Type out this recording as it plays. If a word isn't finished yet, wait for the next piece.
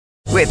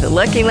With the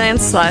Lucky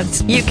Land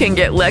Slots, you can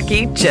get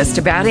lucky just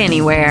about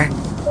anywhere.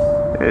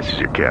 This is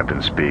your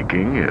captain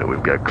speaking.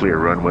 We've got clear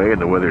runway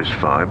and the weather's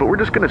fine, but we're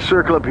just going to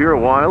circle up here a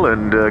while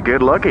and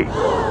get lucky.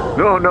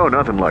 No,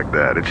 nothing like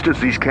that. It's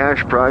just these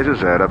cash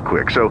prizes add up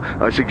quick. So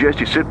I suggest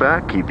you sit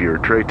back, keep your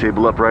tray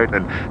table upright,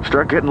 and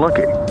start getting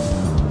lucky.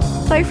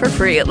 Play for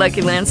free at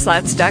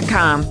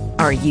LuckyLandSlots.com.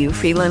 Are you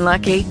feeling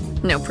lucky?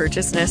 No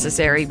purchase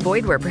necessary.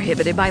 Void where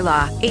prohibited by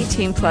law.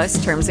 18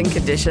 plus terms and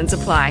conditions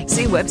apply.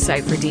 See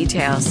website for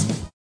details.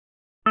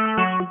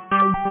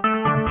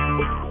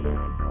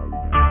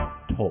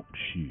 Talk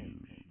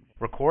shoes.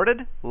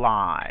 Recorded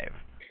live.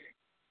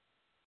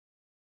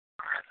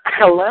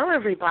 Hello,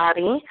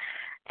 everybody.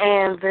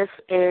 And this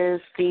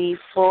is the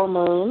full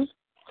moon.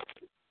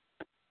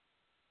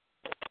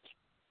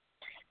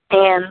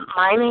 And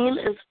my name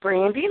is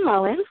Brandy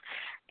Mullins.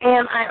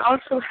 And I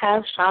also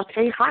have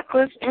Shantae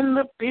Hawkless in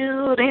the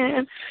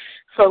building.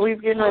 So we're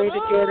getting ready to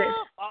get it.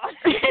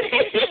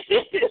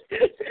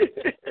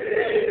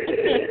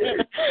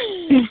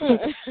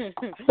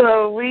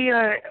 So we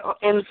are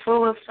in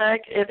full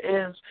effect. It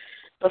is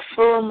the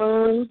full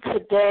moon.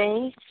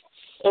 Today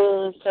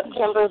is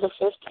September the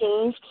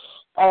 15th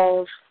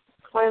of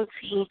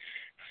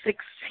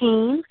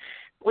 2016.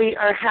 We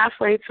are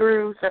halfway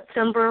through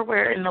September.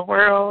 Where in the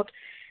world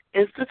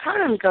is the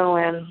time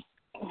going?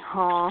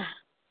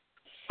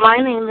 My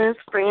name is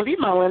Brandy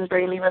Mullen,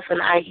 Brandy with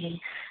an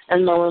I-E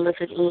and Mullen with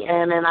an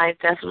E-N, and I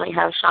definitely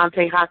have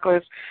Shantae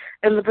Hawkless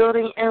in the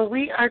building, and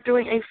we are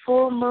doing a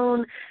full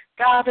moon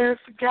goddess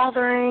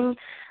gathering.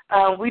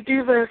 We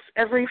do this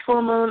every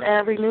full moon,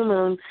 every new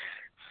moon.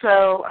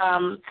 So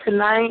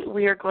tonight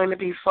we are going to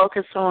be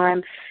focusing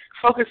on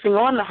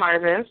the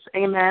harvest.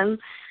 Amen.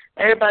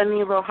 Everybody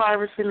need a little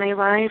harvest in their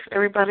life.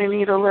 Everybody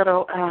need a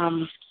little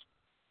a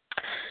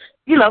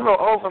little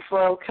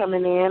overflow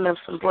coming in of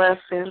some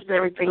blessings,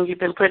 everything you've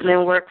been putting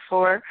in work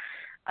for,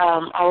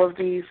 all of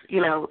these,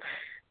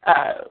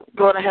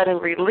 going ahead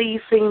and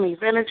releasing these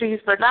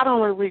energies. But not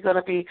only are we going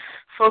to be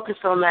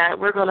focused on that,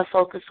 we're going to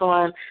but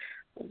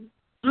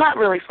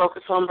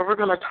we're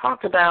going to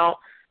talk about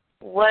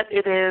what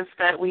it is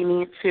that we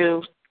need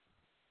to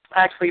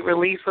actually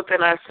release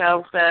within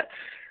ourselves that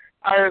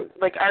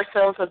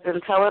ourselves have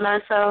been telling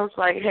ourselves,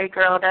 like, hey,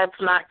 girl,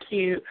 that's not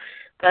cute.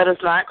 That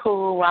is not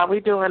cool. Why are we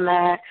doing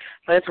that?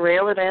 Let's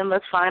reel it in.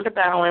 Let's find a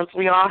balance.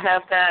 We all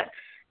have that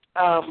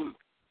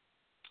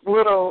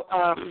little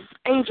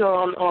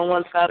angel on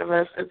one side of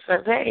us that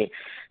says, hey,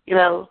 you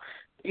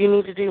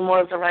need to do more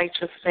of the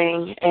righteous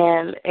thing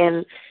and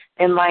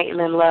enlighten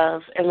and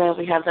love. And then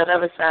we have that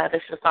other side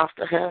that's just off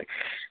the hook.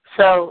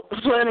 So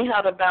learning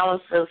how to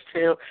balance those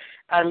two,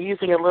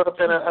 using a little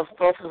bit of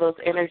both of those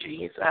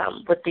energies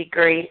would be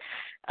great,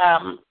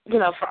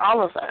 for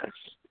all of us.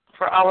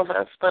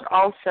 But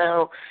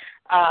also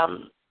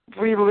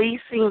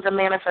releasing the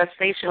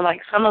manifestation.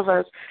 Like some of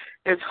us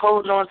is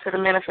holding on to the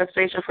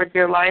manifestation for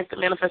dear life. The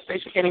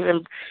manifestation can't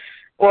even,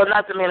 well,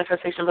 not the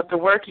manifestation, but the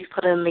work you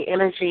put in, the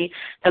energy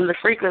and the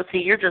frequency,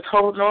 you're just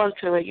holding on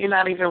to it. You're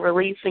not even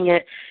releasing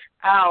it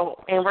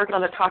out. And we're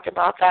going to talk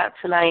about that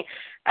tonight,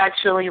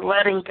 actually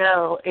letting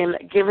go and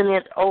giving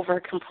it over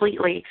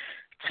completely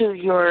to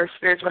your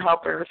spiritual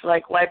helpers,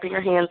 like wiping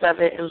your hands of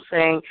it and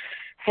saying,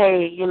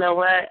 hey, you know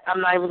what, I'm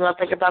not even going to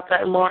think about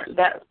that anymore.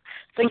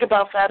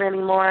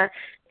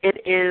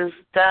 It is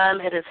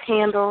done. It is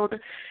handled.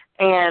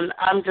 And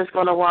I'm just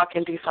going to walk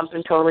and do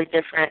something totally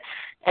different.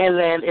 And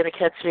then it'll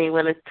catch me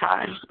when it's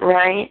time,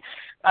 right?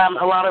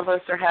 A lot of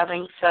us are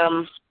having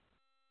some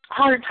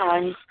hard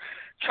times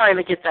trying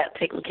to get that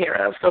taken care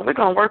of. So we're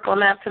going to work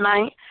on that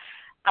tonight.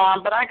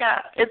 But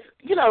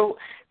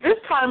this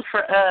time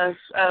for us,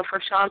 for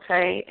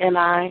Shantae and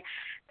I,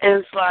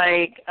 is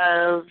like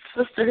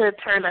sisterhood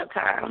turn-up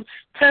time.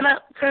 Turn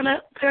up.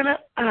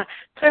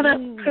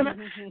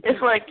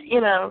 It's like,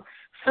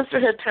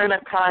 sisterhood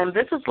turn-up time.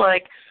 This is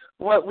like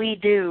what we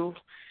do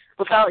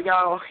without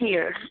y'all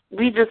here.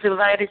 We just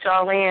invited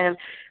y'all in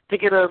to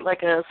get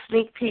a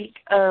sneak peek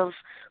of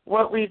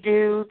what we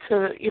do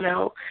to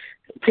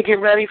get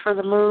ready for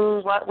the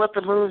moon, what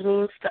the moon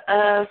means to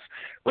us.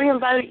 We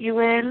invited you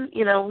in.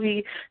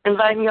 We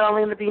inviting y'all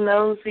in to be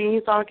nosy.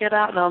 All get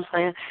out. No, I'm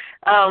playing.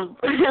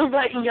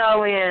 Inviting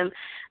y'all in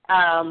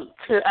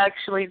to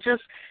actually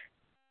just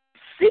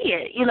see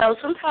it.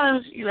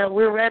 Sometimes,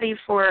 we're ready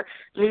for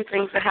new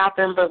things to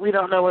happen, but we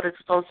don't know what it's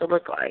supposed to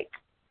look like.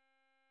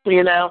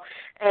 And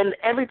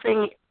every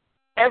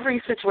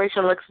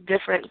situation looks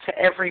different to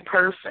every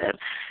person.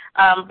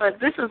 But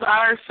this is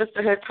our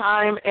sisterhood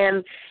time,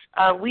 and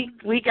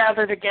we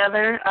gather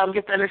together.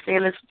 Get to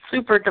understand this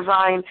super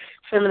divine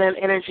feminine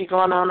energy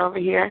going on over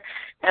here,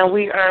 and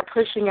we are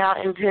pushing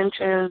out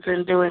intentions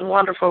and doing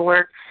wonderful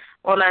work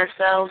on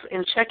ourselves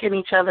and checking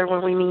each other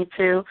when we need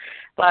to.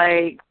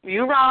 Like,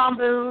 you wrong,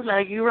 boo. No,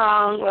 you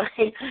wrong.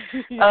 Like,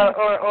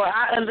 or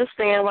I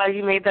understand why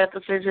you made that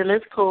decision.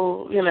 It's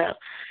cool.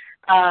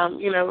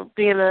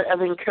 Being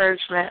of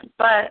encouragement.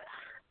 But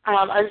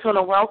I just want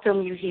to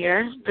welcome you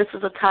here. This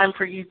is a time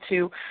for you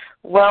to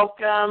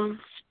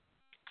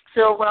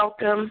feel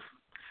welcome,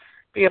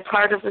 be a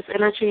part of this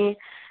energy.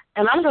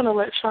 And I'm going to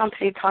let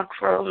Shantae talk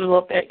for a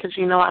little bit because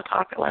you know I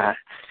talk a lot.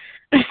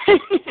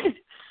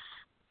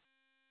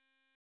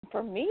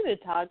 For me to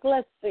talk,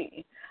 let's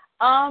see.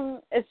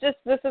 It's just,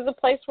 this is a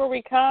place where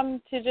we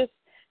come to just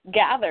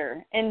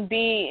gather and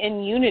be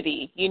in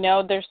unity. You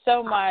know, there's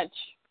so much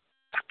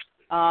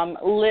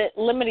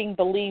limiting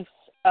beliefs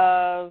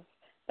of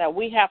that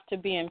we have to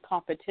be in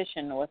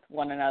competition with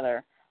one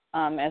another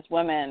as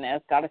women,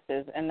 as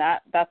goddesses, and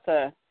that's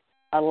a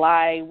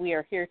lie we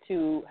are here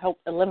to help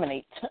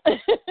eliminate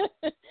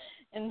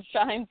and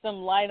shine some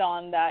light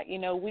on that. You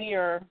know, we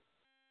are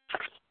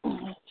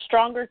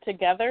stronger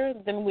together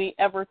than we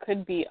ever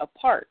could be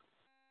apart.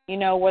 You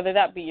know, whether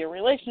that be your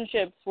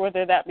relationships,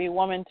 whether that be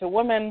woman to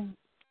woman,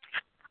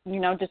 you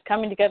know, just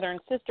coming together in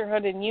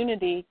sisterhood and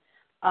unity,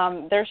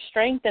 there's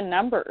strength in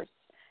numbers.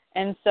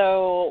 And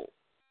so,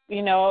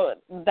 you know,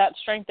 that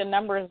strength in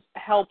numbers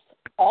helps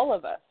all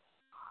of us.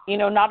 You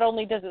know, not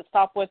only does it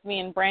stop with me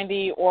and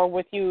Brandy or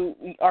with you,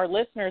 our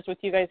listeners, with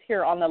you guys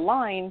here on the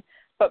line,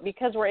 but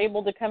because we're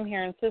able to come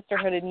here in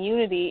sisterhood and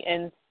unity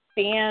and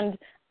stand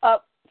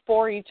up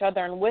for each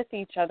other and with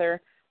each other,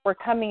 we're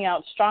coming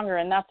out stronger,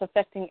 and that's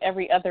affecting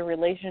every other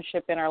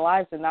relationship in our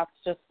lives. And that's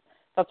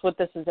what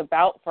this is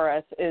about for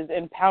us, is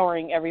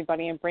empowering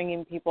everybody and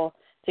bringing people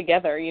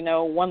together, you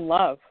know, one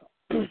love,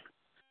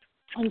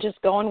 and just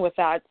going with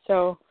that.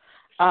 So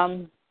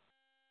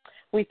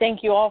we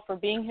thank you all for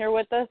being here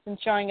with us and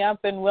showing up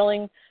and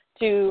willing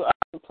to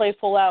play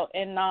full out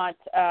and not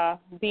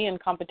be in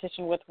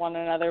competition with one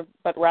another,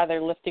 but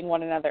rather lifting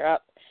one another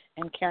up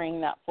and carrying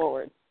that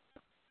forward.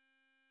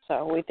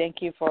 So we thank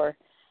you for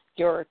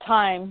your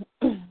time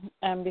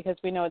because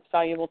we know it's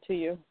valuable to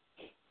you.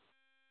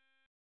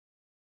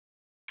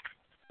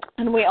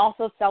 And we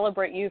also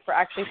celebrate you for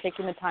actually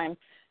taking the time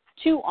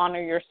to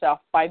honor yourself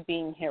by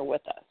being here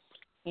with us.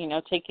 You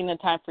know, taking the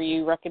time for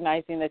you,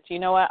 recognizing that, you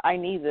know what, I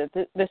need this.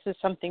 This is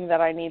something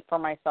that I need for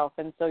myself,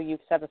 and so you've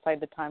set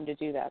aside the time to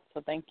do that.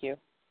 So thank you.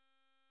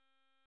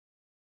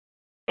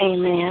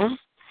 Amen.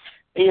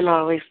 You know,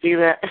 always do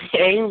that.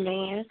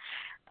 Amen.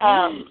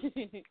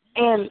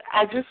 And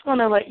I just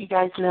want to let you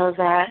guys know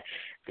that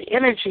the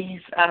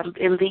energies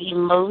in the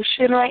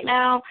emotion right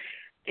now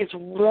is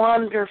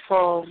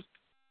wonderful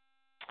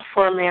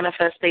for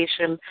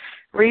manifestation.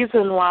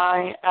 Reason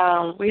why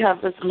we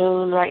have this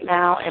moon right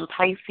now in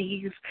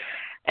Pisces,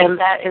 and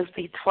that is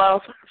the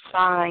 12th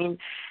sign,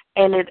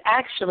 and it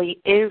actually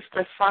is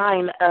the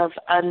sign of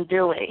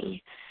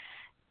undoing.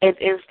 It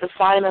is the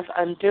sign of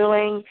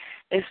undoing.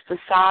 It's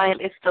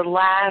the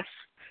last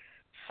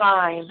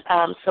sign,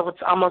 so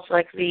it's almost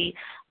like the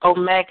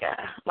omega,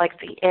 like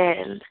the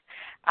end,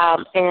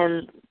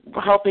 and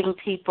helping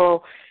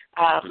people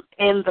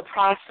in the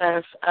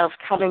process of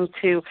coming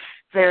to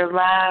their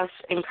last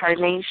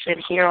incarnation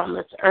here on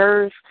this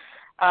earth,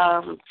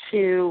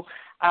 to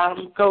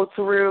go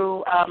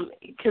through,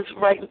 because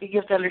you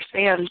have to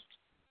understand,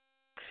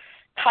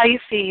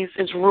 Pisces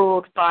is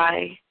ruled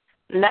by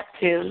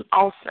Neptune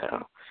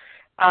also.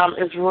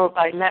 Is ruled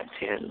by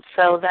Neptune.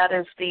 So that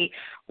is the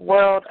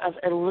world of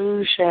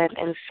illusion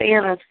and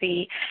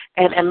fantasy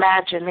and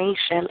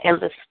imagination and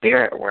the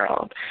spirit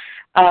world.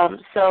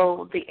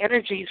 So the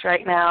energies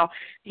right now,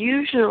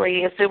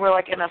 usually if they were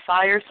like in a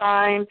fire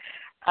sign,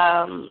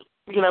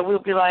 you know,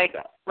 we'd be like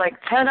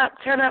turn up,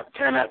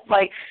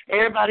 like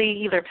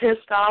everybody either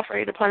pissed off,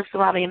 ready to punch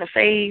somebody in the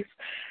face,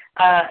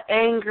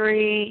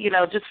 angry, you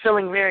know, just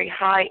feeling very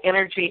high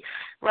energy.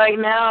 Right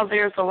now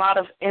there's a lot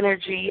of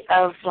energy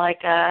of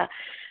like that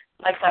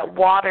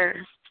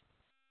water.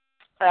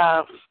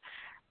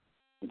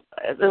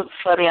 It's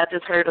funny, I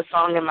just heard a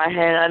song in my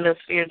head. I know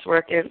Spirit's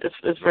working,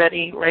 it's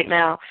ready right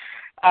now.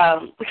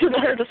 Because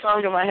I heard a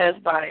song in my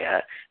head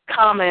by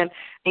Common.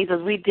 He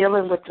says, "We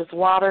dealing with this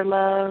water,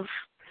 love."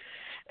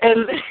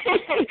 And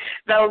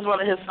that was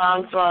one of his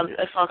songs on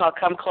a song called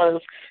Come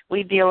Close.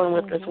 We dealing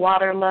with this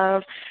water,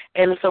 love.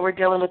 And so we're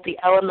dealing with the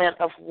element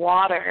of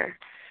water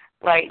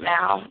right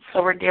now.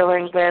 So we're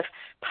dealing with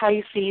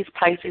Pisces.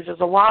 Pisces is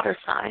a water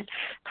sign.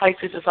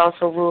 Pisces is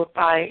also ruled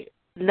by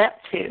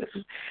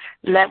Neptune.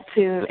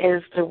 Neptune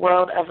is the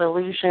world of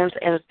illusions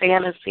and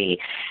fantasy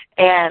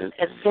and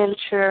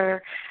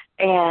adventure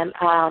and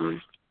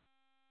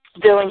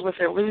dealing with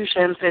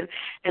illusions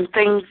and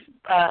things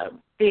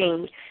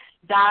being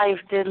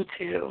dived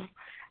into.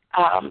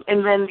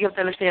 And then you have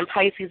to understand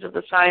Pisces is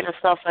the sign of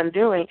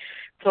self-undoing.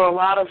 So a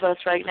lot of us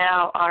right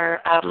now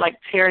are, like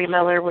Terry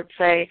Miller would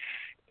say,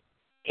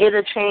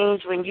 it'll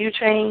change when you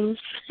change.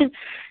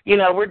 You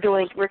know, we're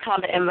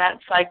kind of in that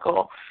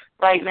cycle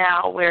right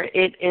now where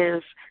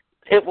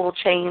it will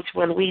change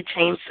when we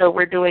change. So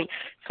we're doing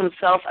some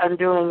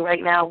self-undoing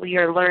right now. We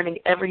are learning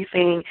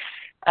everything,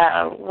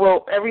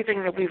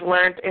 everything that we've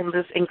learned in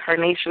this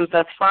incarnation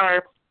thus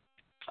far.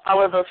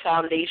 All of those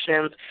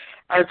foundations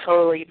are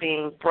totally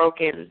being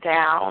broken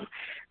down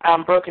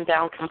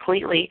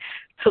completely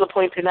to the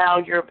point that now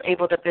you're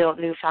able to build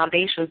new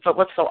foundations. But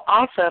what's so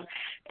awesome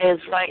is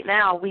right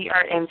now we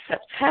are in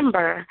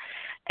September,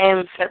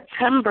 and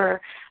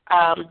September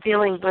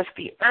dealing with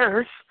the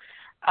earth,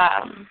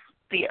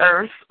 the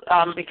earth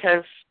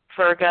because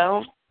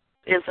Virgo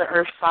is the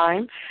earth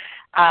sign.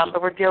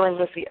 But we're dealing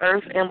with the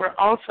earth, and we're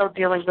also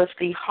dealing with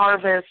the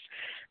harvest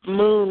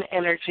moon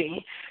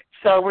energy.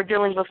 So we're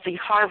dealing with the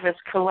harvest,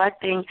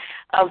 collecting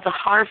of the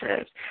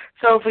harvest.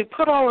 So if we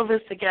put all of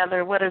this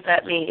together, what does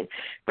that mean?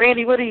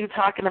 Brandy, what are you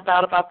talking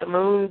about the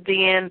moon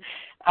being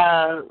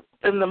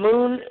and the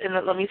moon,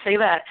 and let me say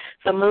that,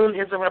 the moon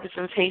is a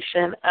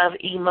representation of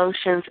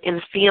emotions and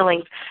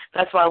feelings.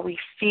 That's why we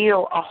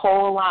feel a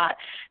whole lot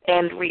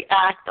and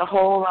react a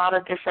whole lot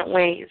of different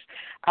ways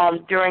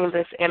during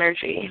this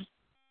energy.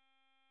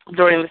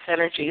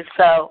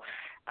 So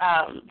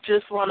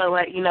just want to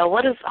let you know,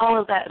 what does all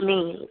of that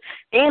mean?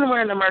 And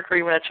we're in the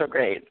Mercury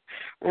retrograde.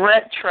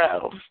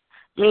 Retro,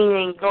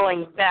 meaning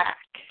going back,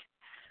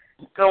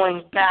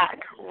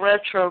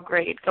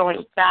 retrograde,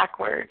 going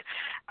backward,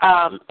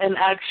 and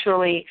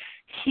actually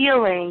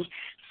healing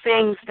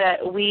things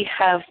that we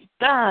have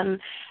done,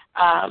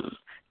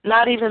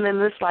 not even in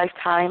this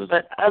lifetime,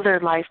 but other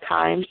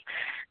lifetimes,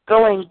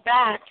 going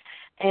back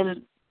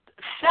and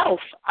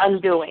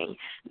self-undoing.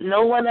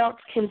 No one else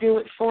can do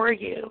it for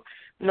you.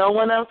 No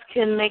one else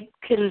can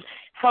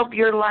help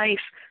your life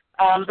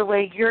the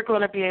way you're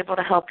going to be able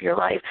to help your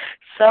life.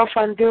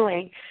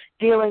 Self-undoing,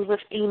 dealing with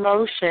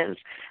emotions.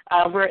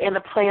 We're in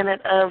the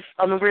planet of,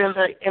 we're in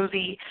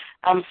the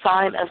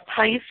sign of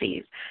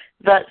Pisces.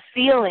 The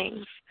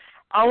feelings,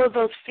 all of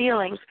those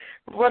feelings,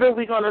 what are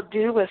we going to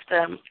do with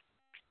them?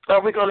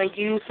 Are we going to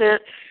use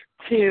it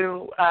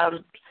to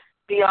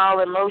be all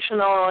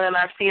emotional in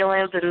our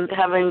feelings and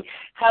having?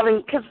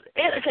 Because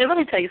let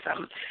me tell you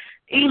something.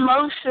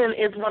 Emotion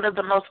is one of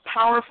the most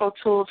powerful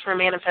tools for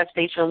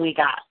manifestation we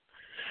got.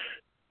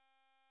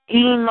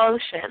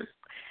 Emotion.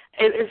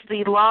 It is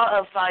the law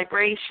of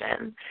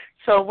vibration.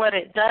 So what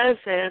it does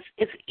is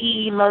it's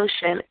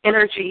emotion,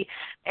 energy,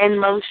 and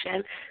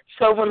motion.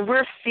 So when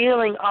we're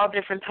feeling all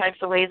different types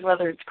of ways,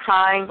 whether it's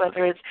crying,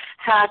 whether it's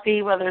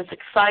happy, whether it's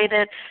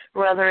excited,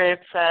 whether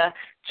it's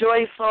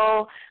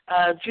joyful,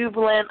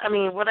 jubilant,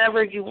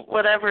 whatever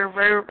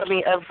verb,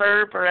 a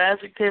verb or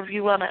adjective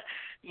you want to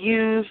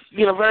use,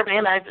 verb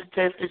and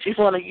adjectives that you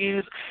want to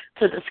use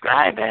to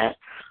describe it.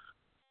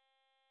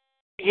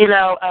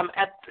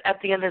 At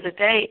the end of the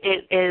day,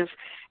 it is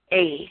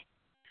a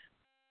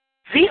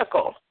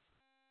vehicle.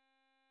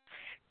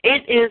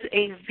 It is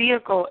a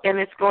vehicle, and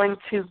it's going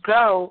to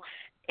go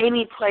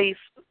any place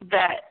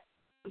that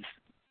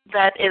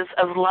is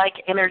of like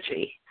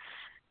energy.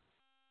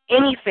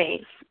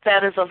 Anything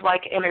that is of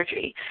like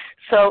energy.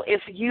 So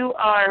if you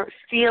are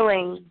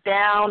feeling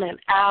down and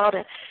out,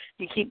 and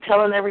you keep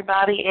telling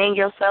everybody and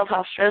yourself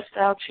how stressed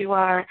out you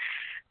are,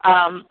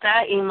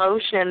 that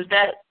emotion,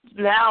 that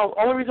now,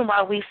 only reason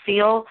why we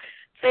feel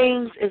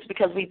things is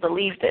because we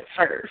believed it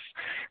first.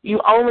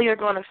 You only are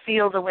going to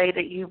feel the way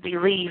that you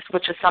believe,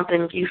 which is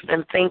something you've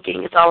been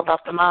thinking. It's all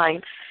about the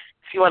mind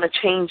if you want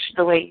to change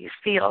the way you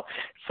feel.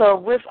 So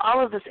with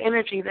all of this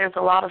energy, there's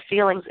a lot of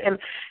feelings. And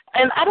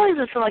I don't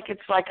even feel like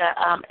it's like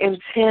a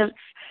intense,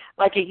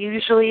 like it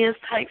usually is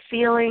type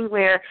feeling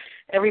where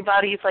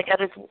everybody's like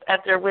at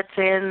their wits'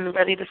 end,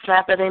 ready to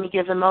snap at any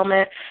given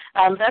moment.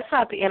 That's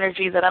not the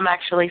energy that I'm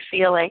actually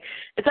feeling.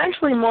 It's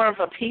actually more of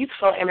a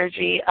peaceful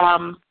energy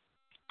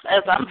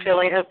as I'm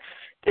feeling.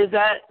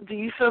 Do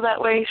you feel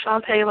that way,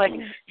 Shantae? Like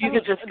you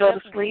could just go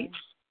to sleep?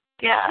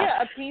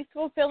 Yeah, a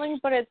peaceful feeling,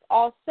 but it's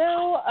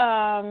also,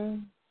 how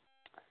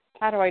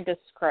do I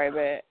describe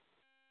it?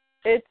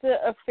 It's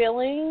a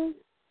feeling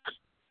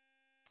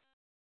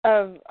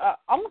of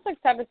almost like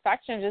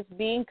satisfaction, just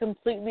being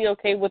completely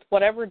okay with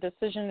whatever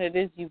decision it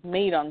is you've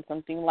made on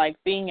something, like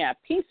being at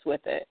peace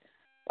with it.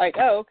 Like,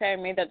 oh, okay, I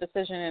made that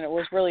decision and it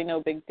was really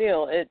no big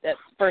deal. At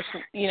first,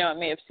 it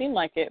may have seemed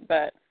like it,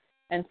 but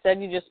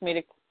instead you just made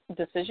a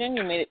decision,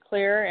 you made it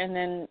clear, and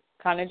then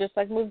kind of just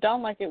like moved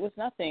on like it was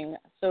nothing.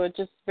 So it's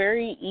just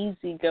very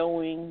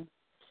easygoing.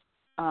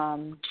 I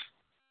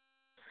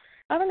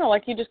don't know,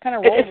 like you just kind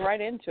of rolled right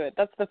into it.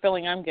 That's the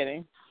feeling I'm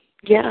getting.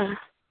 Yeah.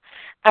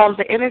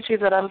 The energy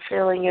that I'm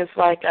feeling is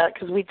like,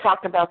 because we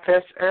talked about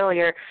this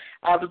earlier,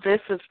 this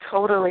is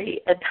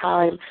totally a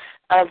time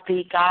of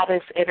the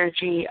goddess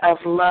energy of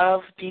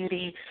love,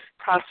 beauty,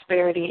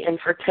 prosperity, and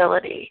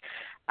fertility.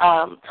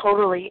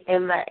 Totally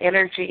in that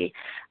energy.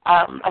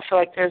 I feel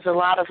like there's a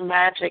lot of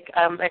magic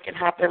that can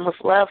happen with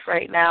love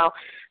right now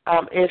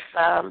if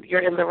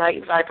you're in the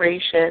right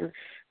vibration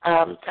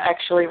to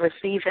actually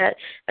receive it.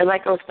 And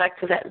that goes back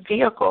to that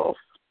vehicle.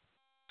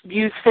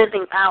 You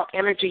sending out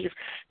energies,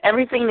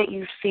 everything that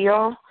you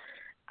feel.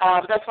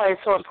 That's why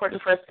it's so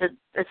important for us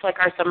it's like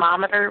our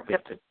thermometer. We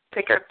have to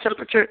take our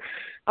temperature.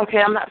 Okay,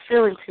 I'm not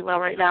feeling too well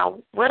right now.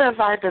 What have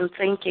I been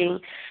thinking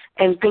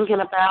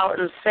about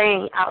and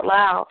saying out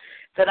loud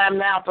that I'm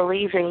now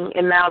believing,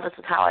 and now this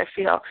is how I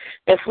feel?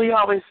 If we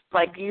always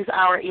use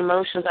our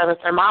emotions as a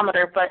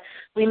thermometer, but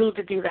we need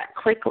to do that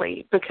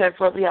quickly, because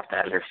what we have to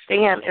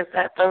understand is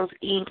that those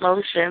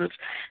emotions,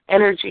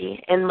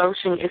 energy and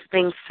motion is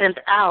being sent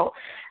out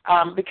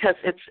because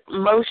it's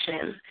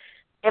motion,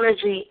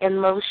 energy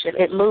and motion.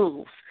 It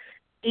moves.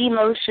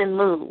 Emotion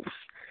moves.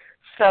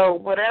 So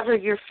whatever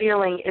you're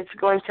feeling, it's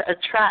going to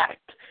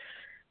attract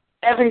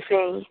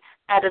everything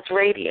at its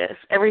radius,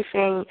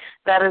 everything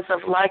that is of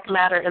like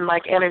matter and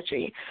like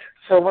energy.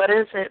 So what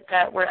is it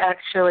that we're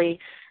actually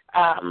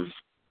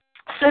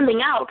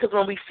sending out? Because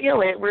when we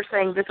feel it, we're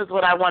saying, this is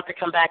what I want to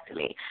come back to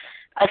me.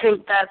 I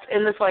think that's,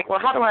 and it's like, well,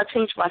 how do I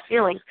change my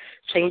feelings?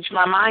 Change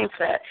my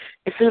mindset.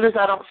 As soon as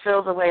I don't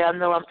feel the way I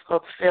know I'm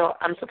supposed to feel,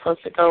 I'm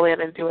supposed to go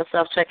in and do a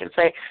self-check and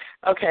say,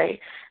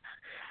 okay,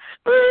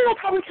 I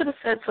probably could have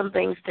said some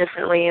things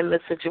differently in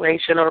this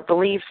situation, or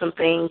believed some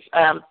things,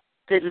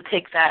 didn't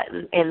take that,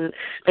 and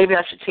maybe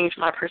I should change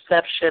my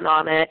perception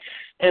on it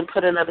and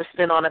put another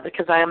spin on it,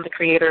 because I am the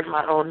creator of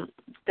my own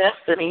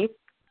destiny.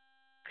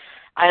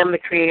 I am the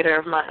creator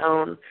of my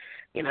own,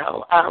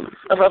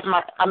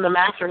 I'm the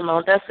master of my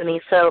own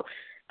destiny. So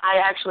I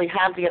actually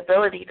have the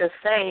ability to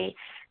say,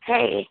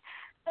 hey,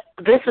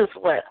 this is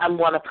what I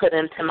want to put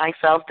into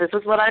myself. This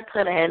is what I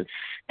put in.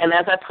 And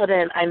as I put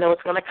in, I know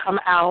it's going to come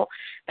out.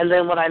 And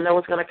then when I know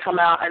it's going to come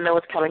out, I know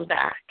it's coming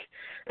back.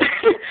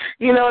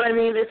 You know what I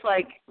mean? It's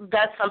like,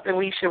 that's something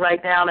we should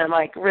write down and,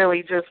 like,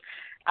 really just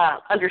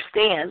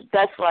understand.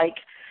 That's like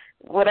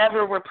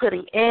whatever we're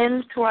putting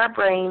into our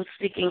brain,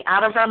 speaking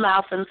out of our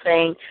mouth and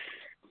saying,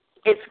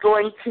 it's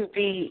going to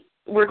be,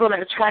 we're going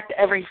to attract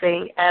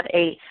everything at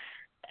a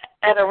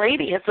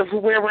radius of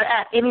where we're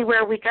at,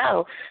 anywhere we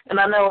go. And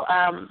I know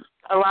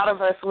a lot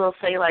of us will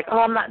say, like, oh,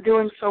 I'm not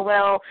doing so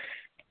well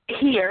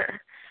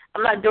here.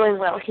 I'm not doing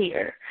well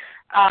here.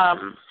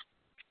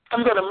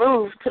 I'm going to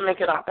move to make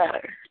it all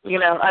better.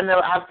 I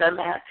know I've done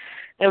that.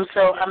 And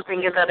so I'm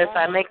thinking that if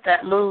I make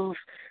that move,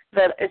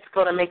 that it's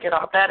going to make it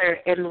all better.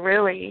 And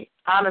really,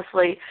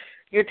 honestly,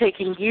 you're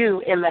taking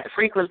you in that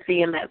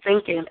frequency and that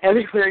thinking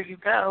everywhere you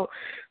go.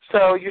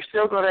 So you're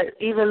still going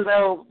to, even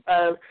though,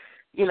 I'm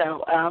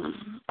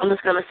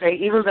just going to say,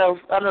 even though,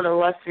 I don't know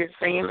what you're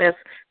saying this,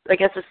 I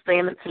guess it's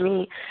saying it to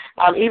me,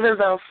 even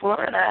though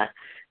Florida,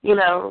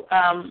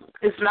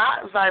 is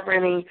not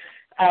vibrating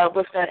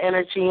with that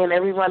energy and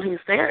everyone who's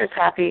there is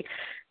happy,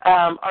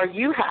 are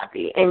you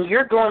happy? And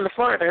you're going to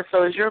Florida,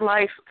 so is your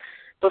life,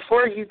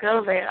 before you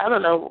go there, I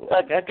don't know,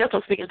 I guess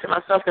I'm speaking to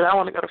myself because I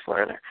want to go to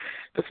Florida.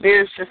 The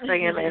Spirit's just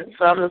saying it,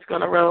 so I'm just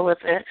going to roll with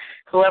it.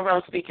 Whoever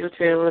I'm speaking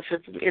to, if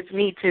it's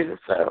me too.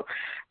 So,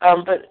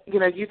 but,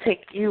 you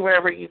take you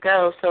wherever you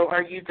go, so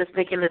are you just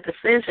making a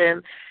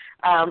decision?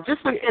 And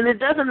it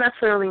doesn't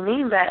necessarily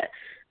mean that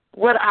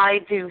what I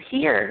do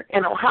here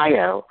in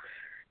Ohio,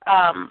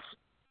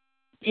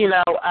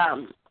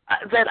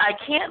 that I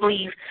can't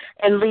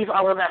leave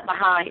all of that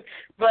behind.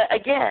 But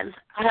again,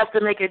 I have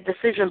to make a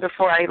decision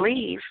before I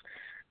leave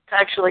to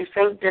actually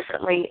think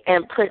differently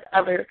and put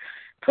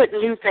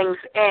new things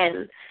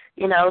in.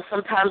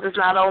 Sometimes it's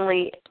not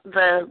only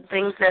the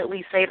things that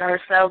we say to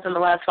ourselves in the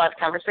last 5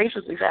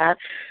 conversations we've had,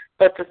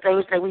 but the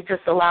things that we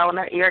just allow in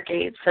our ear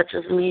gates, such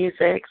as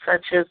music,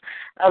 such as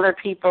other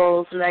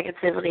people's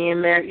negativity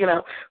in there.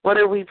 What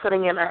are we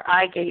putting in our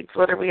eye gates?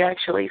 What are we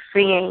actually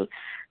seeing?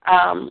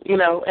 And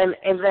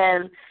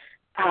then,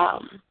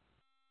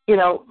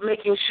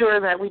 making sure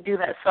that we do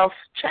that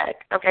self-check.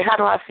 Okay, how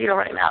do I feel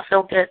right now? I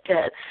feel good.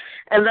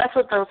 And that's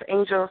what those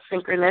angel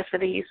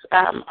synchronicities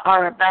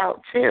are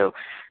about, too,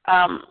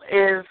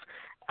 every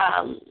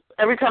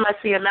time I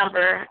see a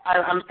number,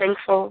 I'm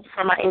thankful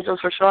for my angels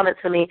for showing it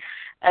to me,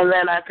 and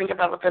then I think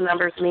about what the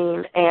numbers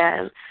mean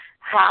and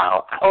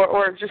how,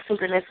 or just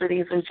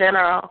synchronicities in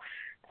general,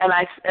 and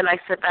I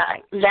sit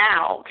back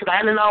now, because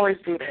I didn't always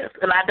do this,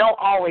 and I don't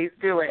always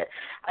do it.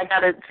 I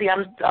gotta see.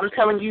 I'm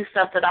telling you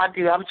stuff that I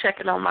do. I'm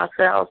checking on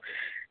myself,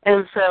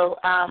 and so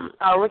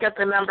I'll look at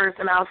the numbers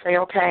and I'll say,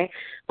 okay,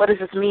 what does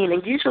this mean?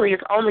 And usually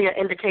it's only an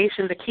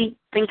indication to keep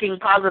thinking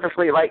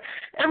positively. Like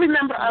every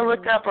number I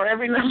look up or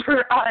every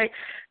number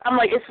I'm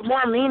like, it's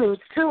more meanings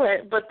to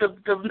it, but the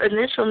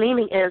initial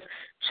meaning is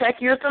check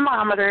your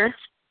thermometer,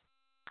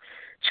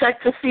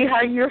 check to see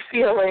how you're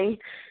feeling.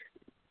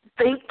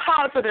 Think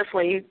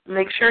positively.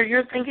 Make sure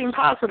you're thinking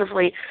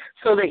positively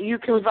so that you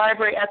can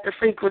vibrate at the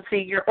frequency.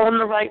 You're on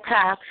the right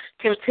path.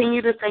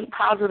 Continue to think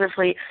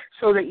positively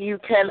so that you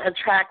can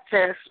attract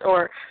this,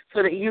 or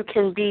so that you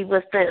can be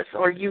with this,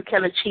 or you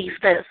can achieve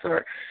this,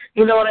 or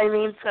you know what I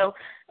mean? So,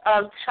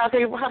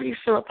 Shantae, how do you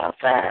feel about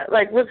that?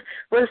 Like, what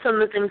are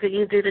some of the things that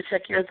you do to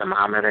check your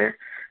thermometer?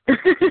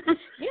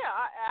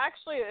 Yeah,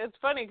 actually, it's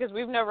funny because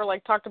we've never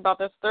talked about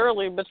this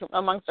thoroughly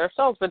amongst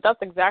ourselves, but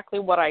that's exactly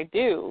what I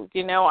do.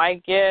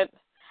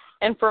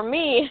 And for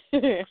me,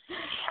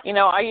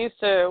 I used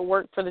to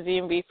work for the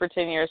DMV for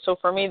 10 years, so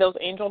for me, those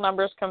angel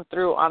numbers come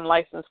through on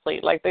license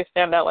plate, they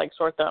stand out like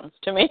sore thumbs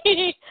to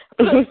me.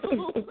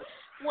 So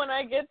when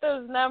I get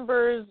those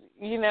numbers,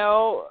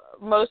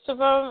 most of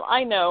them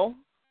I know.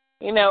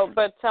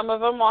 But some of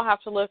them I'll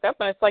have to look up,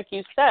 and it's like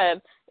you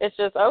said, it's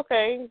just,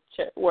 okay,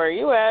 where are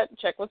you at?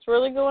 Check what's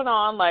really going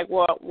on.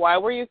 Why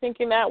were you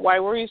thinking that? Why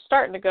were you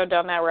starting to go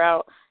down that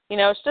route?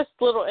 It's just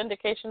little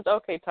indications,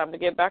 okay, time to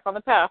get back on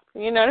the path.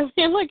 You know what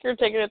I mean? You're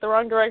taking it the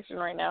wrong direction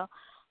right now.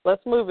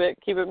 Let's move it,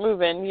 keep it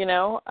moving,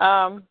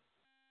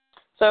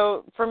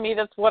 So for me,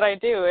 that's what I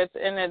do. It's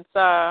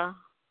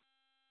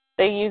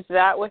they use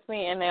that with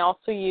me, and they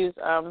also use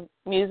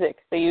music.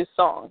 They use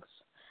songs.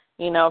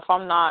 You know, if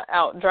I'm not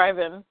out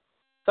driving,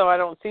 so I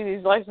don't see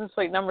these license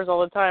plate numbers all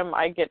the time,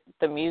 I get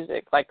the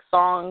music. Like,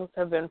 songs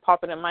have been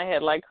popping in my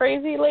head like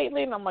crazy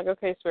lately, and I'm like,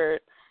 okay,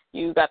 Spirit,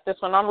 you got this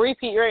one on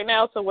repeat right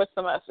now, so what's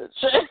the message?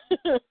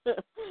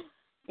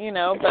 You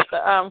know, but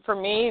for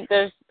me,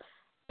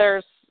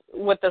 there's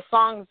with the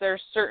songs,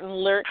 there's certain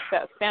lyrics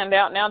that stand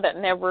out now that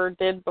never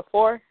did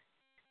before,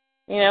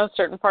 you know,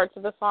 certain parts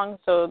of the song.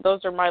 So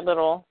those are my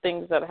little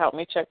things that help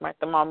me check my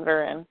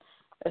thermometer, and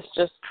it's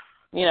just,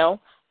 you know,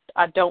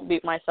 I don't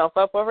beat myself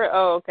up over it.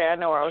 Oh, okay, I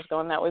know where I was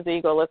going. That was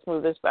ego. Let's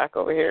move this back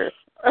over here.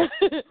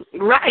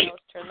 Right.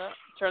 You know,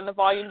 turn the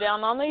volume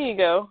down on the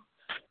ego,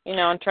 you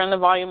know, and turn the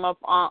volume up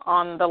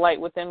on the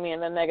light within me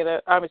and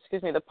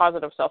the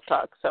positive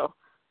self-talk. So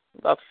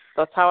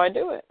that's how I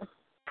do it.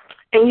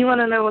 And you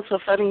want to know what's so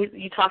funny?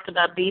 You talked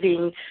about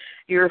beating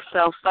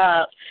yourself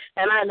up,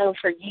 and I know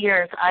for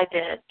years I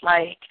did.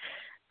 Like,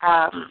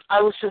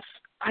 I was just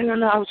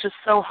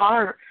so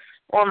hard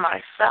on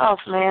myself,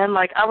 man.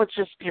 Like, I would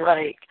just be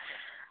like,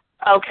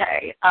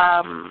 okay,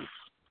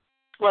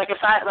 like if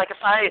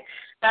I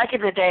back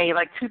in the day,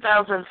 like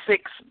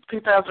 2006,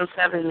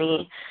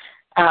 2007,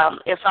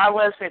 if I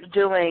wasn't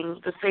doing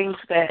the things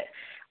that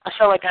I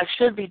feel like I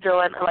should be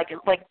doing, like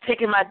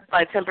taking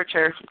my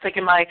temperature,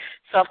 taking my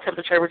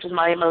self-temperature, which is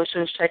my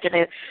emotions, checking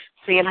it,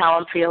 seeing how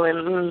I'm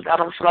feeling. I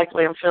don't feel like the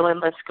way I'm feeling.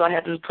 Let's go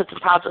ahead and put some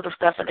positive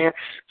stuff in there,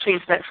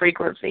 change that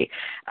frequency.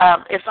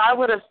 If I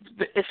would have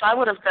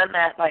done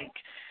that like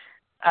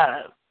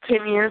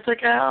 10 years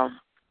ago,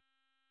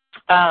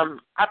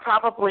 I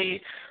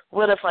probably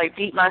would have like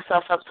beat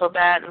myself up so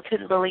bad and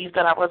couldn't believe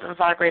that I wasn't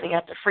vibrating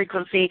at the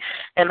frequency,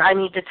 and I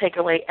need to take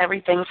away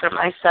everything from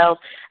myself.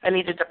 I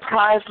need to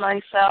deprive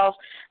myself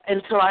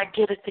until I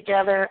get it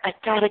together. I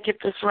gotta get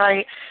this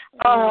right.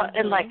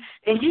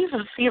 And you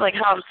even see like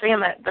how I'm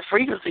saying that the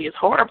frequency is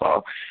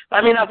horrible.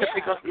 I mean, not the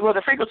frequency. Well,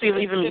 the frequency of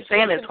even me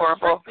saying is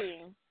horrible.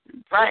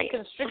 Right. It's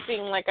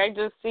constricting. Like, I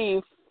just see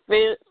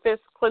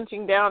fists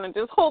clenching down and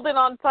just holding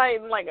on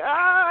tight and like,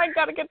 I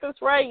gotta get this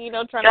right. You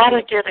know, trying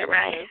to get it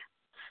right.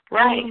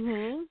 Right.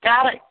 Mm-hmm.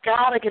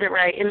 Gotta get it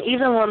right. And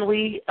even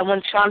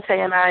when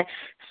Shantae and I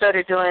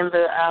started doing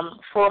the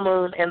full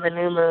moon and the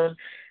new moon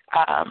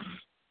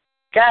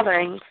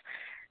gatherings,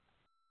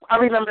 I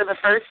remember the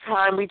first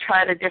time we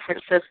tried a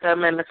different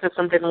system and the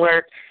system didn't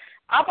work,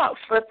 I about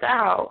flipped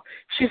out.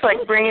 She's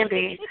like,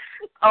 Brandy,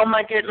 oh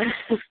my goodness,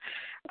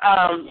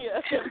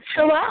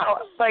 chill out.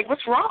 Like,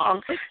 what's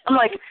wrong? I'm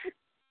like,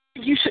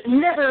 you should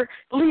never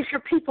leave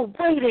your people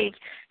waiting.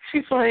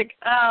 She's like,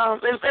 am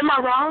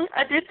I wrong?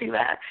 I did do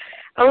that.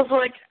 I was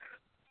like,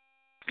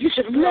 you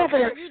should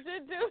never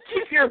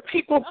keep your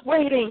people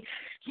waiting.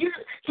 You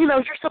know,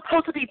 you're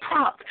supposed to be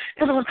prompt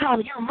and on time.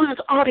 You lose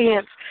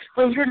audience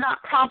when you're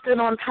not prompt and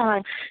on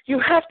time. You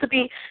have to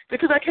be,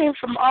 because I came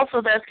from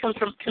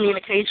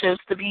communications.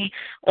 To be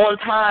on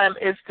time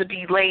is to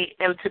be late,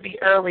 and to be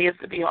early is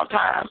to be on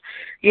time.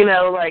 You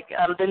know, like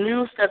the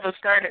news doesn't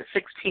start at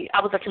 6 p.m.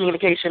 I was a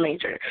communication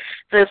major.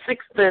 The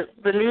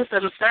news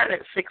doesn't start at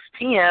 6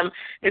 p.m.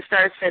 It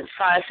starts at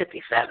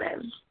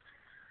 5:57.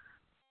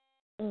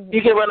 Mm-hmm.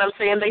 You get what I'm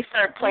saying? They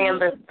start playing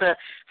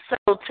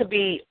so to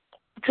be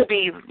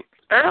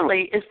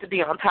early is to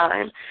be on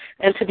time,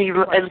 and to be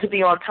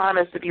on time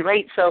is to be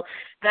late. So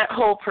that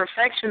whole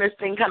perfectionist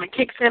thing kind of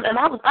kicks in, and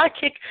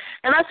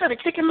I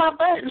started kicking my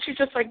butt, and she's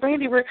just like,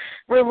 Brandy, we're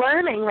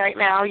learning right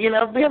now. You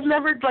know, we have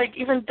never like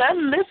even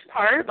done this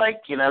part.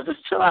 Like, you know,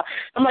 just chill out.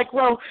 I'm like,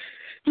 well,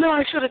 no,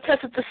 I should have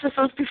tested the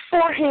systems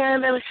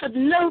beforehand, and I should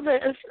know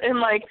this, and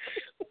like.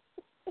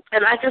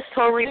 And I just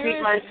totally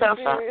beat myself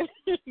up.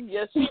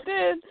 Yes, she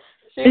did.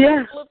 She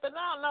was flipping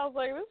out, and I was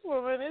like, this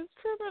woman is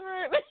tripping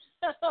right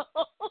now.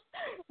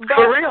 But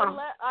for real.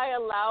 I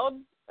allowed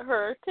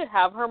her to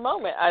have her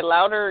moment. I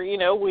allowed her, you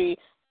know,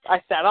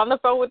 I sat on the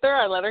phone with her.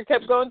 I let her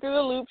keep going through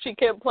the loop. She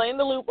kept playing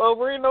the loop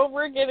over and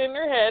over again in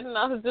her head, and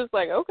I was just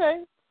like,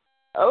 okay,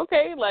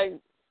 like,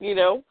 you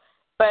know.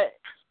 But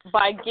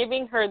by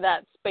giving her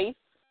that space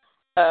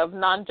of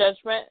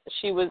non-judgment,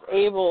 she was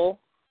able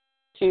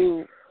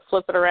to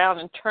flip it around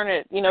and turn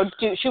it, you know,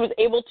 she was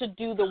able to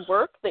do the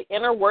work, the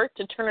inner work,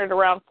 to turn it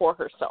around for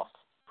herself.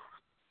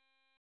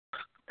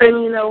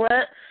 And you know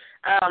what?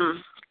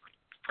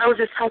 I was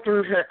just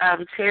talking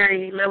to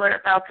Terry Miller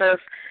about this.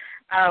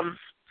 I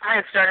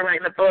had started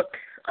writing a book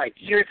like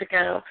years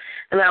ago,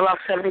 and I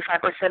lost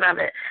 75% of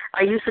it.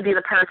 I used to be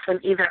the person,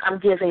 either I'm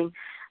giving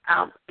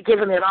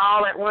it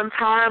all at one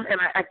time,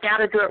 and I got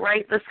to do it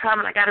right this time,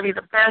 and I got to be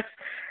the best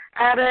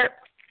at it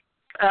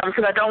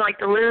because I don't like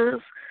to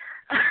lose.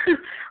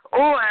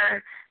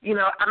 Or, you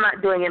know, I'm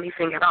not doing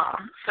anything at all.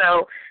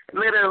 So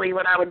literally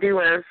what I would do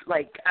is,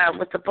 like,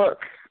 with the book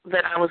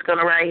that I was going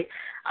to write,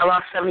 I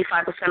lost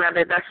 75% of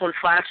it. That's when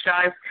flash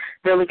drives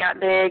really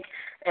got big,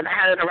 and I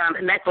had it around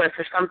a necklace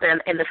or something,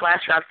 and the flash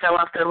drive fell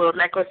off the little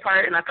necklace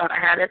part, and I thought I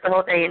had it the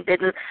whole day and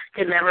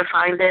could never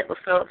find it, was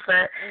so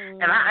upset.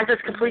 And I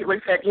just completely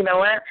said, you know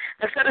what,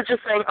 instead of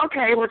just saying,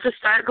 okay, we'll just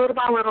start little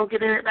by little,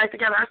 getting it back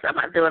together, I said, I'm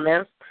not doing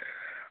this.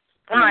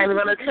 I'm not even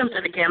going to attempt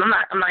it again.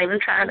 I'm not even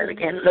trying it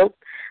again. Nope,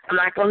 I'm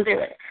not going to do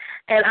it.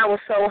 And I was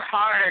so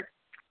hard.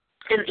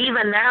 And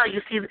even now, you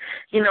see,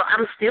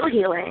 I'm still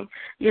healing,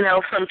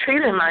 from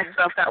treating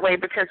myself that way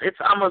because it's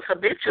almost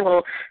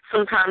habitual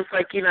sometimes,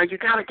 you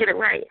got to get it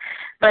right.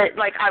 But,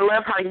 I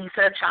love how you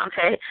said,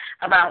 Shantae,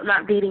 about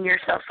not beating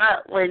yourself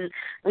up when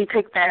we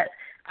take that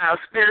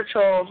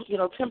spiritual,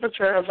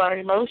 temperature of our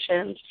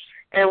emotions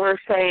and we're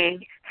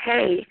saying,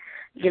 hey,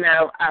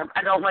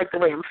 I don't like the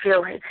way I'm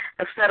feeling,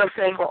 instead of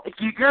saying, well,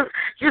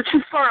 you're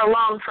too far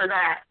along for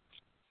that.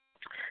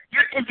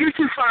 You're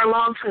too far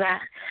along for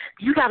that.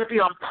 You got to be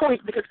on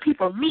point because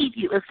people need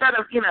you. Instead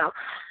of,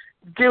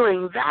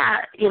 doing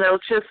that,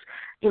 just,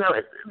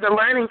 the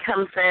learning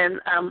comes in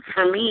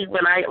for me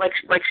when I, like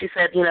she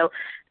said,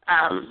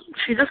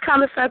 she just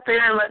kind of sat there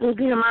and let me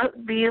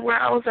be where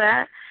I was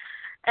at.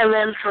 And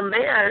then from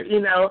there,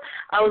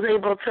 I was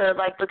able to,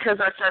 because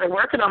I started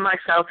working on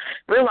myself,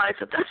 realize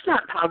that that's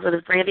not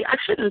positive, Brandy. I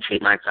shouldn't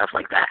treat myself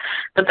like that.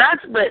 But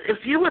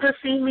if you would have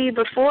seen me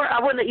before,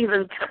 I wouldn't have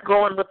even kept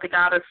going with the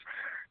goddess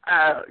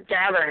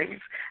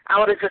gatherings. I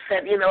would have just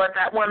said, at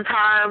that one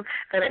time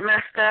that it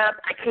messed up,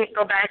 I can't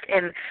go back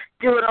and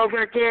do it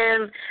over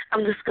again.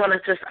 I'm just going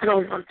to I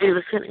don't want to do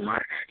this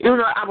anymore. Even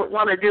though I would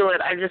want to do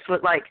it, I just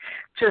would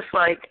if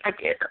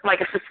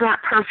it's not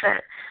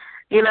perfect,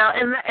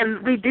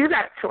 and we do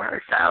that to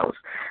ourselves.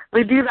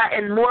 We do that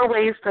in more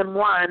ways than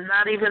one,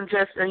 not even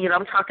just,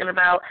 I'm talking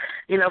about,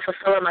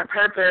 fulfilling my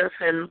purpose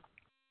and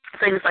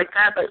things like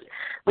that, but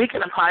we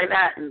can apply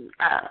that in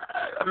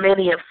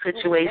many of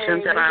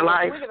situations in our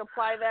life. We can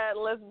apply that.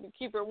 Let's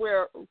keep it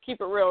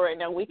real right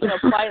now. We can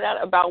apply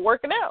that about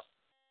working out.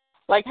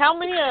 How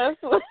many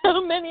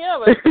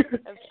of us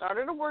have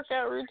started a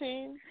workout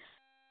routine?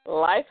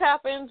 Life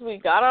happens. We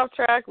got off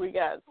track. We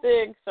got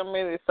sick.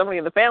 Somebody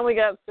in the family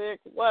got sick.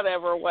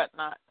 Whatever,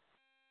 whatnot.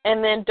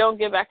 And then don't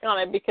get back on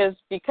it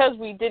because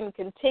we didn't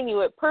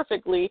continue it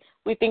perfectly.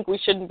 We think we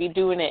shouldn't be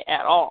doing it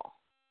at all.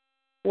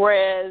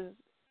 Whereas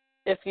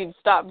if you'd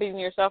stop beating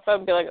yourself up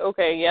and be like,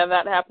 okay, yeah,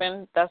 that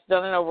happened. That's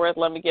done and over with.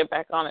 Let me get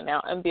back on it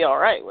now and be all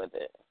right with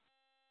it.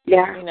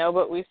 Yeah.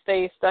 But we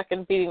stay stuck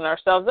in beating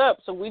ourselves up,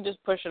 so we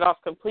just push it off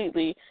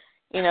completely.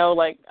 I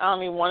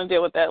don't even want to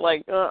deal with that.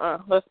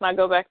 Let's not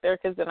go back there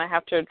because then I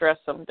have to address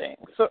some things.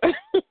 So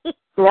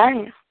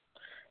right.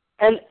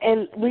 And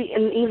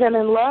even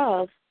in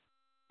love,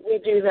 we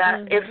do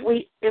that. Mm-hmm.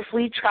 If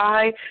we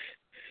try,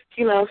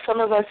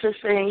 some of us are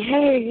saying,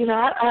 hey,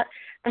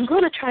 I'm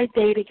going to try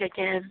dating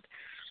again.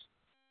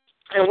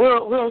 And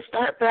we'll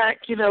start back,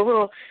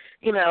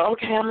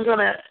 okay,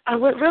 I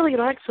would really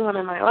like someone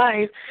in my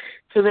life.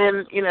 So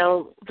then,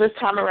 this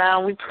time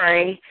around we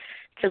pray,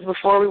 because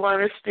before we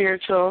wanted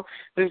spiritual,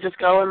 we just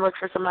go and look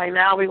for somebody.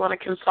 Now we want to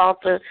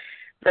consult the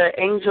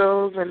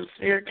angels and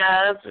spirit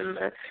guides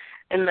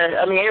and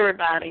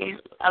everybody.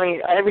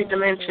 Every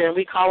dimension,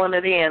 we calling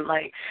it in,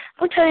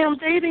 okay, I'm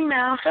dating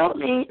now, help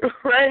me,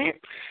 right?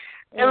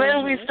 And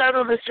then we start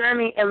on this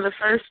journey, and the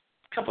first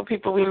couple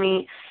people we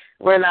meet,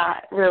 we're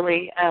not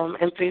really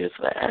enthused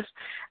with.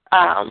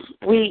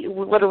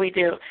 What do we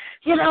do?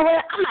 You know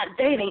what? I'm not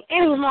dating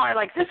anymore.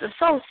 This is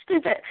so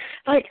stupid.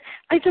 I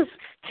just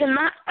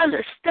cannot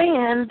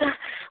understand.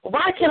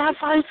 Why can't I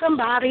find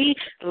somebody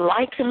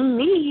like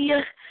me?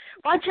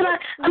 Why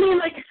can't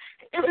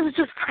it was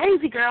just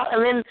crazy, girl.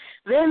 And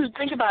then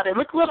think about it.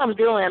 Look what I'm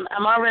doing.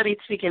 I'm already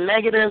speaking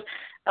negative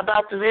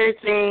about the very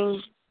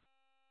thing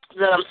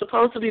that I'm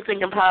supposed to be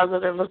thinking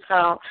positive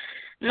about.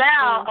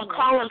 Now I'm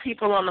calling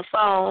people on the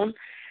phone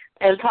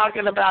and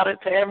talking about it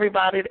to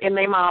everybody and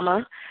their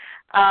mama.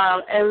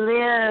 And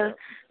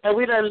then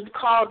we done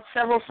called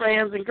several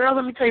friends. And, girl,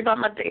 let me tell you about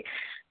my day.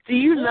 Do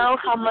you know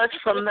how much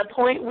from the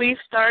point we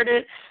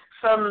started,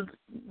 from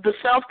the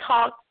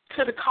self-talk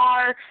to the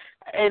car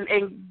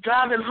and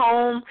driving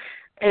home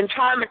and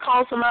trying to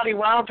call somebody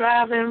while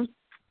driving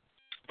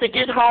to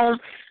get home,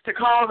 to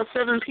call the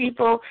 7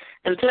 people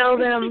and tell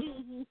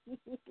them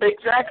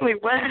exactly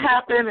what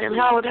happened and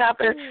how it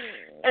happened?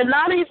 And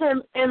not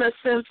even in a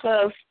sense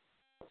of,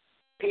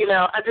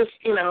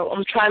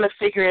 I'm trying to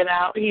figure it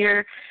out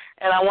here,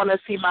 and I want to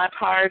see my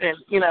part, and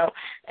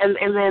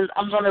then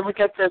I'm going to look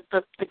at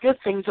the good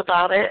things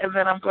about it, and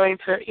then I'm going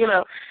to,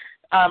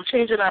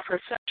 changing our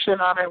perception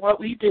on it. What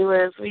we do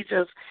is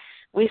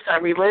we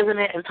start reliving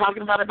it and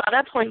talking about it. By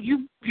that point,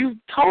 it's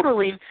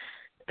totally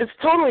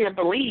a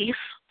belief.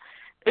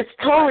 It's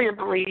totally a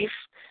belief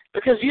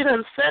because you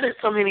done said it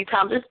so many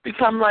times. It's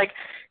become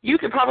you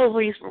could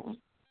probably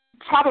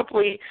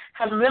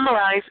have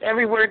memorized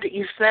every word that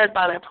you said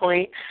by that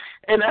point,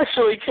 and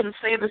actually can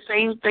say the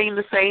same thing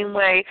the same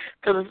way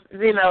to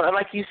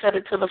like you said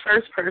it to the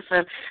first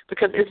person,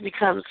 because it's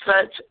become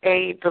such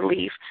a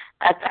belief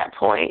at that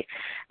point.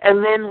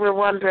 And then we're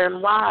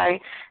wondering why.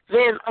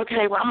 Then,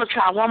 okay, well, I'm going to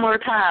try one more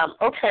time.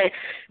 Okay,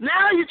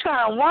 now you're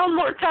trying one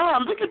more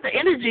time. Look at the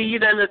energy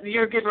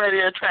you're getting ready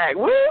to attract.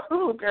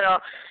 Woo-hoo,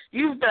 girl.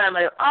 You've done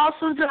an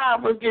awesome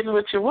job of getting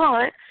what you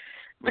want.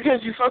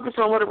 because you focus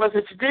on what it was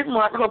that you didn't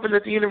want, hoping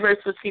that the universe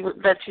would see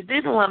that you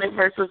didn't want it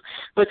versus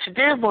what you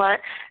did want,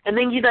 and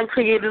then you done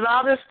created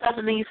all this stuff,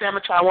 and then you say, I'm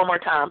going to try one more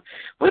time.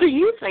 What do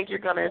you think you're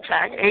going to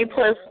attract? A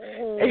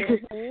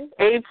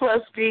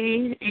plus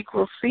B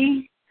equals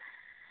C.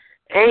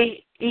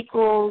 A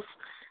equals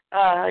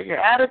your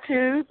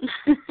attitude.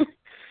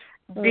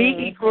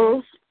 B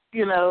equals,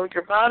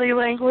 your body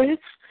language.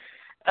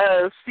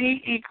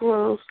 C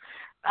equals,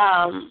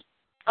 I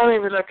don't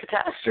even know,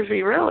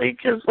 catastrophe, really,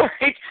 because,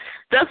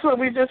 that's what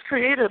we just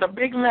created, a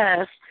big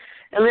mess.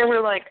 And then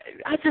we're like,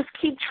 I just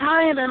keep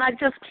trying, and I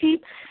just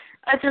keep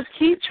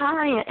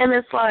trying. And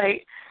it's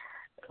like,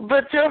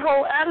 but your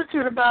whole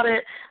attitude about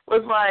it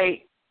was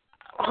like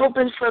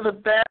hoping for the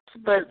best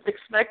but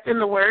expecting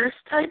the worst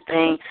type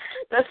thing.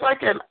 That's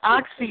like an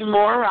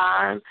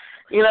oxymoron.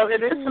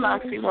 It is an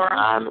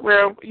oxymoron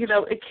where,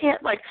 it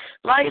can't, light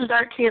and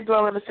dark can't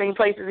dwell in the same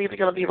place. It's either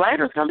going to be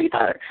light or it's going to be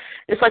dark.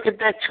 It's like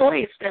that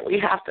choice that we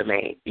have to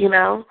make,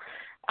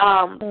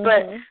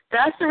 But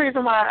that's the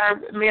reason why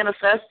our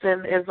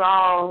manifesting is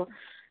all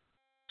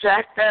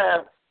jacked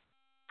up.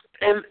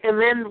 And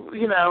then,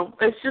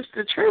 it's just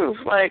the truth.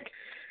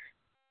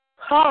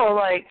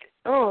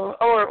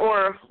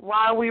 Or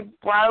why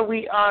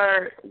we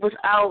are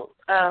without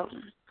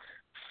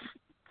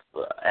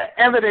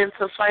evidence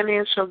of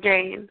financial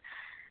gain.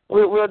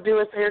 We'll do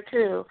it there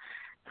too.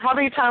 How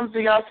many times do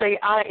y'all say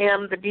I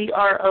am, the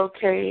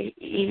DROKE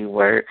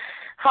word?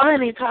 How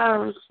many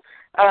times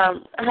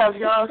have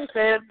y'all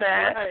said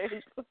that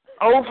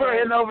over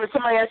and over?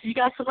 Somebody asks, you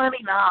got some money?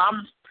 Nah,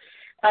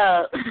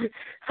 hey,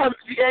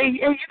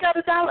 you got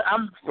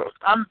 $1?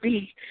 I'm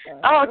B.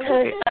 Oh,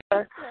 okay.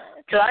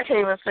 Cause I can't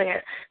even say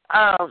it.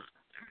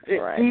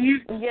 Right. Can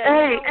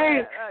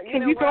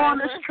you go on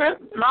this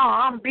trip? No,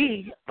 I'm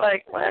B.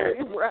 What? Right.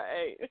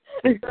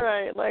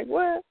 Right.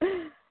 What?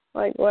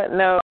 What?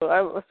 No.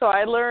 So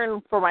I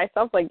learned for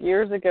myself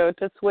years ago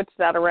to switch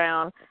that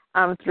around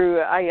through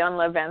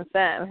Ayanla Van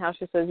Sant, and how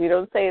she says you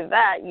don't say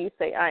that, you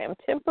say I am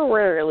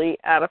temporarily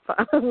out of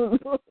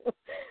funds.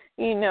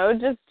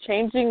 Just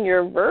changing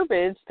your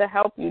verbiage to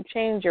help you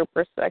change your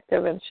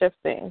perspective and shift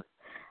things.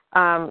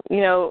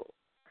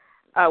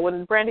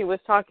 When Brandy was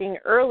talking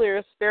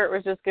earlier, Spirit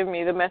was just giving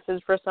me the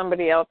message for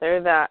somebody out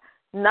there that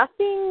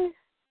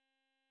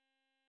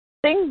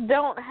things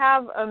don't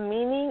have a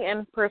meaning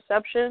and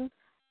perception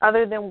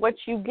other than what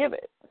you give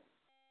it.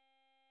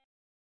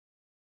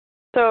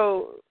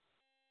 So,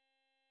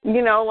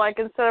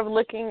 instead of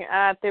looking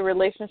at the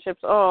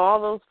relationships, all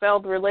those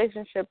failed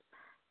relationships,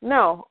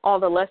 no, all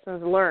the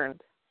lessons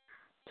learned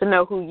to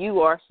know who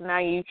you are, so now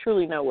you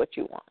truly know what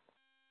you want.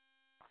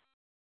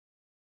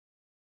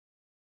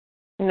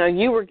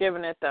 You were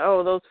given it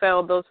those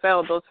failed, so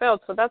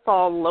that's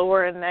all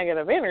lower and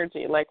negative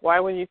energy. Why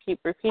would you keep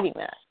repeating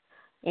that?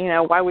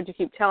 Why would you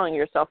keep telling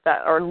yourself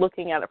that or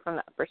looking at it from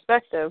that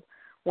perspective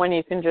when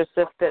you can just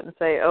sift it and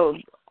say,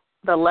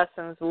 the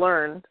lessons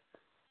learned,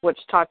 which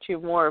taught you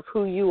more of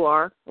who you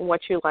are and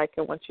what you like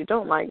and what you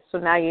don't like, so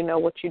now you know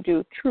what you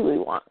do truly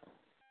want.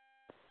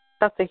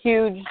 That's a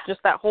huge,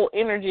 just that whole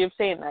energy of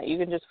saying that. You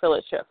can just feel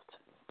it shift.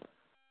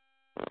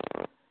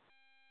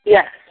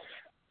 Yes.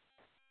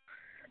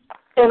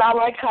 And I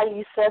like how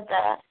you said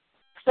that.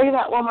 Say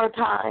that one more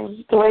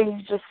time, the way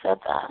you just said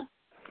that.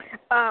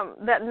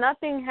 That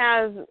nothing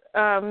has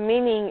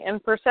meaning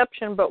and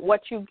perception but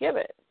what you give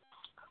it.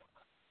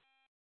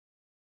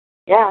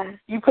 Yeah,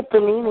 you put the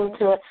meaning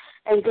to it.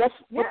 And guess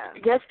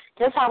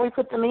how we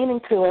put the meaning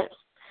to it?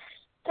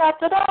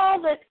 Da-da-da,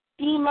 the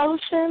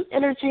emotion,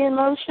 energy in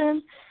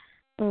motion.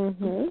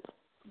 Mm-hmm.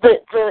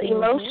 The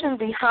emotion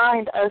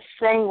behind us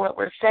saying what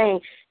we're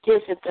saying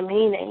gives it the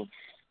meaning.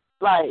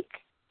 Like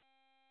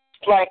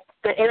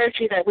the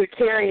energy that we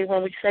carry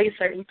when we say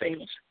certain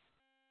things.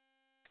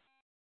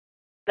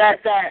 That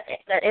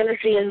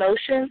energy in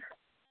motion,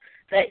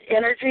 that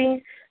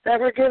energy that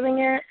we're giving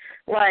it,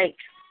 we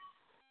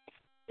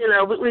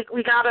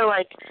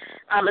gotta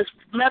it's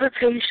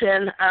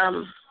meditation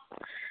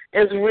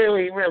is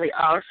really, really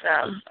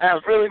awesome.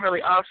 Really,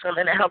 really awesome,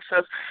 and it helps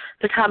us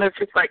to kind of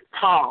just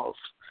pause.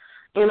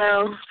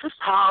 Just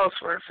pause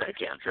for a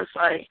second. Just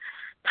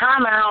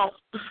time out.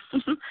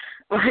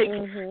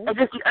 I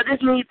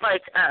just need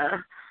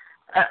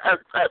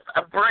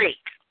a break.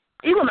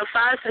 Even a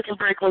 5-second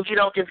break when you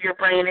don't give your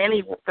brain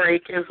any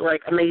break is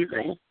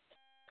amazing.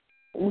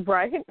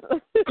 Right.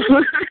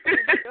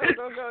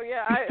 Go.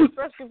 Yeah,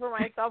 especially for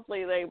myself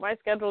lately. My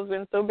schedule's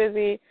been so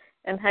busy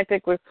and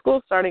hectic with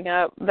school starting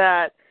up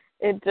that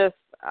there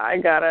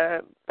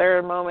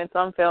are moments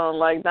I'm feeling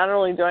not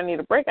only do I need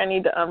a break, I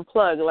need to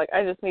unplug.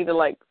 I just need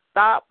to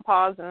stop,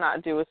 pause, and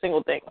not do a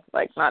single thing.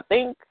 Not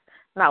think,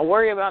 not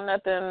worry about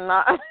nothing,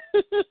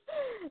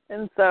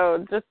 and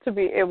so just to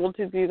be able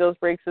to do those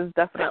breaks has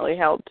definitely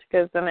helped,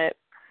 because then it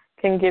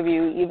can give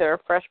you either a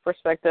fresh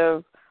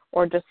perspective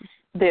or just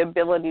the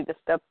ability to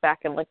step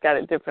back and look at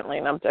it differently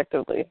and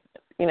objectively,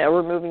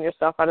 removing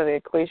yourself out of the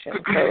equation.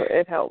 So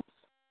it helps.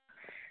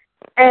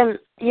 And,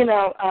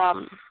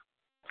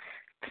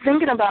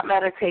 thinking about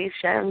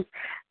meditation,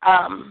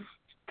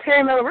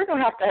 Terry Miller, we're going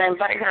to have to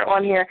invite her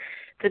on here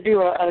to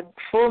do a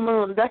full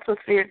moon. That's what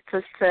Spirit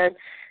just said.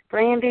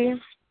 Brandy,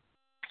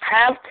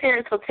 have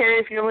Terry. So, Terry,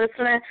 if you're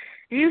listening,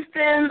 you've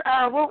been,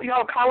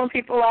 y'all calling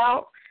people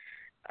out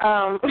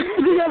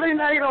the other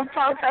night on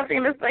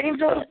Podcasting This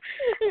Angel.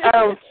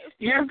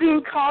 You're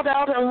being called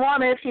out and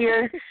wanted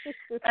here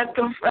at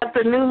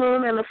the new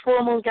moon and the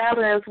full moon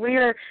gatherings. We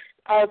are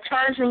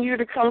charging you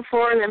to come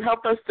forward and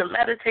help us to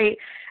meditate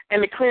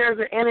and to clear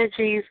the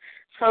energies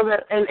so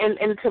that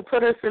and to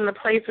put us in the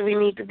place that we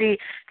need to be.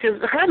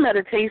 Because her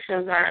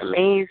meditations are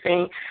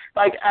amazing.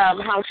 Like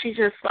how she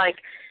just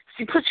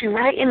she puts you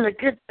right in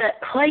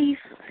that place,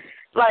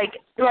 like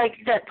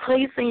that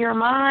place in your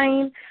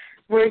mind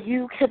where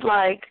you could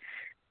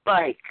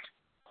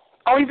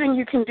only thing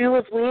you can do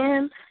is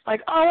win.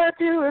 Like, all I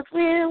do is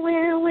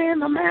win,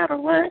 no matter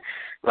what.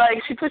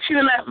 Like, she puts you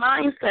in that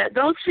mindset.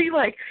 Don't she,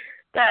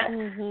 that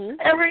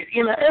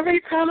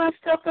every time I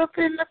step up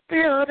in the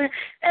building,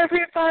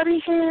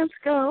 everybody's hands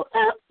go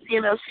up.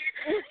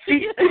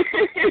 She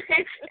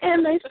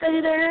and they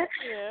say that.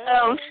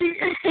 Yeah.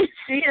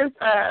 She is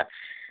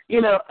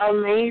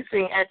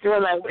amazing at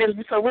doing that.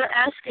 And so we're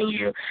asking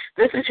you,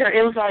 this is your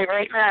invite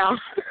right now.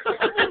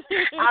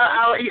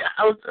 I'll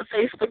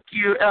Facebook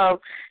you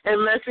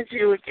and message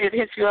you and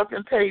hit you up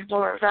and tell you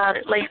more about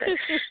it later.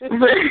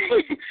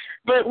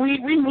 But we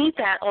need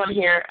that on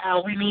here.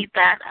 We need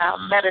that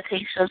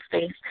meditation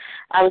space,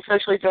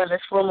 especially during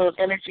this full moon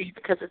energy,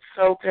 because it's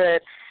so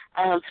good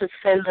to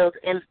send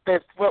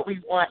what we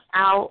want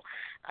out.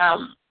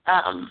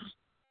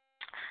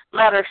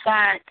 Matter of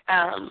fact,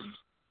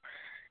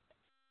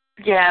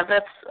 yeah,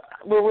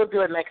 we'll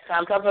do it next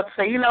time. So I was about to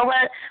say, you know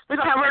what? We're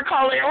going to have her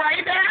call in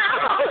right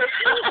now.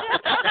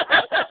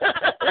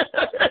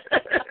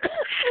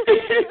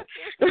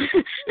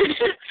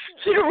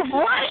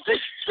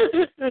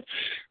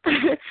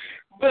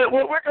 But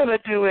what we're going to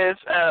do is,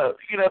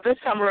 this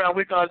time around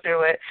we're going to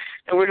do it,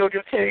 and we're going to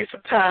give Terry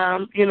some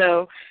time,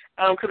 because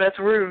that's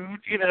rude,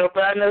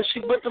 but I know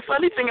but the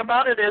funny thing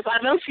about it is I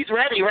know she's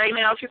ready right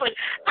now. She's like,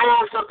 I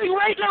have something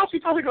right now.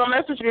 She's probably going to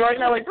message me right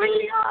now, like, bring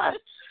me on.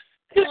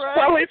 She's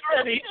always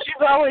ready.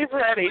 She's always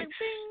ready.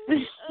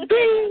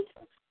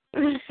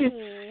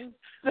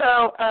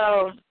 So,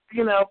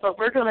 but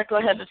we're going to go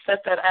ahead and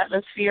set that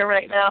atmosphere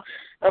right now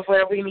of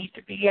where we need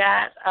to be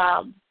at.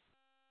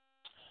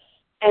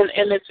 And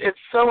it's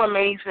so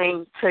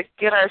amazing to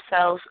get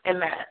ourselves in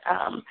that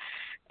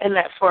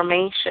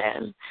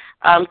formation,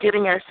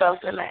 getting ourselves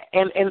in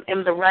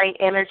the right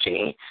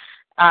energy,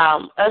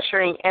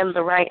 ushering in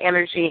the right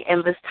energy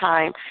in this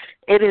time.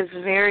 It is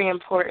very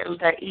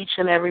important that each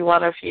and every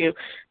one of you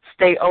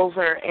stay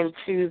over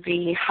into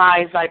the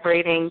high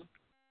vibrating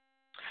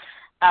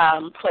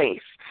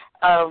place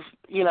of,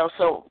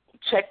 so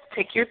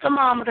take your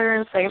thermometer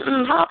and say,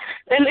 and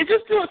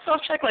just do a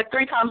self-check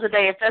 3 times a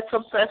day. If that's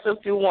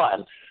obsessive, do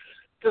 1.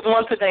 Because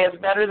once a day is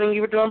better than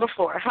you were doing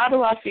before. How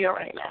do I feel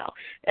right now?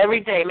 Every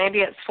day,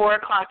 maybe at 4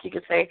 o'clock, you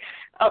could say,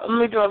 let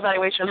me do an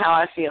evaluation of how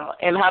I feel,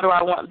 and how do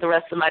I want the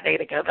rest of my day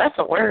to go. That's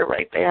a word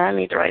right there. I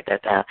need to write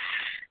that down.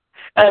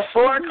 At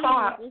 4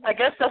 o'clock, I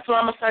guess that's what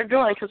I'm going to start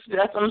doing, because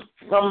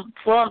I'm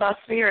flowing by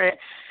spirit.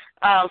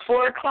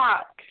 4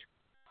 o'clock.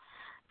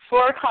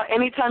 4 o'clock,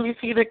 anytime you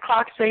see the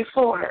clock say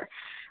 4,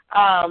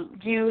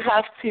 you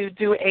have to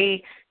do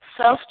a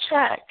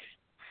self-check.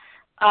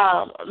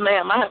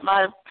 Man,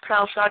 my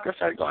crown chakra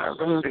started going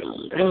boom,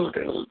 boom, boom,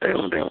 boom,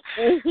 boom, boom.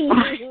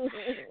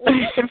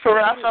 For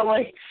real, I felt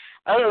like,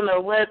 I don't know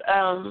what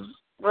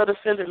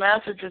ascended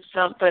master just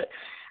jumped, but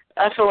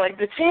I feel like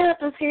the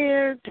champ is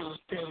here. The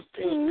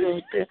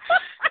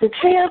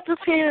champ is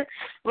here.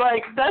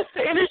 That's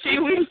the energy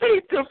we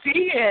need to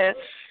be in.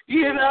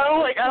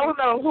 I don't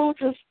know who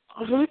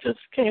just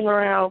came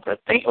around, but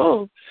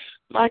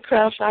my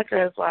crown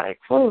chakra is like,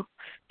 whoa,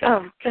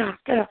 go.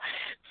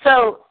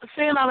 So,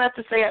 seeing all that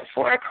to say, at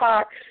 4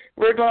 o'clock,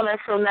 we're doing it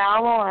from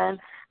now on,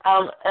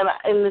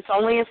 and it's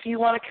only if you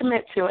want to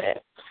commit to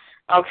it,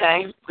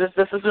 okay?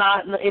 This is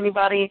not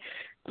anybody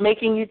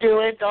making you do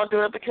it. Don't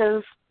do it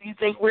because you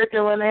think we're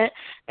doing it,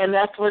 and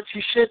that's what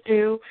you should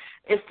do.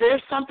 If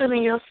there's something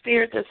in your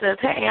spirit that says,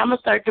 hey, I'm going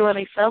to start doing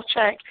a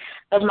self-check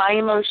of my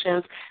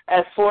emotions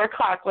at 4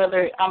 o'clock,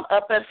 whether I'm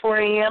up at 4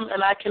 a.m.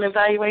 and I can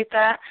evaluate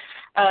that,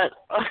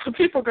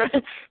 people are going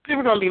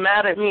to be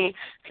mad at me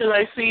because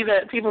I see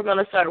that people are going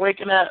to start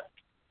waking up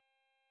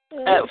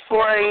at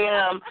 4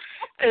 a.m.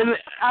 and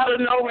out of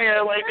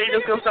nowhere, they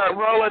just going to start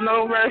rolling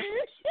over.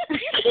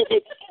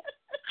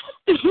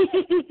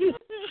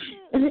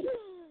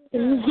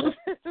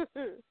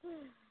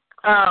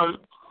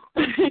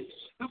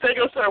 They're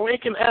going to start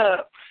waking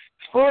up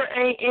 4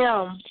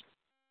 a.m.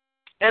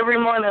 every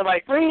morning,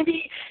 like,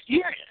 Brandy,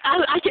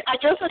 I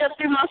guess I got to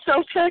do my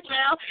self-check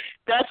now.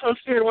 That's when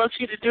Spirit wants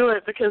you to do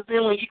it, because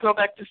then when you go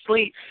back to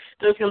sleep,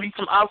 there's going to be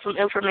some awesome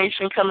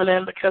information coming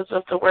in because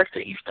of the work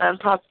that you've done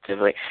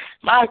positively.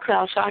 My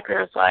crown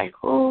chakra is like,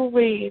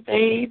 ooh-wee,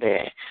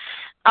 baby.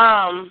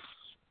 And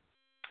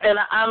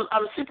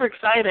I'm super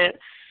excited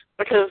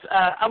because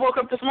I woke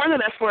up this morning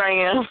at 4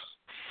 a.m.,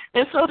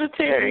 And so did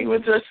Terry,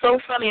 which is so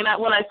funny.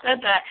 And when I said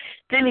that,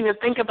 didn't even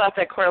think about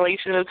that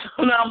correlation. And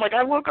so now I'm like,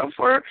 I woke up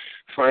 4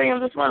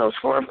 a.m. this morning.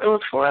 It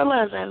was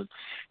 4:11,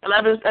 and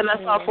I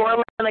saw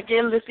 4:11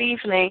 again this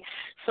evening.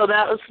 So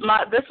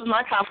this was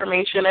my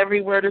confirmation.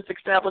 Every word is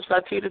established by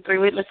 2 to 3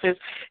 witnesses.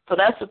 So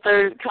that's the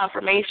third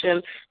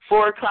confirmation.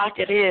 4 o'clock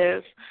it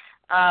is.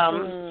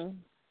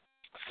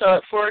 So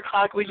at 4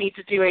 o'clock we need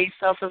to do a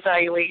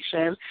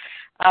self-evaluation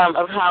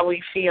of how we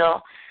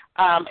feel.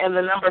 And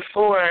the number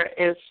 4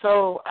 is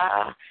so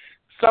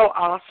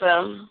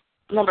awesome.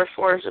 Number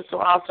 4 is just so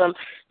awesome.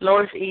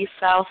 North, east,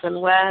 south,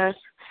 and west,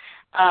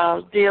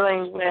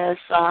 dealing with,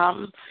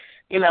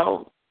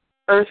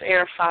 earth,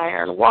 air,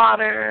 fire, and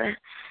water,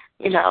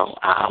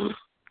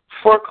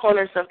 4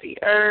 corners of the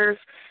earth,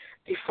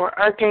 the 4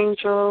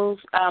 archangels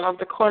of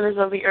the corners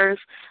of the earth,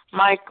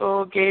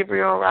 Michael,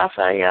 Gabriel,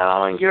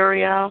 Raphael, and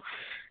Uriel.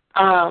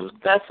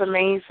 That's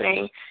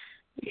amazing.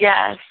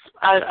 Yes,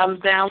 I'm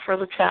down for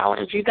the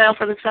challenge. You down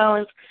for the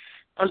challenge?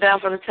 I'm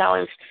down for the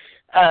challenge.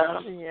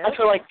 Yes. I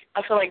feel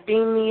like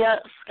beam me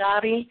up,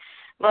 Scotty.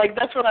 Like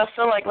that's what I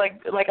feel like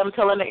I'm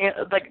telling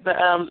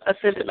the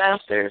Ascended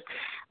Masters.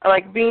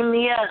 Like beam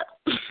me up.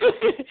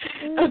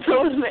 I'm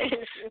telling them,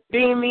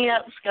 beam me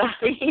up,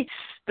 Scotty.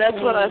 That's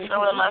what I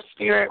feel in my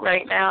spirit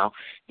right now.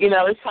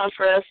 It's time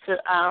for us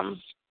to.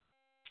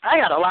 I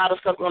got a lot of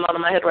stuff going on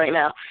in my head right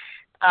now.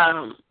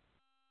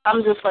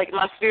 I'm just like,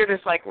 my spirit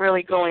is like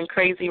really going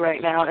crazy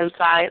right now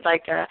inside,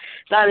 like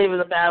not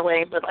even a bad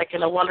way, but like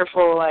in a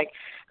wonderful like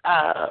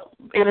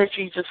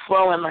energy just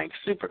flowing like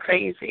super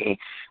crazy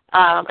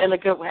in a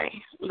good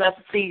way.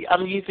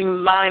 I'm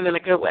using mine in a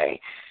good way.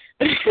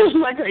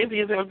 My crazy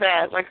isn't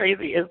bad. My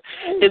crazy is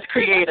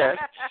creative.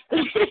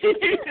 Right.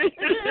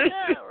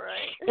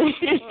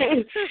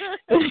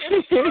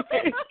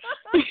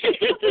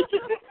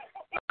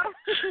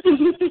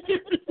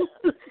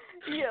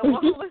 Yeah,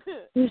 well,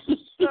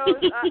 so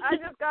I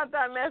just got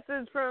that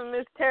message from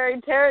Miss Terry.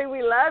 Terry,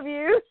 we love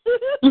you.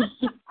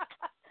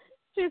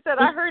 She said,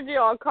 I heard you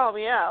all call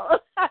me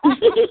out.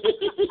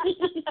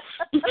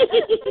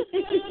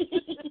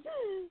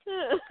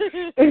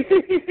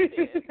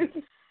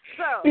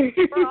 So,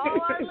 for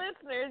all our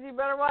listeners, you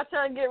better watch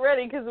out and get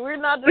ready, because we're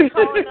not just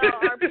calling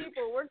out our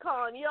people. We're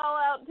calling y'all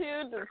out,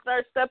 too, to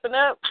start stepping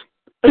up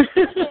and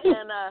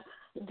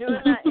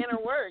doing that inner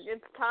work.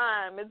 It's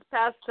time. It's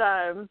past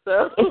time.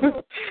 So,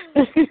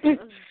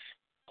 it's,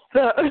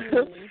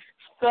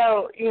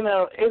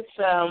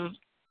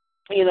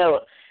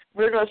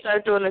 we're going to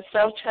start doing a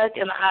self-check,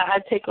 and I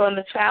take on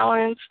the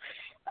challenge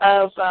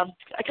of,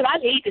 because I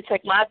need to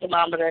check my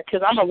thermometer,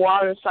 because I'm a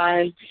water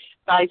sign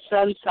by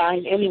sun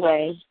sign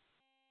anyway.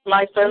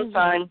 My sun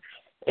sign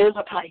is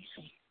a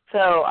Pisces,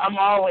 so I'm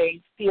always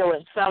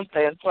feeling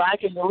something, so I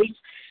can at least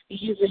be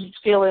using these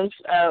feelings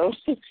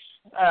in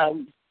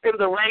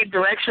the right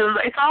direction.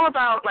 It's all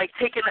about like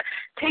taking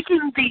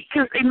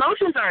because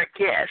emotions are a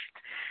gift,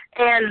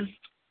 and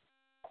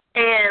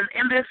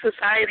in this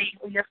society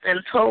we have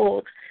been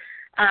told,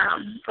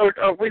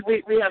 or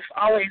we have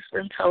always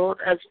been told,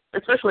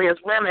 especially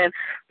as women,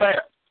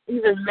 but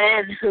even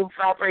men who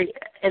vibrate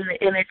in the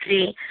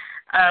energy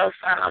of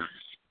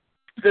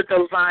the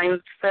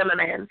divine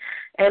feminine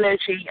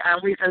energy,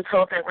 we've been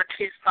told that we're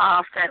too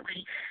soft, that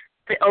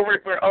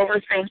we're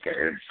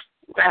overthinkers,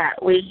 that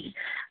we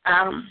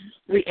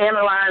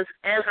analyze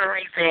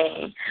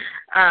everything.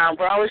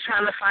 We're always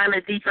trying to find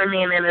a deeper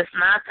meaning. It's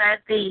not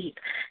that deep.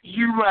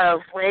 You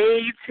love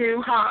way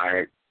too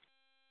hard.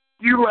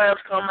 You love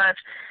so much.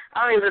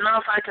 I don't even know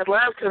if I could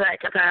love to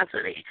that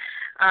capacity.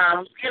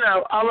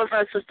 All of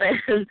us have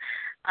been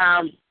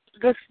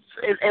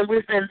and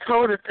we've been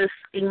told that this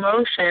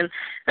emotion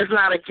is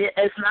not a gift.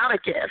 It's not a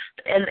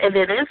gift, and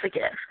it is a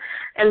gift.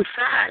 In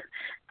fact,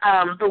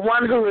 the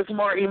one who is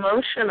more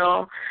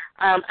emotional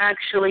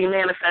actually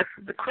manifests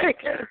the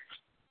quickest.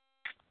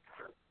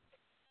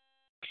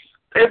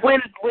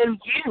 When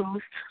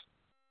used,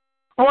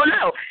 well,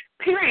 no,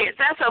 period.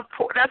 That's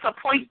a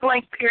point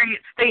blank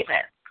period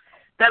statement.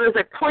 That is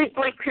a point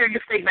blank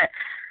period statement.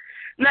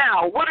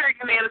 Now, what are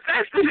you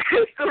manifesting?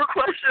 It's the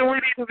question we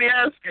need to be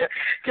asking.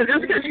 Because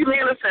just because you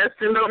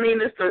manifesting don't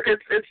mean it's for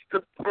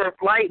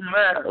light and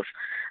love.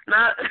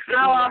 Not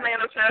all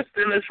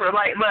manifesting is for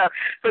light and love.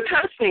 But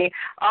trust me,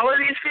 all of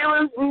these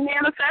feelings we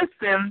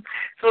manifesting.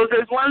 So if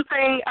there's one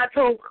thing I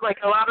told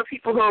like a lot of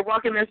people who are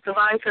walking this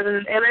divine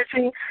feminine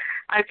energy,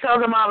 I tell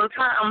them all the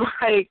time,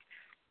 like,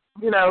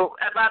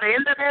 by the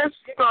end of this,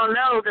 you're going to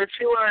know that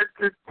you are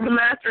the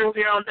master of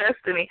your own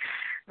destiny.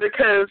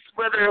 Because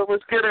whether it was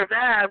good or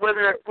bad,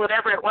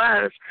 whatever it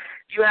was,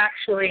 you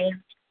actually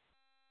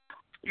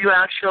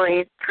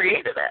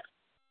created it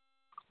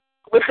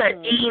with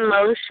that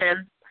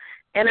emotion,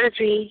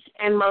 energy,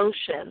 and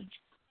motion.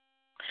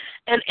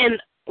 And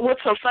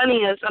what's so funny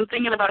is I'm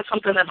thinking about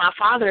something that my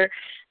father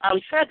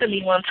said to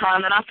me one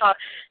time, and I thought,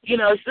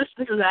 this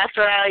is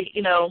after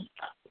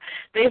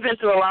they've been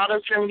through a lot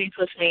of journeys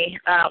with me.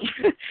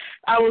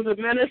 I was a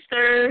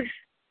minister,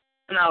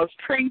 and I was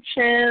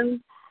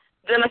preaching.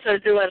 Then I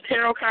started doing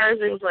tarot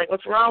cards. It was like,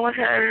 what's wrong with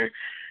her?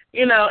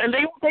 you know, and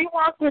they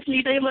walk with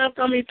me. They loved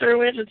on me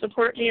through it and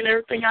support me in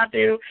everything I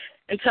do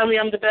and tell me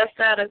I'm the best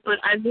at it. But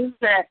I knew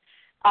that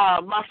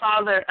my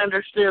father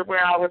understood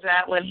where I was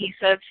at when he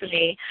said to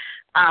me,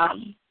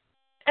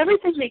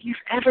 everything that you've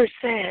ever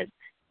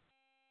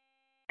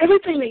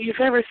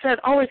said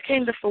always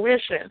came to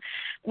fruition.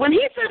 When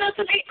he said that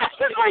to me, I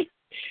was like,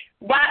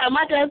 wow,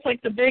 my dad's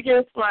like the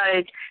biggest,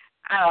 like,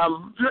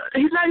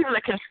 he's not even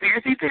a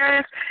conspiracy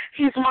theorist.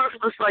 He's more of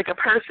just like a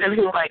person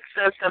who like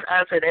says stuff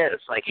as it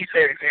is. Like he's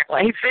very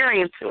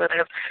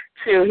intuitive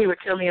too. He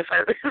would kill me if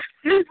I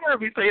he'd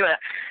heard me say that.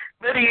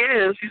 But he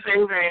is. He's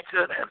very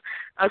intuitive.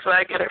 That's where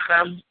I get it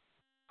from.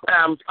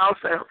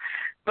 Also.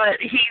 But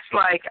he's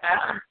like,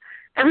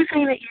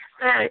 everything that you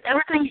said,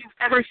 everything you've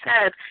ever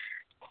said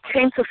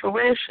came to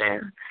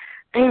fruition.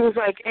 And he was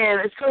like,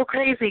 and it's so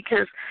crazy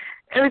because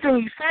everything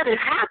you said, it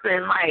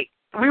happened. Like,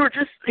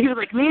 he was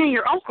like, me and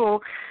your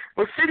uncle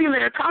were sitting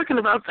there talking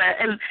about that.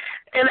 And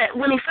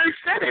when he first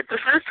said it, the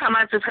first time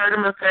I just heard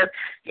him and said,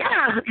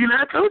 yeah, you know,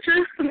 I told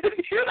you,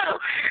 you know.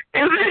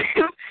 And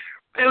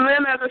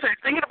then as I started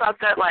thinking about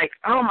that, like,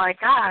 oh, my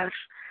gosh,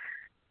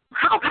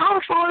 how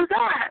powerful is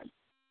that?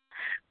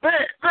 But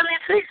let me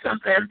tell you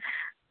something.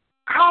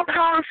 How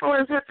powerful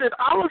is it that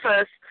all of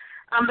us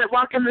that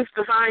walk in this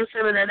divine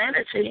feminine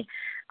energy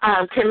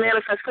can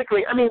manifest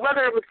quickly? I mean,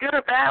 whether it was good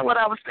or bad, what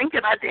I was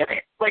thinking, I did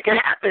it. Like, it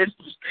happened.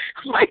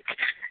 Like,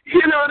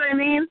 you know what I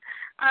mean?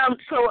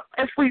 So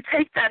if we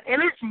take that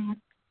energy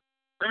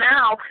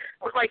now,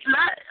 like,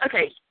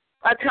 okay,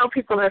 I tell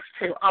people this,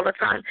 too, all the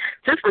time.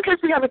 Just because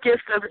you have a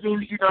gift doesn't mean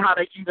that you know how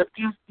to use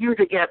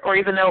it yet or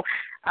even know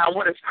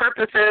what its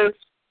purpose is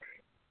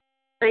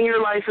in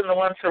your life and the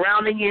one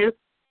surrounding you.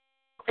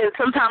 And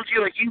sometimes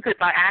you would use it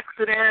by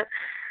accident,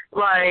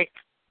 like,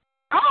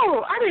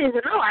 oh, I didn't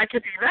even know I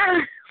could do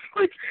that.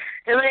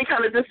 And then you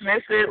kind of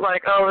dismiss it,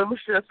 like, oh, it was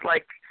just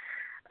like,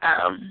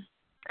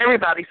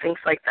 everybody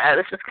thinks like that.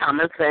 It's just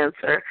common sense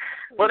or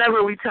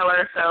whatever we tell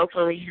ourselves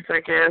when we use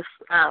our gifts.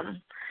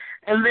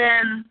 And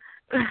then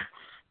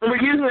when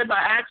we're using it by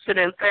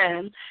accident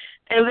then,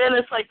 and then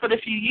it's like, but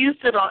if you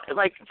used it on,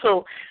 like,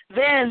 so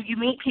then you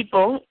meet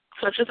people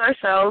such as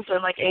ourselves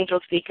and like angel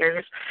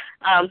speakers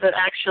that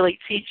actually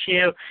teach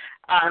you,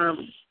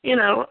 you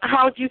know,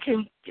 how you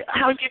can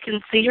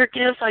see your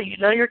gifts, how you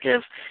know your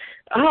gifts.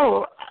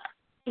 Oh,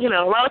 you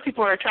know, a lot of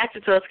people are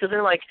attracted to us because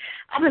they're like,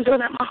 I've been doing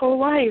that my whole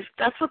life.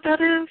 That's what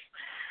that is.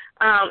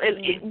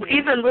 And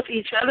even with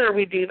each other,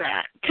 we do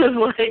that. Because,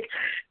 like,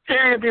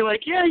 Terry would be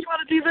like, yeah, you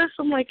want to do this?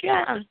 I'm like,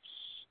 yeah.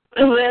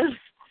 And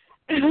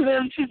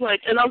then she's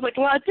like, and I was like,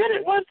 well, I did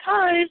it one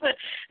time, but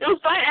it was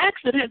by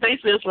accident.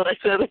 Basically, is what I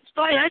said. It's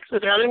by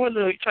accident. I didn't want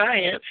to try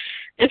it.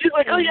 And she's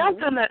like, oh, yeah, I've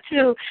done that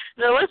too.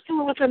 Now let's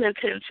do it with an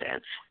intention.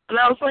 And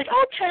I was like,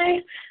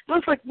 okay. And I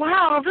was like,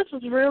 wow, this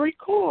is really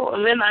cool.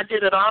 And then I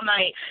did it all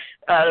night.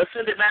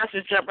 Ascended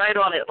Masters jumped right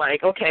on it,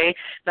 like, okay,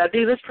 now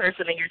do this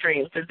person in your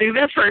dreams, and do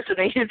this person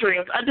in your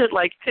dreams. I did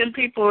like 10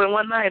 people in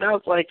one night. I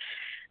was like,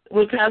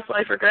 with past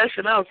life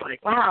regression, I was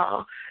like,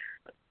 wow.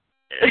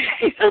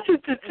 10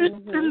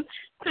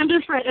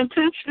 different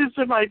intentions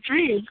in my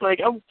dreams. Like,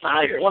 I'm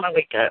tired when I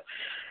wake up.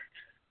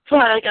 So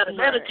I got to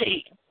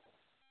meditate.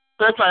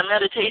 That's why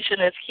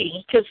meditation is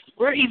key, because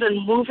we're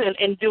even moving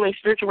and doing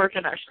spiritual work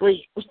in our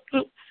sleep.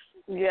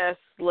 Yes,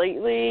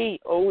 lately,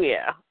 oh,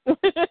 yeah.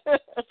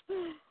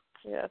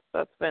 Yes,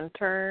 that's been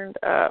turned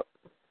up.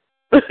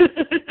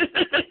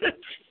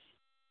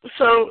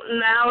 So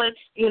now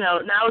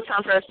it's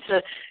time for us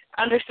to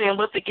understand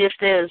what the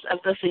gift is of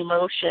this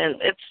emotion.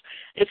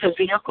 It's a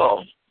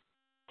vehicle.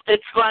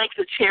 It's like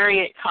the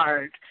Chariot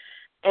card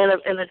in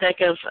the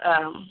deck of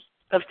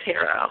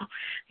tarot.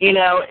 You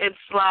know, it's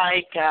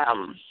like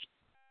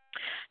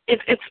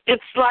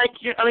it's like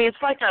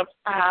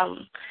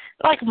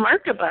like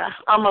Merkaba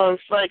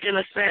almost, like in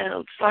a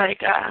sense,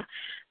 like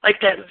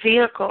that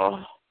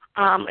vehicle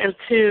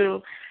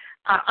into.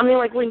 I mean,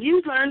 like when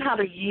you learn how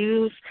to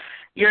use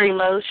your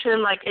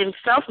emotion, like in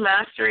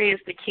self-mastery is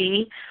the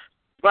key.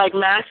 Like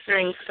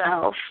mastering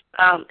self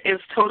is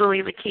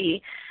totally the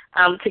key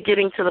to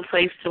getting to the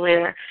place to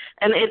where,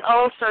 and it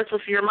all starts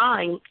with your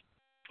mind.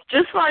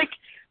 Just like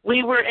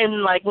we were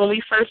in, like when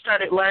we first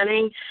started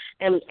learning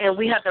and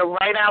we had to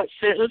write out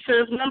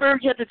sentences. Remember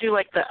you had to do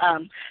like the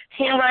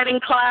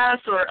handwriting class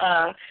or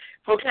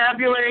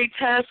vocabulary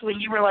test when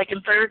you were like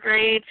in third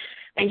grade,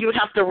 and you would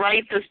have to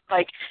write this,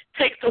 like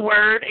take the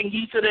word and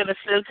use it in a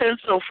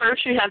sentence. So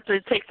first you have to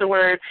take the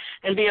word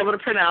and be able to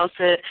pronounce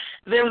it.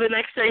 Then the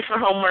next day for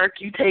homework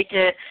you take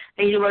it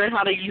and you learn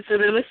how to use it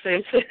in a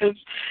sentence.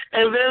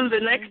 And then the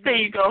next day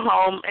you go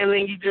home and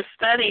then you just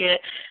study it,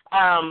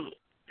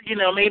 you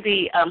know,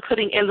 maybe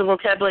putting in the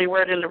vocabulary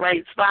word in the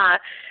right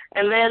spot.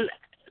 And then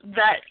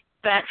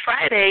that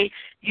Friday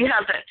you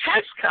have that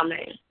test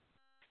coming,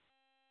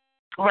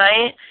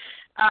 right?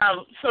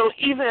 So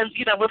even,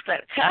 you know, with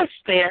that test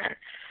there,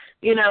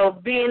 you know,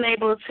 being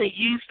able to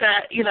use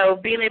that, you know,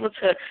 being able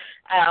to,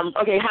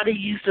 okay, how to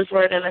use this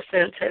word in a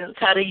sentence,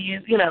 how to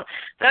use, you know,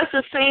 that's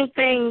the same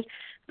thing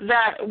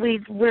that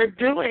we're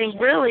doing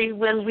really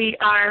when we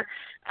are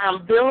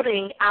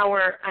building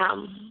our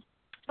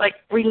like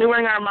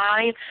renewing our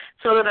mind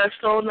so that our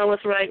soul knows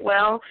right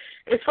well.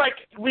 It's like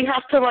we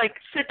have to like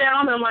sit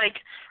down and like,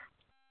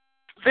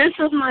 this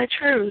is my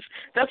truth.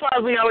 That's why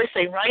we always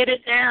say write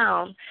it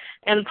down.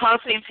 And Paul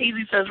St.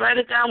 Peasy says write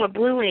it down with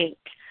blue ink.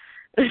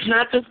 It's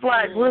not just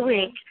black, blue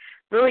ink.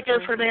 Really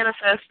good for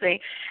manifesting.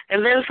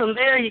 And then from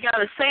there, you got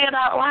to say it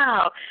out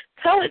loud.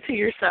 Tell it to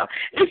yourself.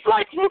 It's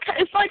like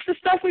the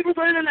stuff we were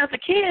learning as a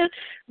kid.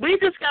 We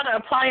just got to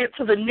apply it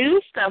to the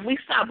new stuff. We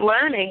stopped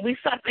learning. We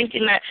stopped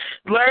thinking that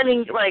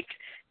learning, like,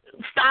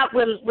 stopped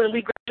when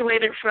we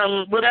graduated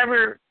from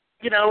whatever,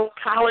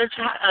 college,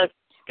 high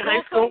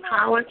school,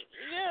 college.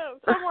 Yeah,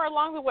 somewhere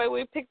along the way,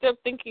 we picked up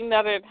thinking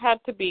that it had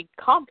to be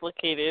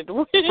complicated,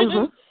 which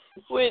doesn't.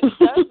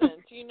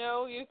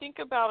 You think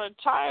about a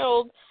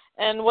child.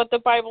 And what the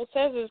Bible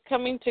says is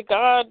coming to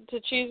God, to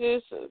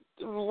Jesus,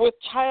 with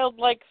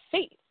childlike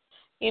faith.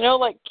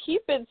 Like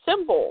keep it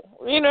simple.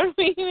 You know what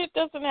I mean? It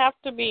doesn't have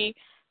to be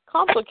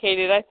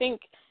complicated. I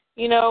think,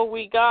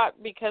 we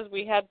got, because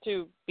we had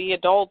to be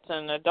adult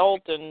and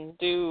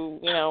do,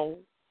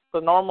 the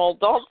normal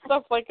adult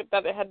stuff like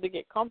that, it had to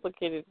get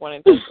complicated when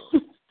it doesn't.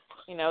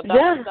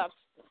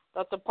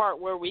 That's the part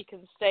where we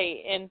can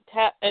stay in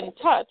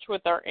touch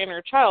with our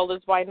inner child,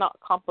 is by not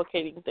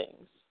complicating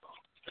things.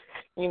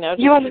 Just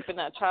keeping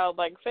that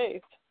childlike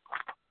faith.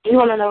 You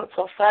want to know what's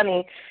so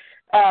funny?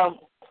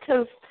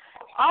 Because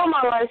all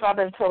my life I've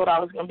been told I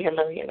was going to be a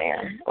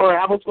millionaire, or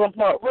it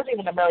wasn't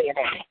even a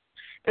millionaire.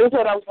 It was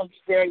that I was going to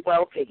be very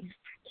wealthy.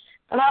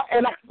 But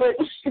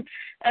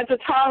at the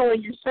time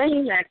when you're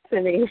saying that to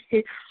me,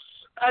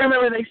 I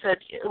remember they said,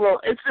 well,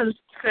 it's been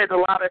said a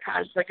lot of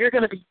times, like, you're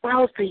going to be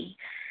wealthy,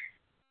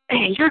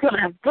 and you're going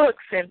to have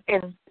books and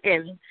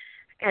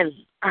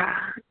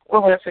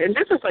what was it? And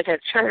this was like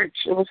at church.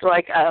 It was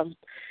like a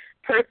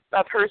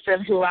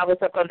person who I was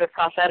up under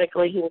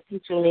prophetically. He was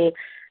teaching me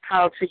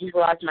how to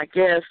utilize my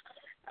gift.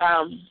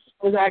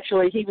 Was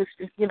actually, he was,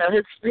 his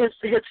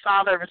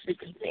father was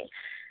speaking to me,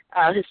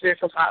 his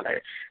spiritual father.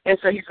 And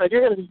so he said,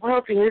 you're going to be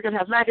wealthy, and you're going to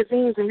have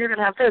magazines, and you're going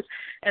to have this.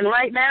 And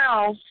right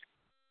now,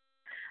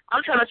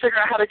 I'm trying to figure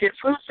out how to get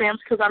food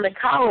stamps because I'm in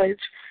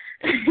college.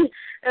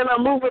 And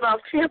I'm moving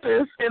off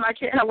campus, and I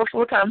can't have a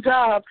full-time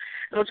job.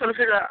 And I'm trying to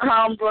figure out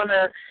how I'm going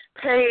to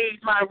pay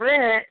my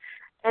rent,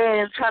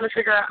 and trying to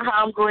figure out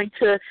how I'm going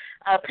to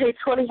pay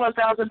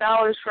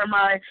 $21,000 for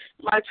my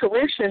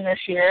tuition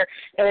this year,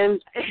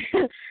 and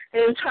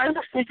trying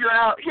to figure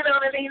out, you know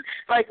what I mean,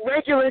 like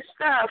regular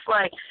stuff,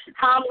 like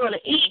how I'm going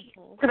to eat,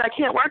 because I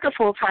can't work a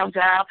full-time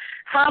job.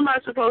 How am I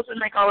supposed to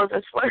make all of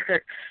this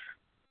work?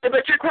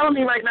 But you're telling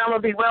me right now I'm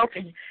going to be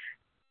wealthy.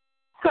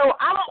 So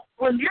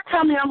when you're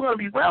telling me I'm going to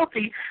be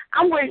wealthy,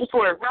 I'm waiting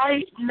for it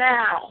right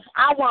now.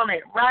 I want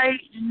it right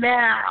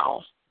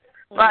now.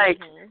 Like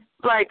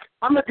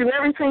I'm going to do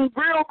everything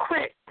real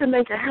quick to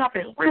make it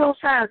happen, real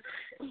fast.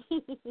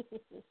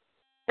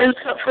 And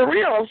so, for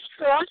real,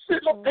 so I'm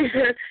sitting up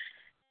there,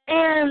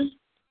 and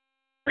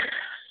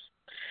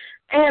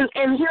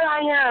here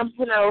I am,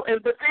 but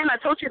then I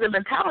told you the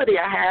mentality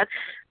I had.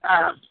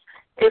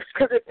 If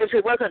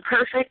it wasn't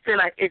perfect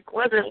and it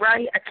wasn't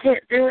right, I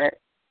can't do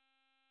it.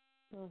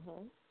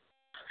 Mm-hmm.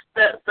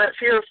 That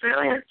fear of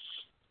failure.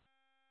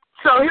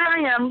 So here I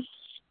am,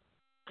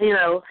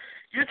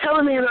 you're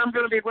telling me that I'm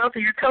going to be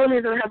wealthy. You're telling me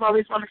that I have all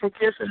these wonderful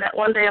gifts and that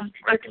one day I'm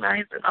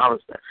recognized and all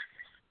this stuff.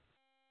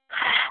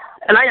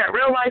 And I got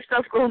real life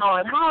stuff going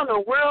on. How in the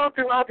world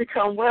do I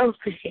become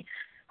wealthy?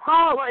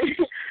 How,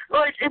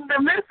 like in the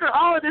midst of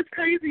all of this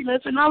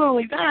craziness, and not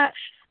only that,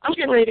 I'm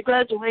getting ready to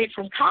graduate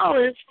from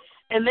college,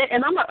 and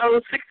I'm going to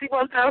owe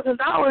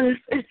 $61,000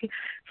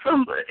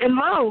 in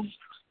loans.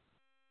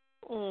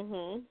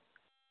 Mhm.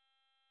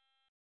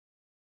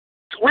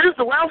 Where does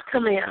the wealth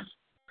come in?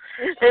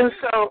 And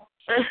so,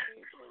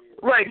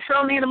 right,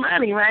 show me the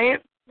money,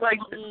 right? Like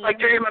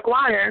Jerry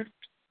Maguire.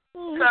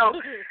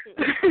 So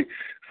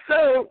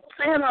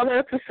saying all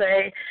that to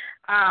say,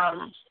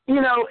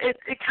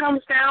 it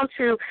comes down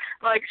to,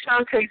 like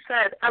Shantae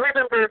said, I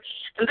remember,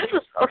 and this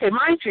is, okay,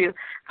 mind you,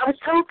 I was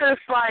told this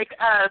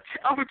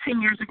over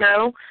 10 years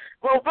ago.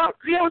 Well, it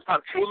was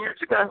about 10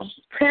 years ago.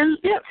 10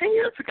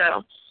 years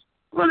ago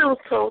when I was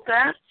told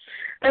that.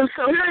 And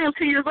so here I am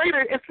 2 years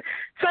later.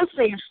 Trust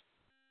me,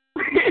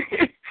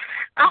 you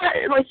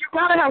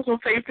got to have some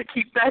faith to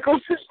keep back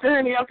on this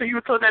journey after you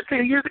were told that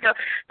 10 years ago.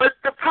 But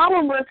the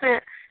problem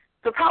wasn't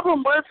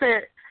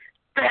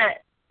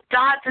that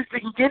God just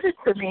didn't give it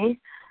to me.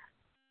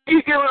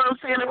 You get what I'm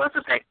saying? It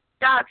wasn't that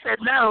God said,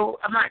 no,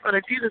 I'm not going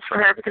to do this for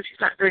her because she's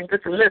not doing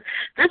this and this.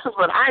 This is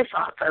what I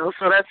thought, though.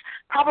 So that's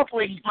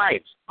probably my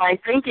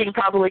thinking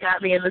probably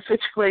got me in the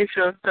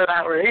situation that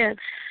I were in.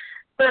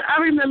 But I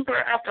remember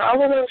after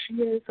all of those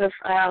years of,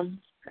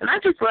 and I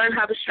just learned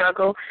how to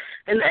struggle.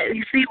 And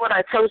you see what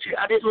I told you,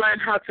 I didn't learn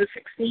how to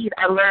succeed.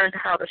 I learned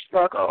how to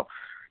struggle.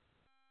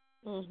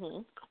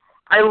 Mhm.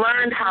 I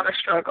learned how to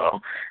struggle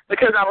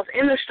because I was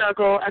in the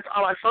struggle. That's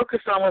all I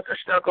focused on was the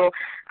struggle.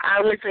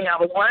 The only thing I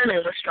was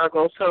learning was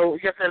struggle. So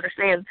you have to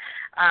understand,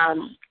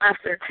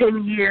 after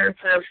 10 years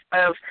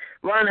of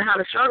learning how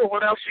to struggle,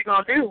 what else you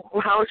going to do?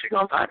 How else you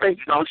going to vibrate?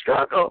 You're going to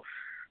struggle.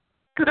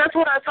 Because that's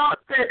what I thought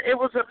that it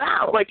was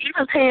about. Like,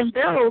 even paying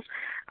bills,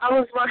 I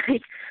was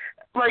like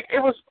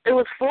it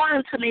was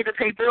foreign to me to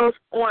pay bills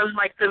on,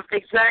 like, the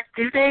exact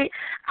due date.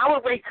 I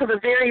would wait till the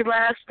very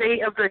last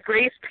day of the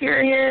grace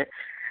period.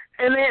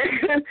 And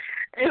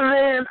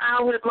then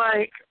I would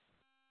wait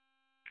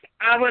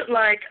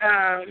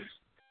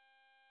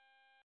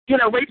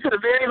till the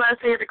very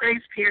last day of the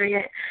grace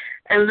period,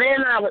 and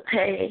then I would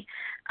pay.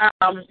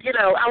 I would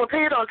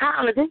pay it on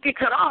time and then get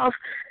cut off,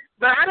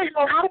 but I didn't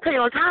know how to pay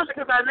on time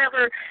because I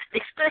never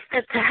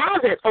expected to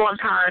have it on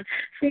time.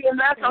 See, and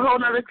that's a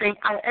whole other thing.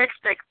 Our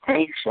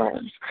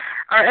expectations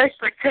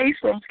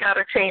got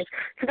to change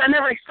because I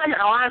never expected,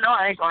 I know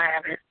I ain't going to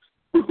have it.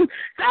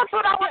 That's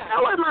what I was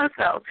telling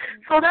myself.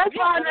 So that's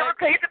why I never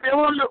paid the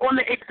bill on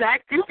the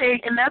exact due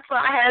date, and that's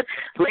why I had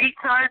late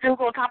charges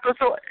on top of it.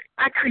 So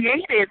I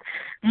created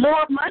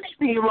more money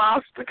being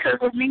lost because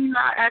of me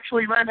not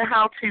actually learning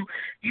how to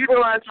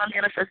utilize my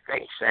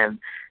manifestation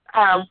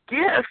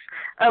gifts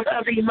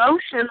of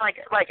emotion.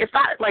 Like if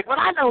I what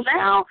I know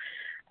now,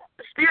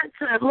 Spirit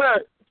said,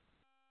 look,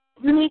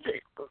 you need to.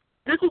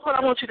 This is what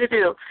I want you to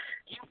do.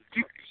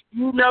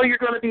 You know you're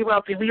going to be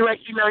wealthy. We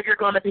let you know you're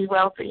going to be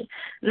wealthy.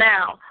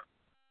 Now,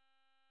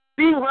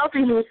 being wealthy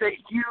means that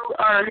you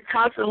are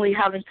constantly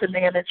having to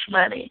manage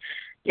money.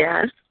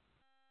 Yes.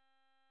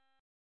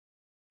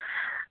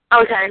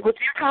 Okay, well,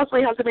 you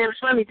constantly have to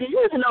manage money. Do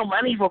you even know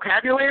money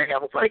vocabulary? I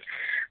was like,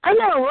 I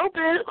know a little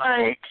bit,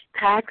 like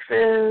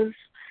taxes,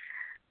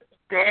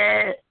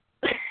 debt.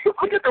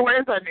 Look at the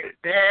words I knew.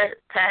 Debt,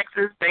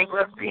 taxes,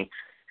 bankruptcy.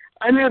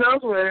 I knew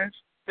those words.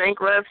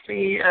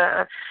 Bankruptcy,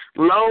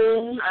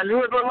 loan. I knew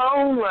what the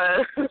loan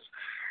was.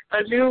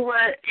 I knew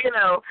what,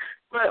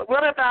 but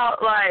what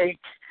about, like,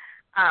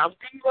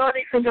 do you know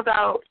anything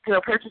about,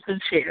 purchasing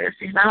shares?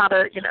 Do you know how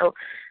to,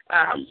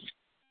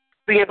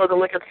 be able to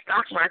look at the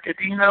stock market?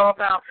 Do you know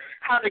about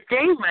how to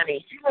gain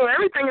money? You know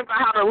everything about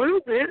how to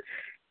lose it.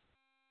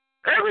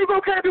 Every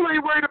vocabulary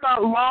word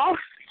about loss,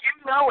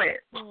 you know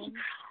it. Mm-hmm.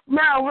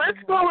 Now, let's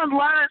go and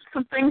learn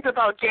some things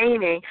about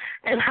gaining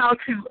and how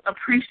to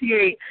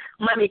appreciate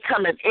money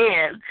coming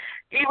in.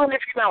 Even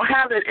if you don't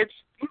have it,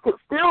 you can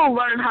still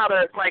learn how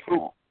to,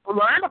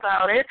 learn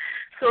about it.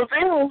 So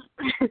then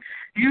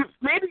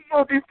maybe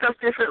you'll do stuff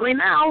differently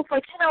now. It's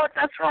like, you know what,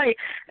 that's right.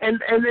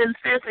 And then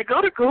Spirit said,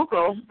 go to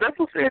Google. That's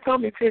what Spirit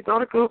told me to, go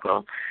to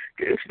Google.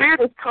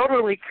 Spirit is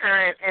totally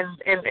current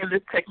in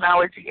this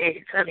technology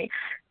age, honey.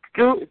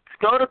 Go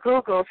to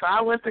Google. So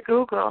I went to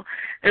Google,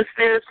 and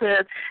Spirit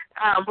said,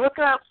 look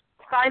up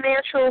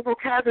financial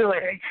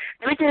vocabulary.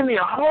 And it gave me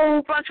a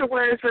whole bunch of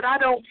words that I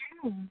don't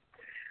use.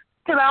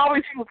 Because I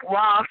always use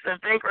loss and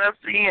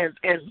bankruptcy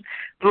and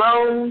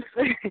loans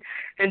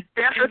and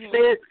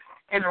deficit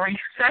and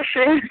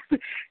recession.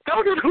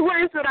 Those are the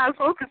words that I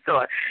focus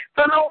on.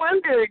 So no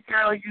wonder,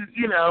 girl,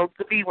 you know,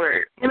 the B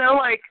word. You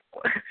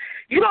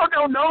don't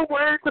know no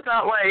words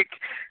about,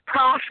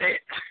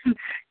 profit,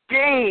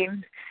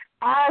 gain,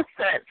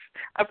 assets,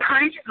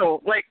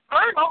 appraisal,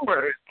 learn no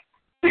words.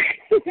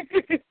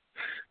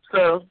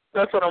 So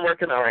that's what I'm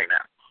working on right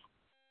now.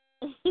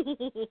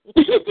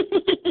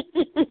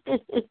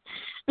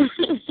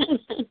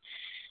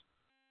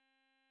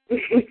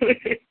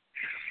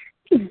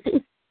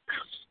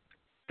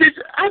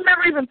 I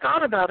never even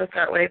thought about it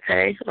that way,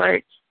 Tay.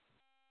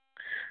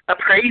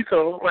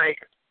 Appraisal,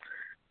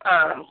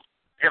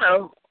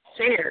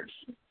 shares.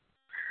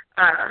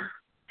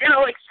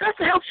 Stuff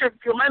that helps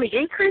your money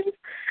increase.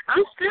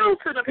 I'm still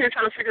sitting up here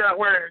trying to figure out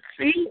words.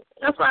 See,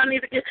 that's why I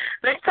need to get.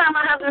 Next time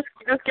I have this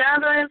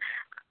gathering,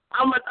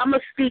 I'm going to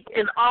speak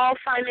in all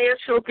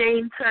financial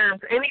gain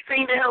terms.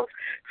 Anything that helps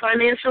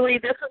financially,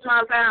 this is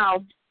my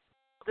vow.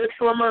 This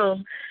full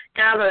moon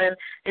gathering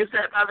is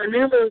that by the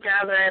new moon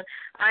gathering,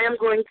 I am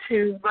going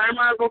to learn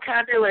my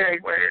vocabulary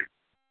words.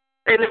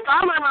 And if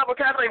I learn my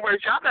vocabulary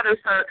words, y'all better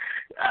start.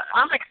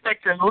 I'm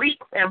expecting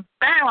leaps and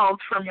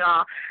bounds from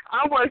y'all.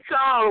 I want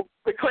y'all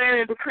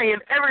declaring and decreeing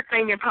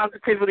everything in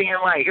positivity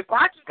in life. If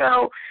I can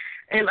go,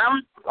 and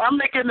I'm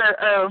making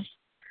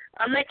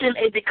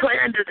a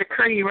declare and a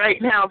decree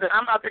right now that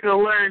I'm about to go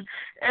learn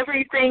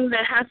everything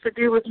that has to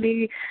do with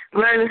me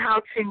learning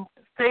how to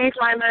save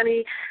my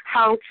money,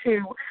 how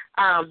to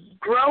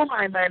grow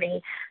my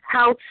money,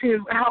 how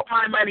to help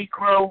my money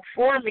grow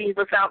for me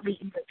without me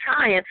even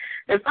trying.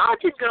 If I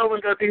can go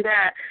and go do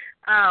that,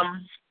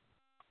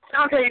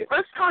 okay,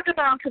 let's talk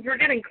about, because we're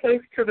getting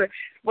close to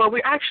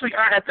we actually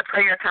are at the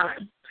prayer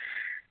time.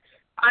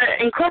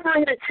 I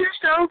incorporated 2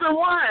 shows in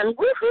one.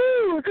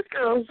 Woohoo! Let's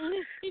go.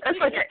 That's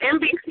like an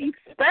NBC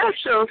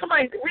special.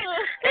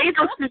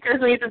 Angel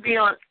Speakers need to be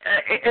on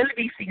an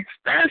NBC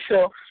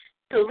special.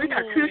 So we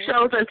got 2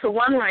 shows into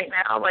one right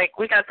now.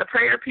 We got the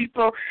prayer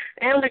people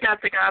and we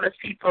got the goddess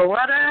people.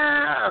 What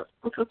up?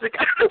 This is the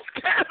goddess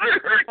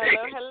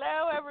gathering.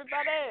 Hello,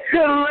 everybody.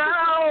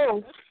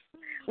 Hello.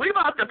 we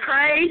about to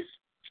pray.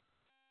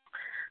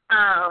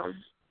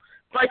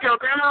 Like your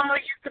grandmama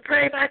used to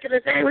pray back in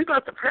the day, we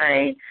about to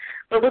pray,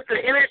 but with the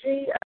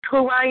energy of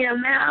who I am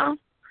now,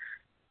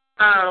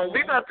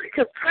 we about to,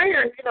 because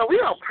prayer, you know, we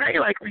don't pray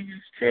like we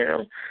used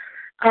to.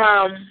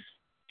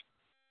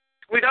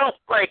 We don't,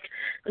 like,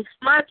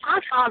 my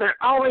father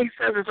always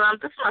says,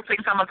 this is my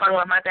second time I'm talking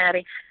about my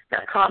daddy,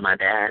 that I called my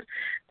dad.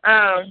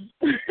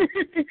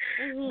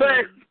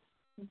 But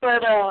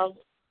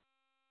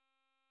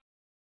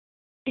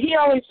he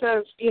always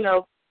says, you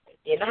know,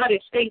 the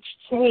United States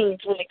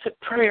changed when they took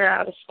prayer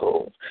out of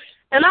schools.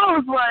 And I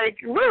was like,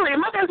 really?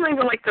 My dad's not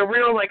even like the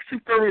real, like,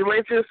 super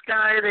religious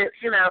guy that,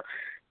 you know,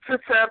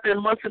 sits up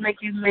and wants to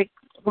make you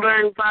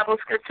learn Bible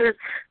scriptures.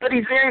 But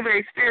he's very,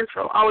 very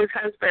spiritual, always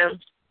has been.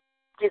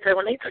 He said,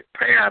 when they took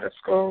prayer out of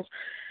schools,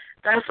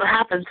 that's what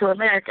happened to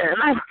America.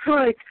 And I was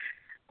like,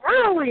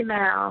 really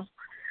now?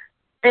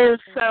 And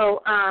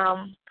so,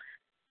 and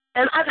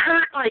I've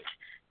heard, like,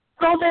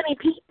 so many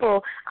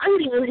people. I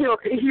didn't even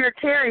hear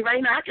Terry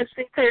right now. I can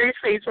see Terry's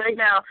face right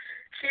now.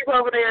 She's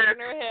over there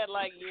shaking her head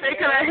like, yeah.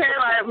 Shaking her head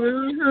like,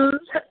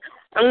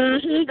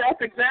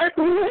 that's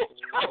exactly it.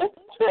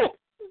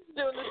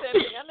 Doing the same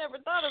thing. I never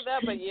thought of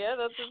that, but yeah,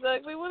 that's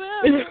exactly what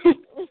happened.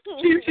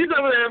 She's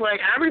over there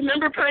like, I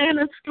remember praying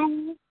in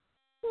school.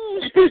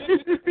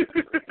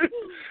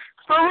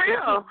 For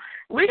real.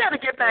 We got to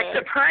get back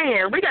to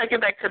praying. We got to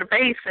get back to the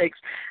basics.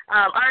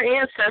 Our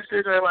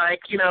ancestors are like,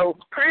 you know,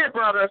 prayer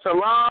brought us a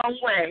long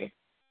way.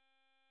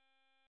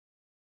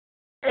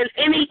 In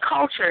any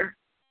culture,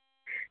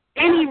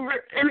 any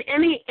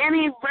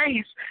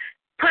race,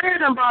 prayer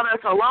done brought us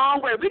a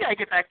long way. We got to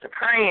get back to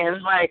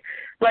praying. Like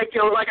I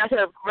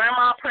said,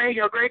 grandma pray,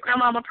 your great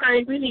grandmama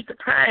pray. We need to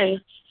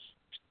pray.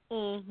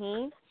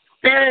 Mhm.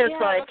 That's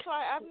why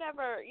I've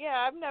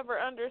never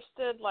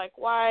understood, like,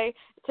 why,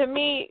 to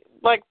me,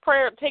 like,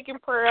 taking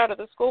prayer out of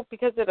the school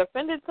because it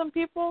offended some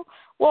people.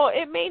 Well,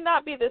 it may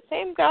not be the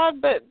same God,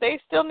 but they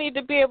still need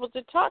to be able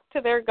to talk to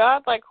their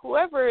God, like,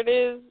 whoever it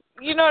is,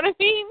 you know what I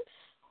mean?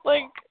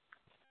 Like,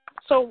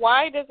 so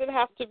why does it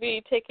have to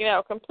be taken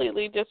out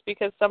completely just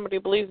because somebody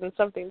believes in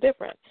something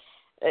different?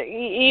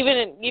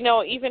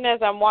 Even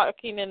as I'm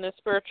walking in the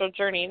spiritual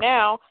journey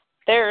now,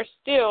 there's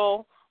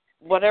still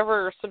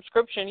whatever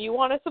subscription you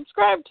want to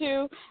subscribe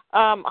to,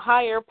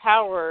 higher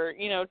power,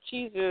 you know,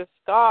 Jesus,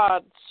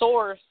 God,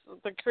 source,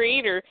 the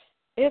creator,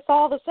 it's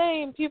all the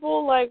same.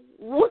 People like,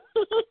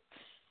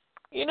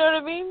 you know what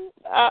I mean?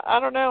 I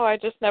don't know. I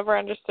just never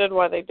understood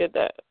why they did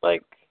that.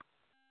 Like,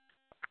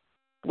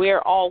 we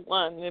are all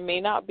one. It may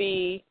not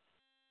be,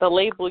 the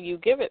label you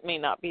give it may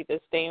not be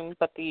the same,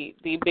 but the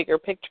bigger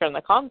picture and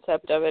the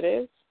concept of it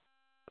is.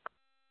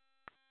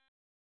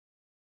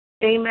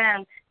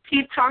 Amen.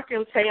 Keep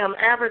talking, Tay. I'm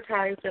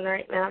advertising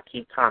right now.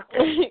 Keep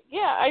talking.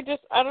 Yeah, I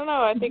don't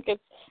know. I think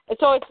it's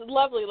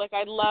lovely. Like,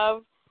 I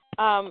love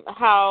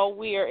how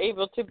we are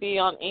able to be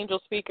on Angel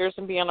Speakers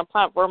and be on a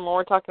platform where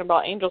we're talking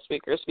about Angel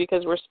Speakers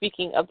because we're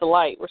speaking of the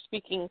light. We're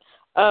speaking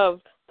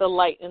of the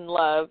light and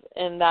love,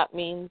 and that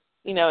means,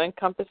 you know,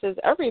 encompasses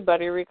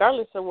everybody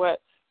regardless of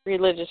what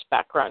religious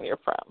background you're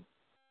from.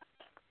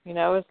 You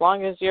know, as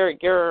long as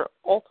your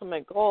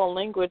ultimate goal and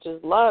language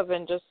is love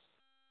and just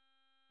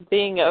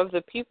being of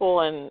the people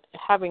and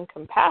having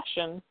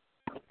compassion,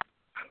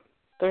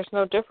 there's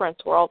no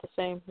difference. We're all the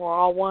same. We're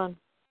all one.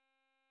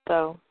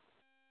 So,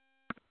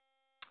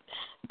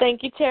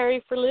 thank you,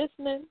 Terry, for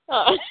listening.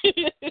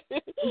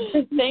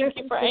 Thank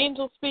you for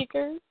Angel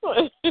Speakers.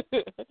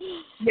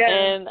 Yes.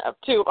 And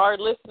to our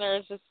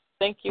listeners, just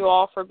thank you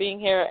all for being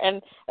here,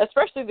 and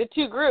especially the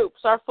two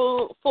groups, our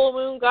Full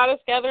Moon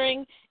Goddess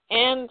Gathering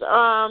and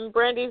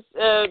Brandy's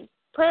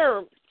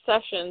prayer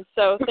session.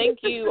 So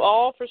thank you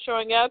all for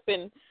showing up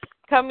and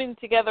coming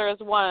together as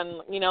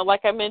one. You know,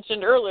 like I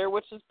mentioned earlier,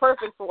 which is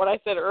perfect for what I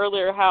said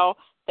earlier, how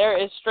there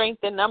is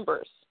strength in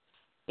numbers.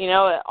 You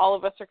know, all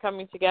of us are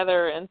coming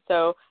together, and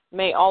so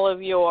may all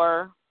of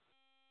your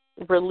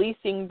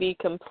releasing be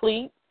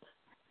complete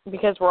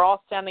because we're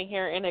all standing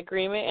here in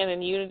agreement and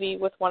in unity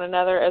with one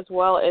another as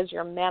well as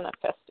your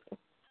manifesting.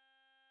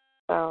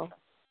 So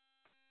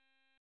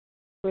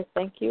we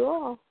thank you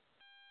all.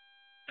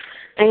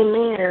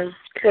 Amen.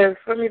 Because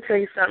let me tell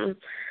you something.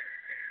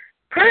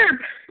 Prayer,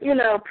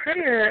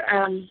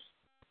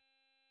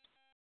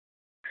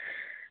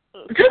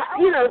 just,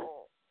 you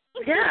know,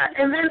 yeah,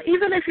 and then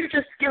even if you're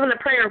just giving a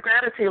prayer of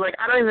gratitude, like,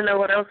 I don't even know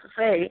what else to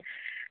say,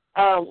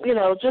 you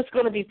know, just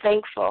going to be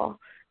thankful.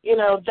 You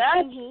know,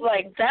 that's,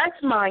 like,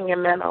 that's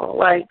monumental.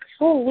 Like,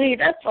 holy,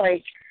 that's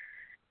like,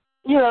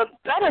 you know,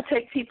 that'll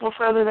take people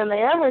further than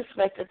they ever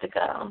expected to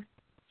go.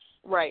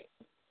 Right.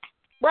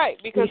 Right,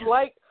 because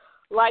like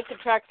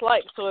attracts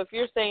like. So if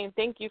you're saying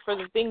thank you for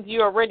the things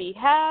you already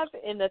have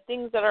and the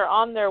things that are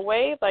on their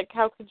way, like,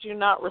 how could you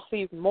not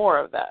receive more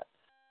of that?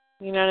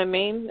 You know what I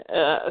mean?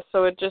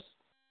 So it just,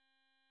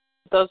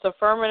 those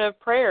affirmative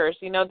prayers,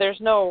 you know,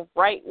 there's no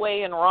right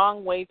way and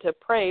wrong way to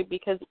pray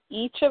because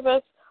each of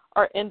us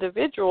are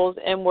individuals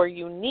and we're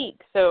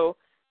unique. So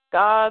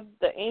God,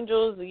 the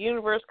angels, the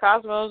universe,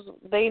 cosmos,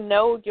 they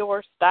know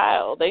your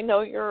style. They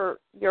know your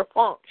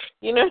funk.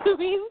 You know what I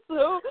mean?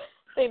 So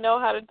they know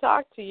how to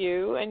talk to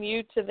you and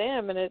you to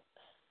them, and it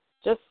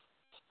just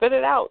spit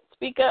it out.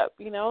 Speak up,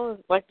 you know.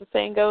 Like the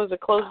saying goes, a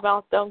closed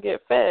mouth don't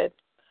get fed.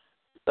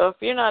 So if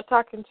you're not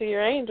talking to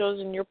your angels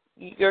and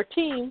your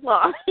team,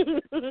 well,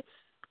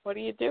 what are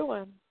you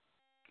doing?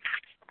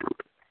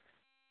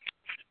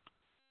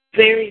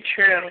 Very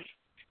true.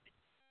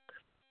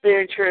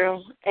 Very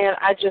true. And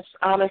I just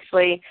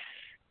honestly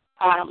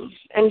am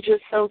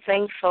just so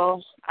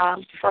thankful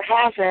for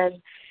having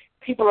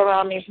people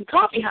around me who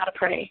taught me how to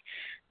pray.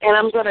 And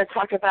I'm going to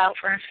talk about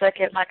for a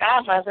second my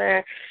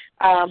godmother,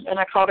 and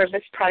I called her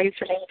Miss Price.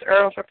 Her name is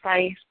Earl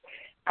Price.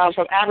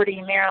 From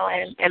Aberdeen,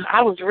 Maryland, and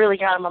I was really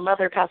young. My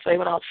mother passed away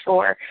when I was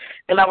 4,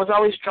 and I was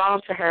always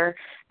drawn to her.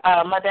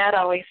 My dad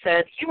always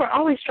said, you were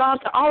always drawn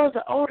to all of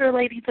the older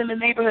ladies in the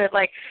neighborhood,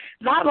 like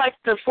not like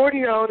the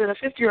 40-year-old and the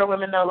 50-year-old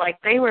women, though.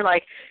 Like they were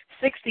like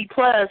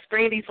 60-plus.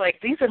 Brandy's like,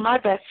 these are my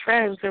best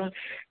friends, and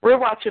we're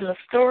watching the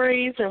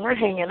stories, and we're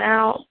hanging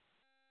out,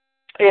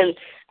 and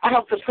I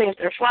helped them plant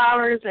their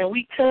flowers, and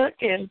we cook,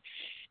 and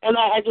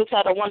I just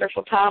had a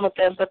wonderful time with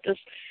them. But this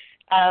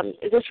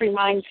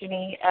reminds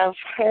me of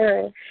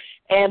her,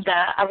 and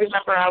I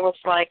remember I was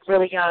like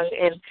really young,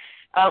 and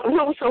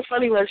what was so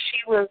funny was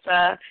she was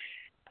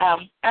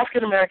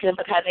African American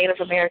but had Native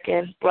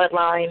American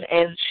bloodline,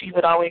 and she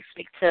would always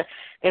speak to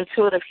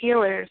intuitive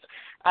healers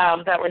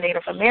that were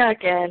Native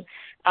American.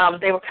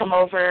 They would come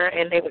over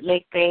and they would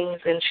make things,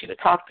 and she would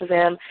talk to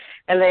them.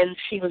 And then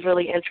she was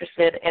really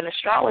interested in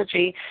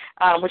astrology,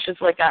 which is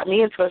what got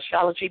me into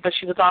astrology, but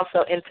she was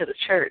also into the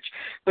church,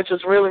 which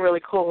was really,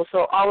 really cool.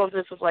 So all of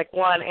this was like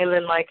one. And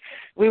then, like,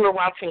 we were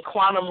watching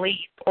Quantum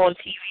Leap on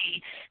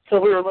TV, so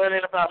we were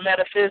learning about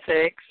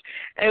metaphysics.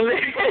 And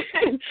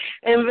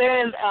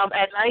then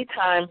at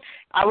nighttime,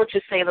 I would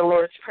just say the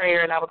Lord's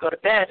Prayer, and I would go to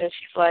bed. And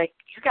she's like,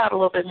 you got a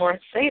little bit more to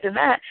say than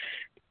that.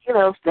 You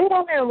know, stay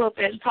down there a little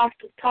bit and talk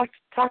to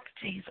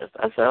Jesus.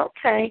 I said,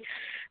 okay.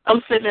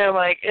 I'm sitting there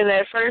like, and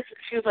at first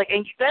she was like,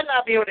 and you better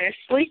not be able to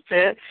sleep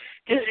there,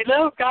 because you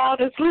know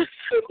God is listening.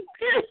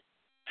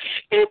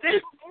 And then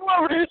you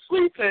over there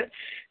sleeping.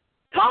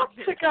 Talk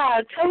to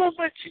God. Tell him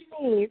what you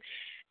need.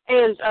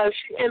 And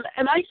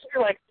and I used to be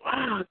like,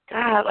 wow,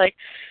 God, like,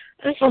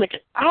 I just want to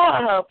get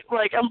up.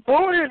 Like, I'm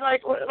bored.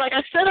 Like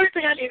I said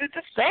everything I needed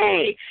to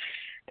say.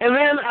 And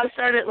then I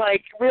started,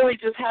 like, really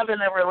just having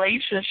a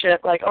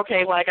relationship, like,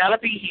 okay, well, I got to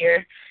be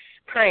here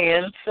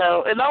praying.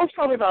 So, and that was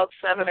probably about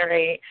 7 or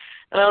 8.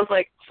 And I was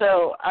like,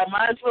 so I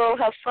might as well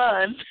have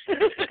fun.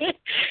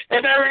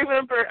 And I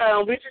remember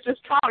we should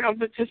just talk. I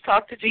would just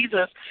talk to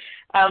Jesus.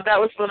 That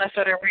was when I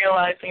started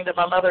realizing that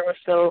my mother was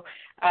so,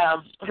 I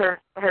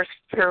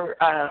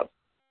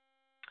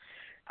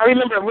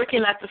remember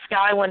looking at the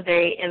sky one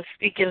day and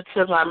speaking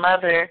to my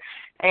mother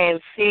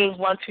and seeing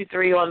 1, 2,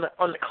 3 on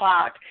the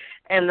clock.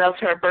 And that was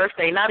her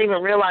birthday, not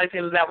even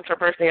realizing that was her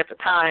birthday at the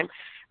time.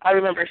 I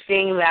remember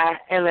seeing that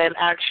and then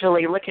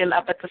actually looking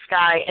up at the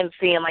sky and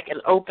seeing, like,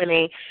 an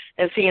opening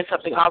and seeing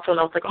something also. And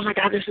I was like, oh, my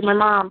God, this is my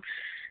mom.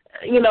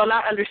 You know,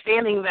 not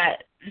understanding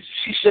that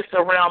she's just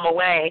a realm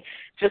away,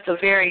 just a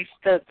very,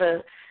 that's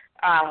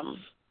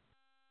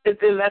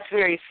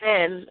very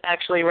thin,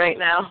 actually, right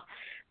now.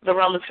 The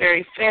realm is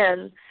very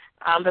thin.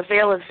 The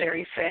veil is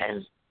very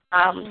thin.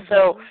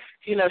 So,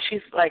 you know, she's,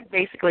 like,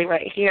 basically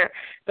right here.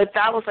 But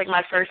that was, like,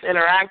 my first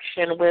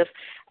interaction with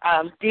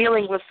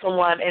dealing with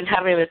someone and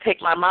having to take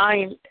my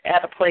mind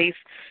at a place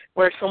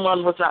where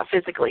someone was not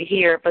physically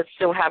here but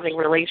still having a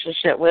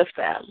relationship with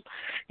them.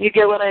 You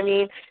get what I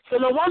mean? So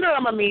no wonder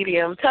I'm a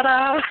medium.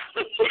 Ta-da!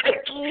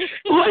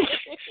 Like,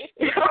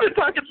 I've been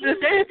talking to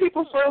dead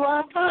people for a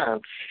long time.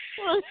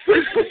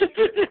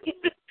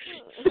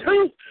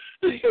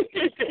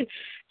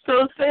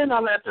 So saying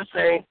all that to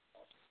say,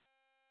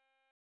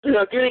 you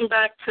know, getting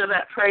back to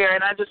that prayer,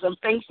 and I just am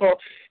thankful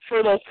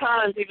for those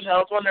times, even though I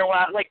was wondering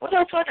why, like, what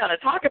else I got to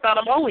talk about?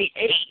 I'm only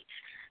 8.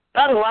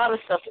 Got a lot of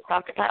stuff to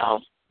talk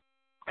about,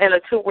 and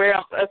that's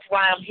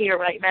why I'm here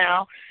right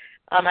now.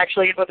 I'm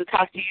actually able to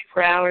talk to you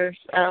for hours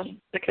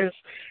because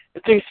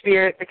through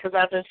Spirit, because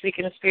I've been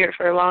seeking the Spirit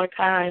for a long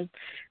time,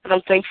 and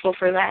I'm thankful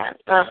for that.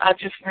 I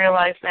just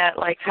realized that,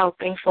 like, how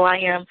thankful I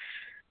am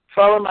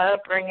for all of my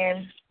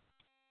upbringing.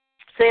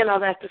 Saying all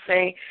that to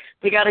say,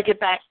 we got to get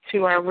back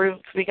to our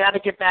roots. We got to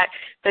get back.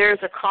 There's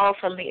a call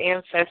from the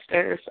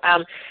ancestors,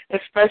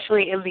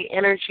 especially in the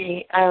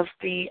energy of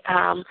the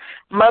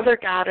Mother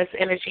Goddess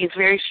energy. It's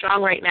very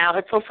strong right now.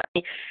 It's so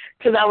funny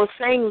because I was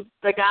saying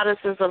the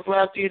goddesses of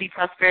love, beauty,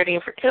 prosperity,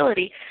 and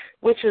fertility,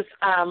 which is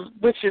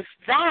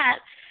that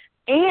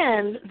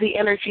and the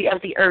energy of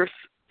the earth.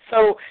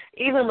 So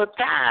even with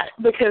that,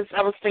 because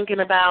I was thinking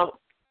about,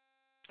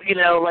 you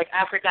know, like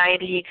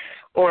Aphrodite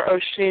or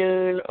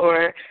Oshun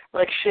or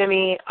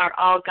Lakshmi are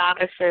all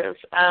goddesses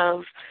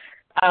of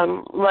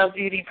love,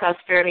 beauty,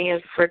 prosperity,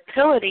 and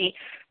fertility.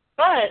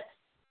 But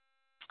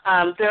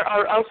there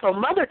are also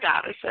mother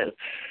goddesses.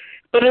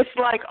 But it's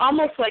like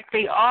almost like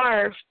they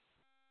are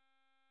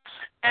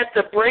at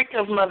the break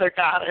of Mother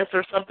Goddess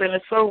or something.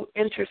 It's so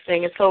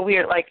interesting. It's so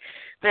weird. Like,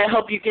 they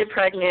help you get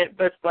pregnant,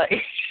 but like,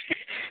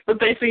 but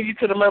they send you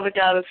to the Mother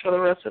Goddess for the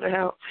rest of the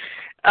house.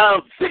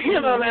 So,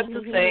 that's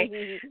to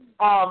say.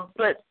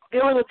 But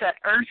dealing with that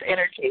earth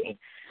energy,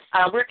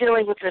 we're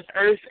dealing with this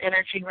earth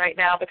energy right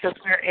now because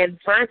we're in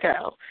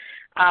Virgo,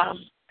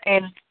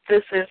 and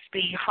this is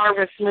the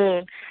harvest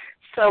moon.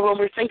 So when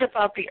we think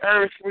about the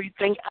earth,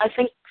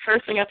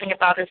 first thing I think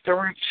about is the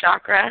root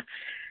chakra.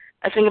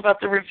 I think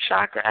about the root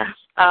chakra.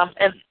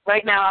 And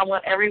right now I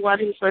want everyone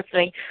who's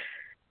listening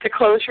to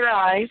close your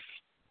eyes.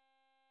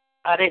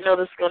 I didn't know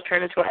this was going to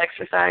turn into an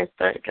exercise,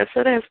 but I guess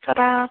it is.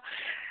 Ta-da.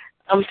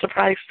 I'm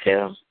surprised,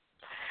 too.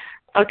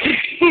 Okay,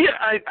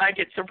 I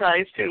get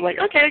surprised, too. Like,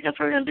 okay, I guess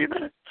we're going to do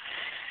this.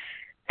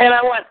 And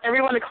I want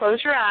everyone to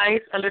close your eyes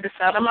under the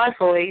sound of my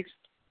voice.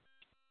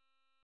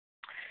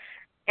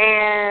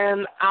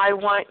 And I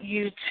want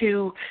you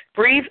to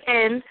breathe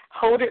in,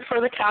 hold it for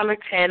the count of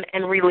 10,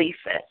 and release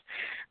it.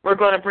 We're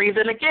going to breathe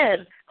in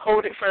again,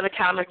 hold it for the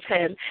count of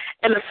 10,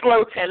 and a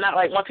slow 10, not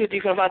like 1, 2, 3,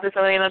 4, 5, 6,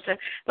 7, 8, 9, 10.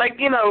 Like,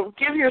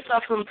 give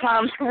yourself some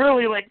time to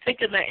really, like,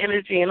 take in that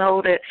energy and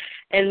hold it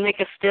and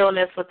make a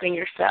stillness within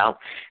yourself.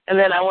 And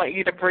then I want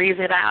you to breathe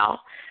it out.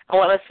 I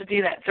want us to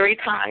do that 3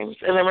 times,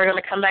 and then we're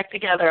going to come back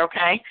together,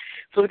 okay?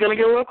 So we're going to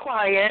get a little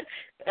quiet.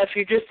 If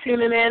you're just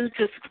tuning in,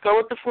 just go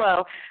with the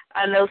flow.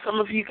 I know some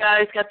of you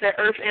guys got that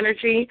earth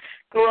energy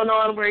going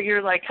on where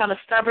you're like kind of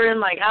stubborn,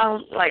 like I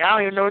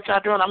don't even know what y'all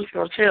doing. I'm just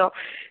gonna chill.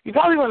 You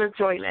probably want to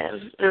join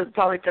in. It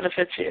probably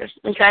benefits you.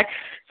 Okay,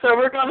 so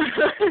we're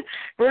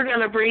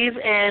gonna breathe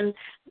in,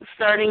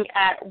 starting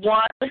at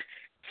 1,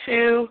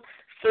 2,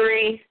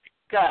 3,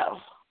 go.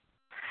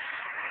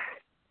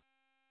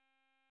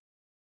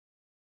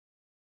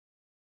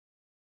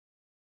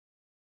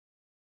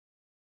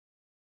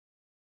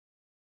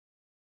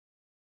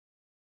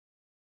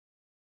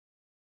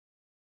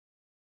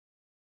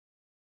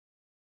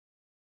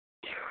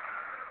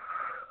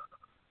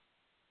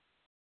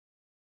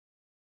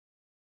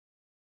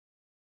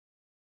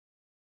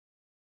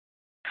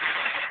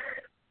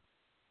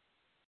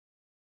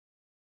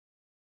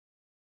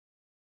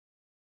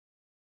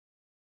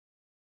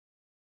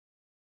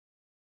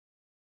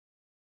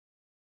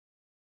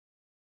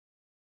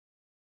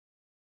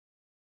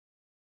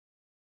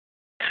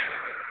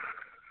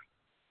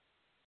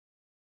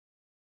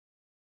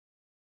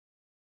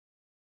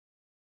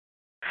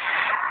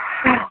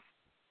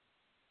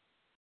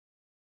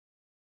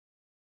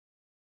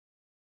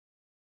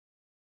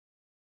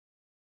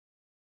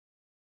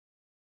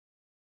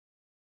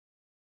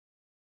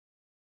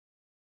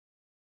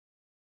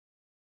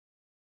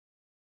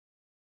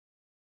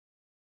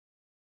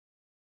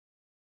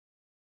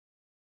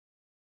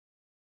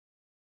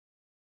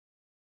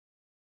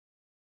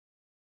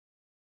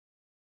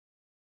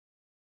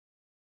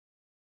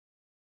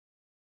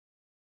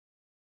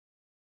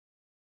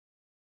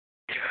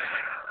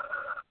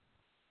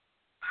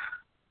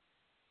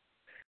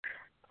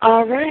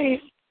 All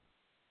right.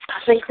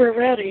 I think we're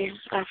ready.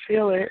 I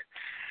feel it.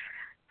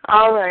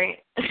 All right.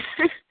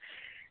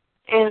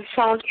 And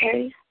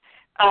Shantae,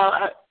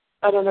 I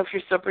don't know if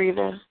you're still breathing.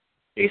 Are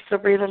you still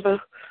breathing, Boo?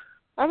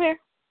 I'm here.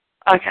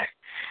 Okay.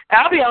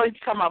 I'll be always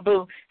talking about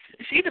Boo.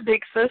 She the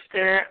big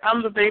sister.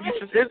 I'm the baby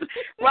sister.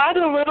 Why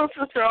the little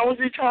sister always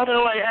be trying to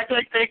like act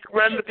like they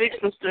run the big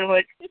sister?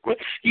 Like,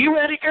 you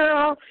ready,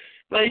 girl?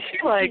 Like, she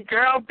like,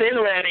 girl, been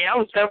ready. I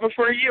was done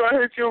before you. I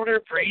heard you over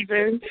there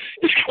breathing.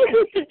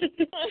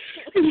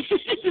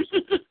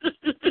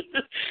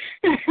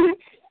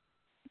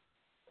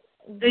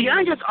 The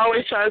youngest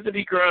always tries to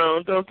be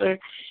grown, don't they?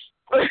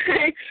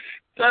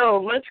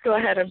 So let's go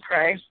ahead and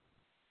pray.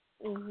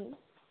 Mm-hmm.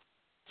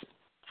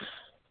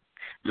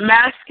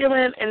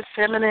 Masculine and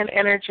feminine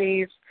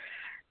energies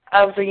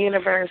of the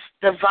universe,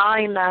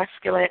 divine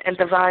masculine and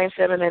divine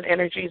feminine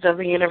energies of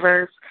the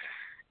universe.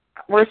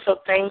 We're so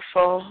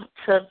thankful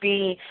to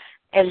be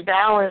in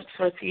balance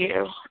with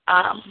you.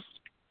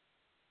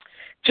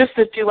 Just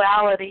the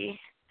duality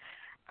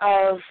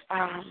of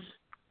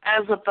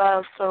as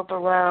above, so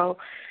below,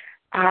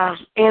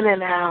 in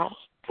and out,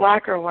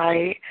 black or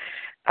white,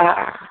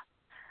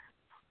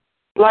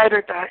 light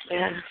or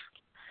darkness,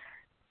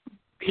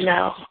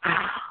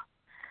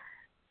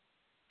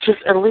 just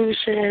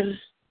illusion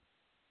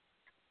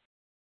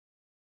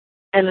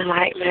and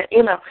enlightenment.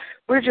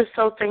 We're just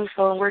so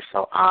thankful and we're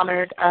so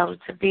honored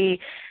to be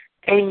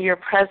in your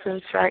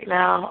presence right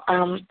now,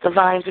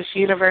 divine, this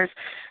universe.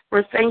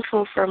 We're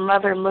thankful for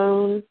Mother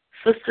Moon,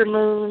 Sister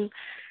Moon,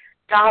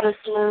 Goddess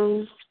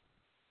Moon,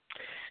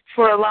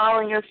 for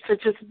allowing us to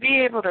just be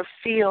able to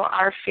feel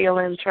our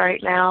feelings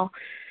right now,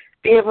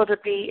 be able to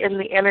be in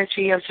the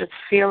energy of just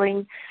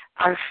feeling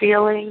our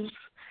feelings,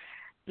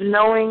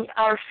 knowing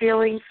our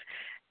feelings,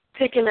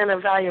 taking an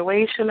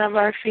evaluation of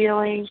our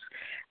feelings,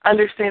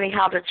 understanding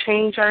how to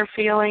change our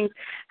feelings,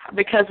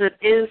 because it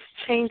is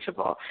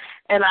changeable.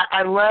 And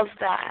I love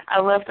that. I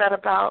love that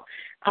about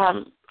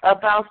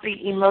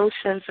the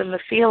emotions and the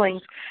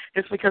feelings,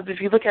 is because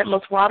if you look at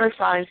most water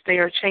signs, they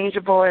are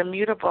changeable and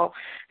mutable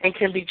and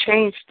can be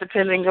changed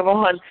depending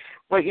on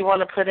what you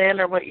want to put in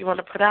or what you want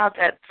to put out,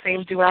 that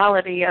same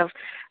duality of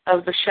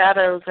the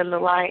shadows and the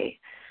light.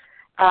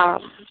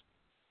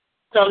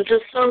 So I'm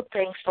just so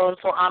thankful and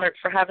so honored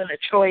for having a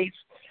choice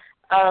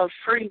of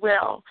free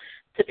will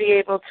to be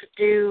able to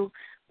do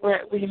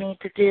what we need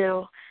to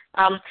do,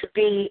 to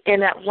be in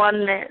that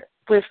oneness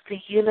with the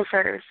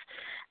universe,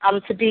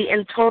 to be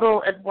in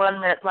total at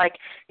oneness. Like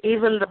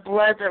even the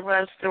blood that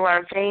runs through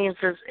our veins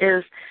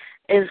is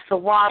the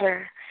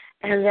water,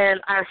 and then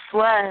our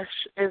flesh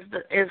is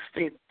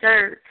the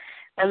dirt,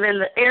 and then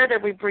the air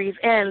that we breathe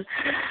in,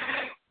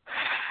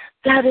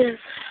 that is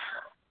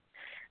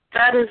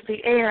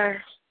the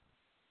air.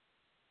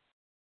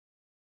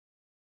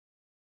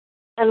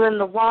 And then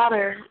the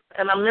water,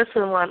 and I'm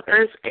missing one,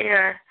 earth,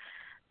 air,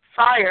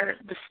 fire,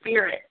 the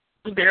spirit.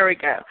 There we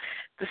go.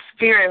 The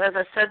spirit, as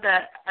I said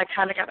that, I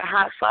kind of got a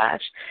hot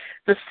flash.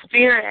 The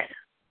spirit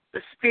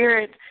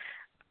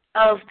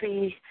of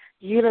the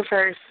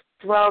universe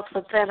dwells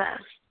within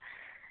us.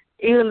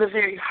 Even the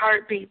very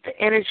heartbeat, the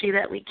energy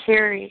that we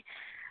carry.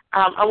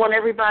 I want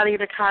everybody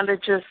to kind of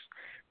just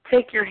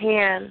take your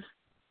hand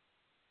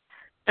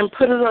and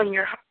put it on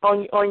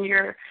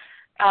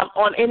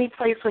any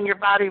place on your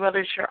body, whether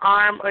it's your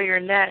arm or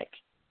your neck,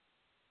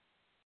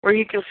 where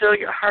you can feel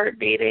your heart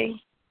beating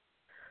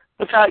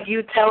without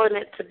you telling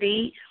it to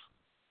beat.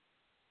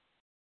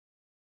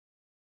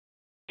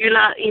 You're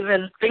not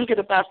even thinking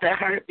about that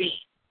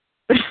heartbeat.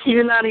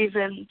 You're not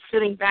even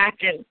sitting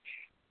back and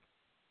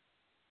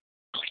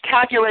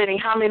calculating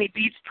how many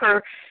beats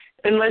per,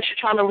 unless you're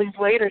trying to lose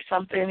weight or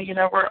something. You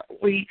know,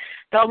 we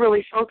don't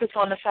really focus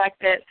on the fact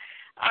that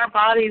our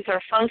bodies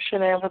are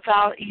functioning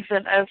without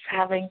even us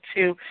having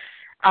to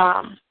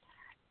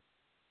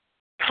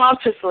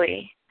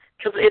consciously,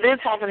 because it is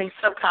happening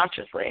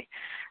subconsciously,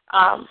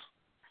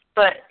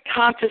 but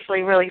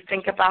consciously really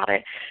think about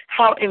it,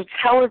 how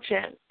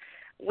intelligent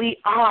we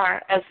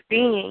are as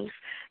beings,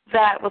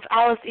 that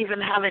without us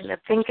even having to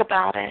think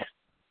about it,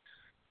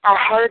 our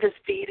heart is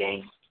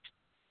beating.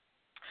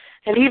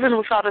 And even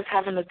without us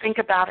having to think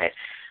about it,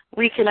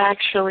 we can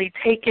actually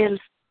take in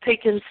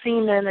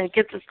semen and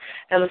get this,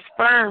 and the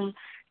sperm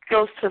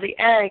goes to the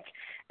egg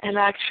and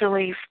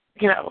actually,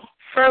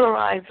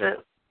 fertilize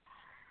it,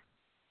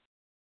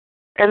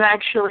 and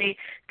actually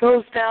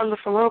goes down the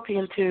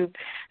fallopian tube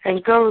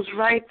and goes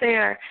right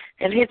there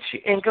and hits you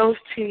and goes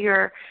to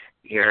your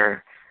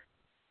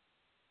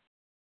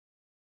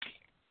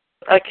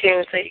I can't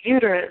even say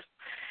uterus.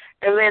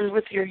 And then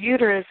with your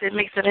uterus, it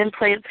makes an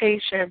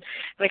implantation, and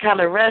it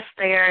kind of rests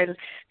there and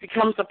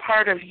becomes a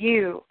part of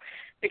you.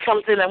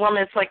 Becomes in a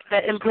woman. It's like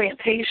that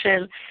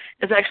implantation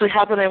is actually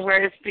happening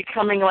where it's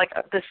becoming like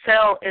the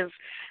cell is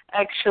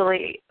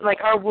actually,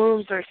 like our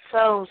wombs are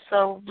so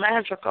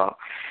magical.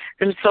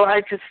 And so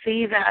I just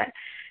see that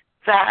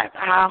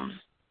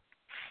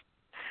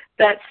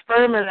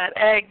sperm and that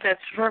egg that's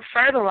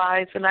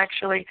fertilized and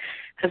actually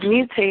has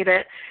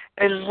mutated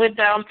and went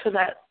down to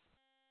that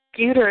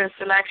uterus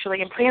and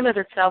actually implanted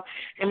itself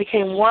and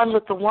became one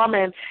with the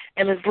woman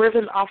and is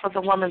living off of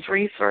the woman's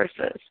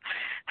resources.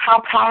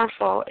 How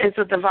powerful is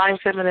the divine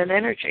feminine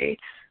energy?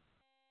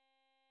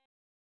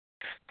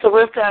 So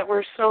with that,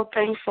 we're so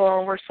thankful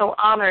and we're so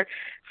honored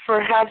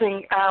for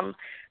having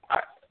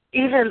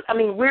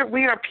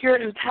we are pure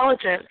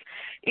intelligence.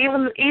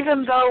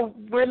 Even though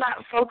we're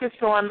not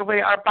focused on the way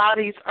our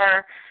bodies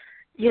are,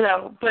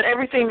 but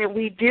everything that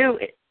we do,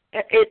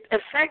 it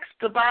affects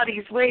the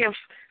body's way of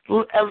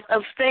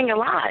staying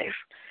alive.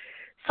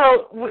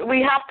 So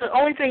we have to,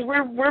 only thing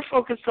we're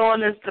focused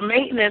on is the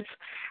maintenance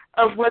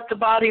of what the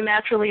body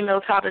naturally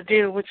knows how to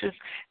do, which is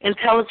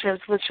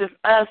intelligence, which is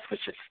us,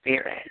 which is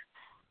spirit.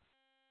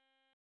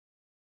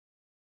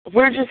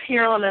 We're just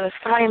here on an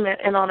assignment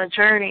and on a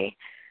journey,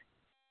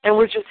 and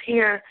we're just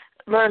here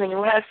learning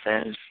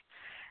lessons.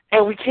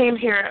 And we came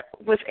here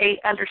with a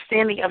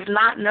understanding of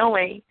not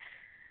knowing.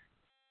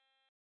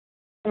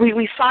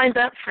 We signed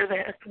up for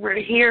this. We're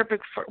here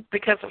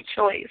because of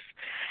choice.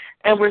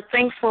 And we're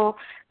thankful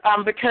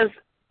because,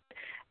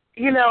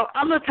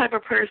 I'm the type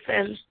of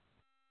person,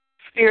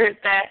 Spirit,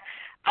 that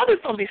I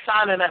just don't be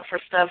signing up for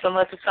stuff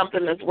unless it's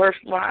something that's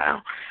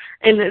worthwhile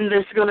and then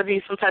there's going to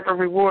be some type of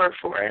reward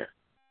for it.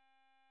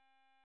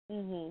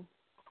 Mhm.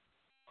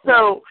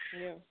 So,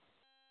 yeah.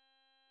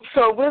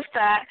 So with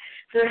that,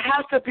 there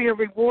has to be a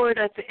reward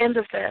at the end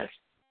of this.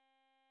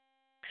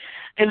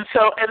 And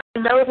I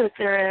know that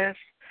there is.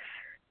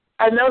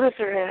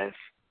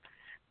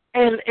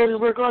 And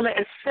we're going to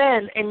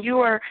ascend, and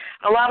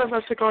a lot of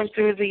us are going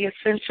through the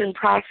ascension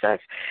process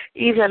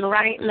even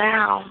right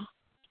now.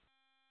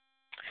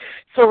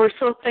 So we're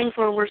so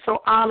thankful and we're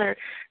so honored.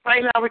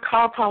 Right now we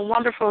call upon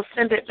wonderful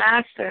ascended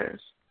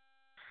masters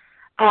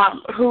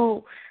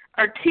who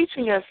are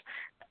teaching us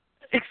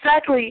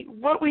exactly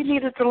what we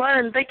needed to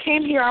learn. They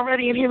came here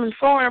already in human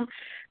form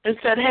and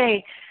said,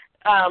 hey,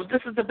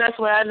 this is the best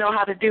way I know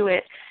how to do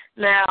it.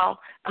 Now,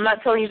 I'm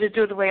not telling you to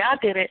do it the way I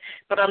did it,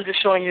 but I'm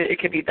just showing you it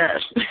could be done.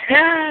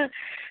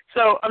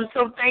 So I'm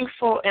so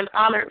thankful and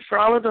honored for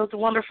all of those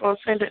wonderful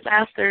Ascended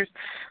Masters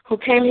who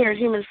came here in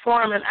human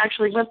form and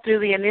actually went through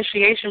the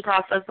initiation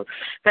process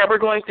that we're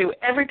going through.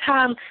 Every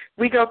time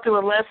we go through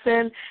a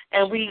lesson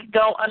and we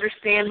don't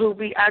understand who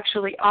we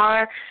actually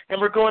are and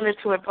we're going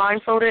into it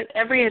blindfolded,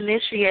 every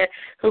initiate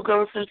who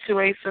goes into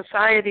a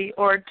society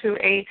or into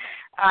an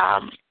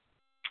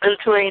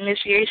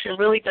initiation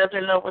really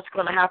doesn't know what's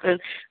going to happen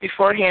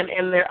beforehand,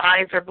 and their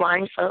eyes are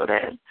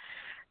blindfolded.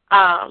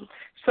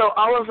 So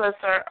all of us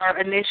are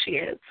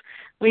initiates.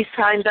 We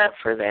signed up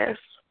for this.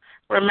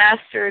 We're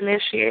master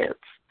initiates.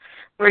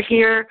 We're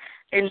here,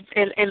 and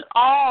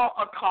all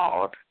are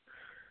called.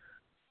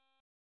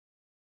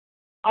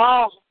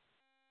 All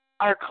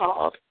are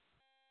called.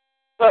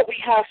 But we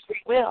have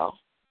free will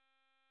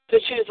to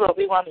choose what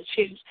we want to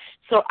choose.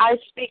 So I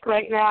speak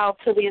right now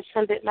to the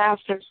Ascended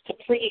Masters to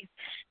please.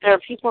 There are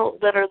people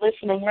that are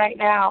listening right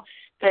now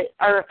that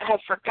have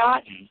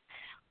forgotten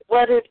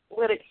what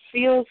it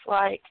feels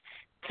like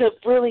to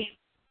really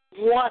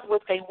want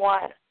what they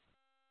want.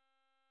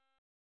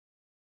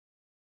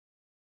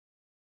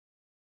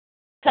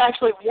 To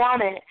actually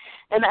want it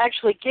and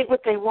actually get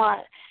what they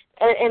want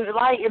and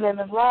enlighten and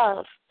in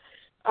love.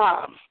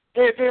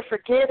 They're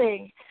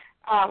forgetting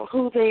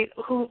who they've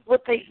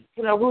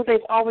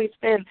always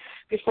been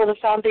before the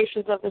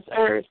foundations of this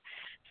earth.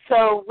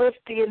 So with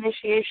the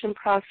initiation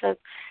process,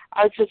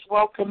 I just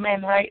welcome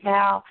in right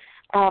now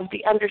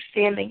the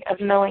understanding of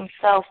knowing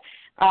self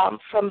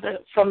from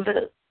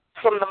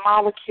the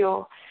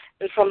molecule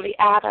and from the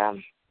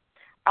atom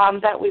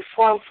that we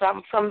form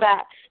from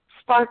that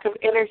spark of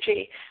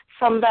energy,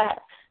 from that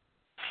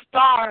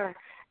star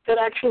that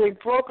actually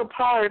broke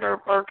apart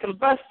or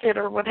combusted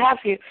or what have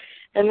you.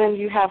 And then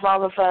you have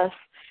all of us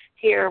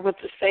here with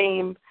the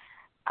same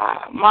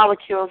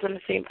molecules and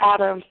the same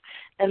atoms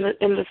and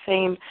in the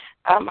same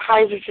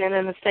hydrogen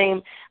and the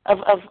same of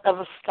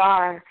a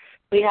star.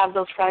 We have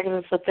those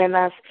fragments within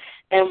us,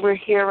 and we're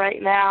here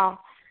right now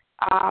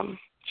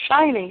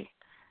shining.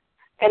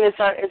 And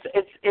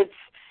it's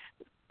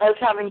us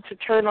having to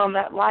turn on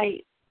that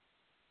light.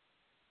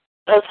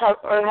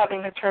 Or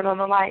having to turn on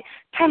the light.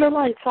 Turn the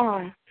lights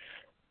on.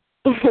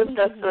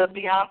 That's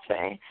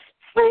Beyonce.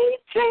 Sweet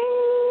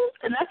dreams.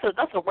 And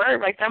that's a word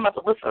right there. I'm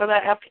about to listen to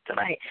that after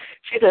tonight.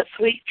 She said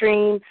sweet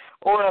dream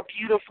or a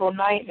beautiful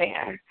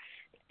nightmare.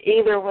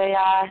 Either way,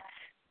 I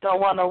don't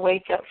want to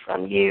wake up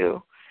from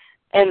you.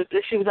 And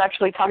she was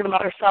actually talking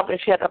about herself, and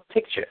she had a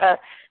picture.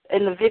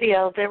 In the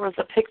video, there was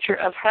a picture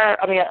of her.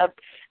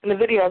 In the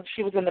video,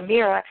 she was in the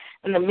mirror,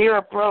 and the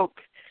mirror broke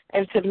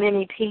into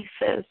many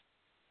pieces.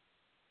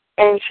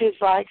 And she's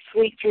like,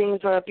 sweet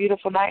dreams are a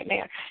beautiful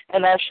nightmare.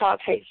 And as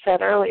Shantae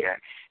said earlier,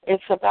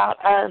 it's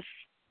about us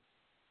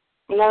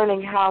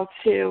learning how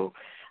to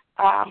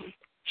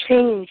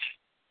change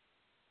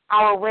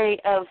our way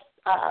of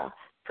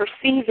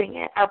perceiving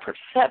it, our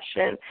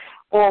perception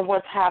on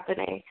what's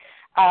happening.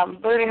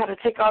 Learning how to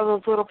take all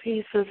those little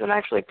pieces and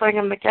actually bring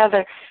them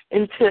together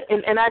and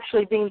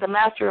actually being the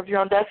master of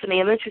your own destiny.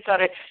 And then she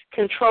started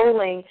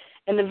controlling.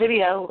 In the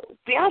video,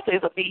 Beyonce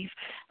is a beast,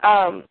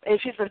 and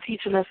she's been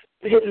teaching us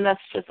hidden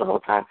messages the whole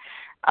time.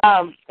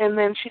 And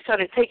then she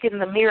started taking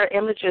the mirror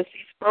images,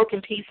 these broken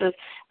pieces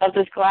of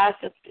this glass,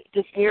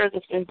 this mirror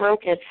that's been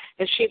broken,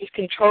 and she was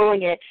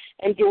controlling it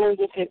and doing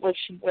with it what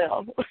she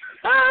will.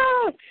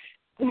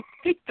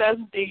 That's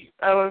deep.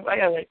 Oh, I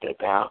gotta write that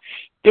down.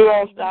 Do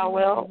as thou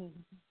will.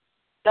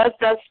 That's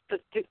the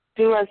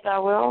do as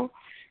thou will.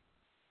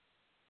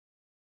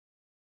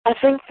 I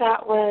think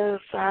that was,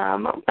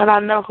 and I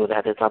know who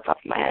that is off the top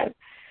of my head.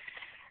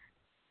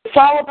 It's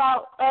all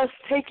about us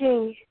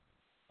taking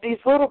these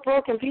little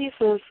broken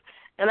pieces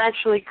and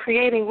actually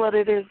creating what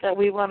it is that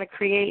we want to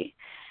create.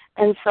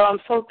 And so I'm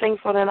so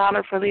thankful and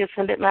honored for the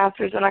Ascended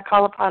Masters, and I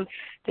call upon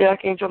the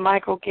Archangel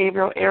Michael,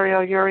 Gabriel,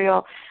 Ariel,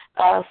 Uriel,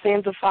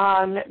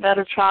 Sanzafon,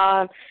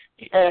 Metatron,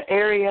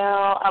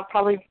 Ariel. I'll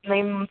probably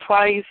name them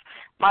twice.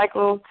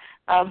 Michael,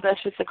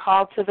 that's just a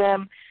call to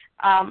them.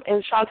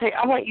 And Shantae,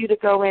 I want you to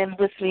go in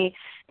with me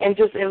and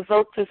just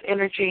invoke this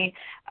energy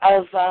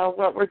of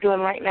what we're doing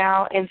right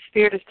now. And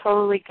Spirit is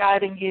totally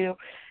guiding you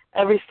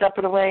every step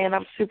of the way. And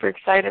I'm super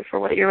excited for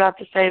what you're about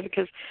to say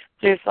because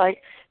there's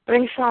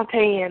bring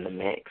Shantae in the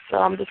mix. So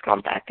I'm just going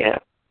to back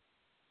up.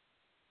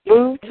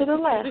 Move to the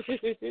left.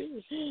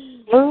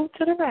 Move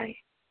to the right.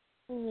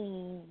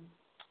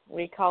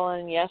 We call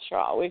in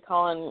Yeshua. We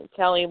call in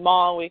Kelly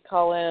Ma. We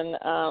call in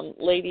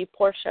Lady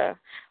Portia.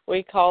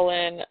 We call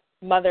in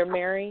Mother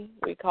Mary.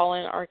 We call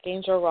in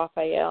Archangel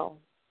Raphael.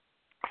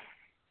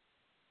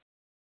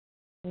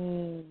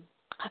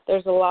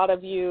 There's a lot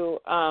of you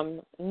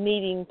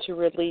needing to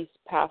release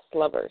past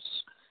lovers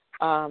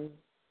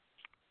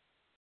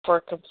for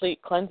a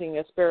complete cleansing,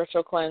 a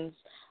spiritual cleanse.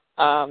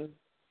 That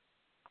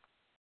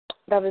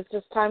is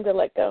just time to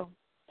let go.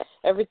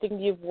 Everything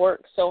you've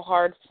worked so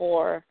hard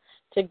for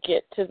to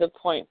get to the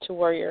point to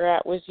where you're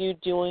at was you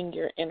doing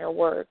your inner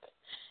work.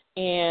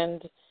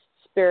 And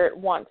Spirit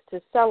wants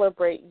to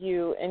celebrate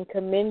you and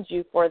commend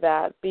you for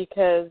that,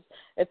 because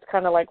it's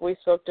kind of like we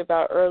spoke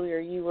about earlier.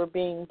 You were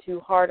being too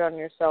hard on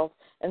yourself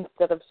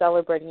instead of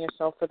celebrating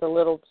yourself for the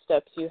little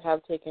steps you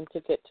have taken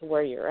to get to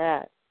where you're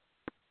at.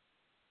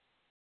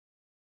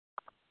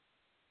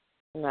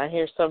 And I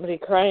hear somebody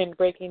crying,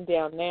 breaking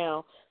down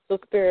now. So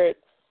Spirit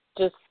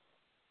just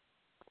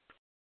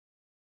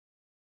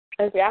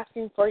is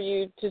asking for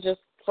you to just,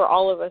 for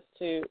all of us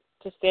to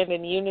stand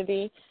in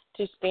unity,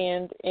 to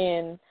stand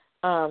in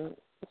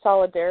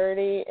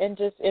solidarity, and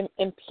just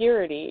in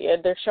purity.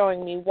 They're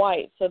showing me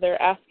white, so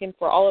they're asking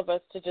for all of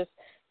us to just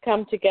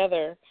come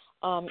together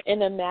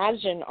and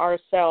imagine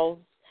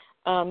ourselves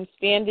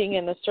standing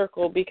in a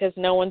circle, because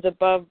no one's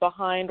above,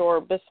 behind,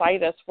 or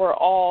beside us. We're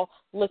all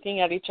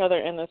looking at each other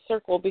in a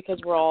circle because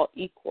we're all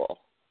equal.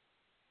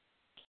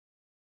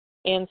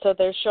 And so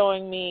they're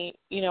showing me,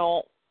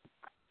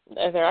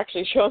 they're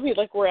actually showing me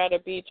like we're at a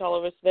beach, all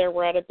of us there,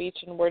 we're at a beach,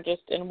 and we're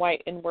just in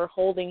white, and we're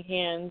holding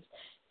hands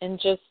in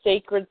just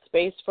sacred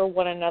space for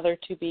one another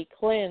to be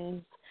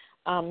cleansed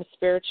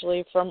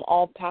spiritually from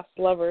all past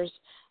lovers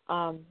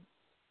from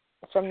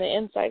the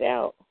inside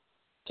out,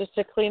 just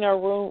to clean our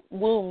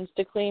wombs,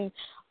 to clean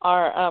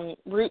our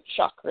root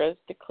chakras,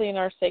 to clean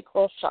our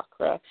sacral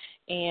chakra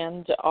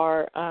and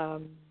our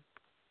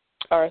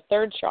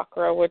third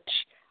chakra, which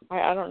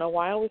I don't know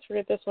why I always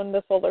forget this one,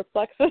 the solar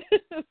plexus.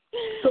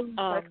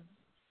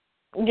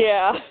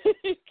 Yeah,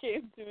 it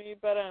came to me,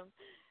 but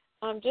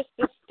just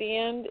to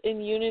stand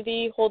in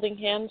unity, holding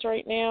hands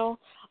right now,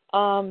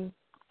 and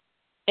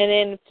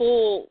in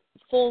full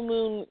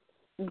moon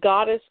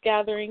goddess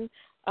gathering,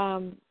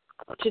 to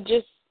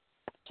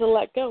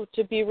let go,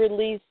 to be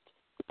released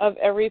of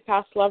every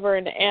past lover.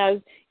 And as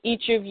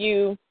each of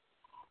you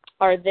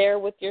are there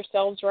with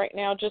yourselves right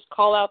now, just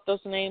call out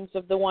those names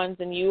of the ones,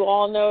 and you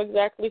all know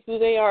exactly who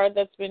they are,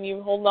 that's been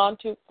you holding on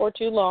to for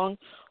too long,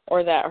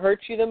 or that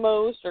hurt you the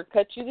most or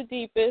cut you the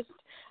deepest.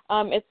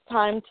 It's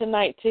time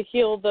tonight to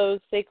heal those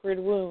sacred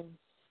wounds,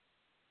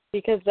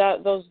 because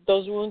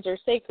those wounds are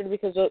sacred,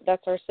 because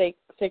that's our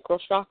sacral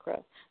chakra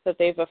that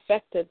they've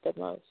affected the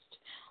most.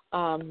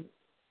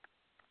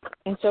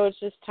 And so it's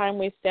just time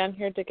we stand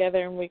here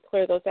together and we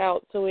clear those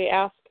out. So we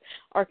ask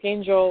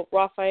Archangel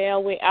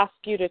Raphael, we ask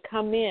you to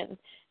come in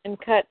and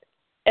cut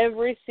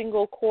every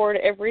single cord,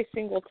 every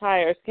single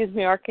tie,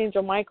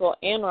 Archangel Michael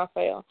and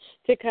Raphael,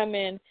 to come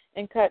in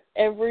and cut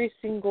every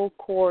single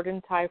cord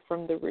and tie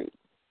from the root.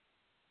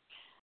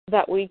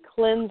 That we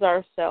cleanse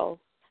ourselves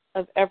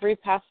of every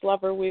past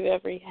lover we've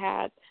ever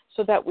had,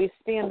 so that we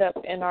stand up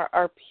in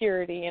our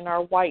purity, in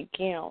our white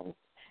gowns,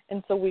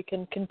 and so we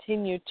can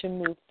continue to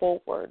move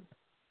forward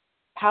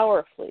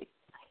powerfully.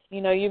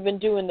 You've been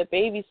doing the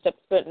baby steps,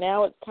 but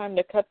now it's time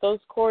to cut those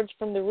cords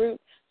from the root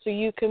so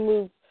you can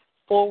move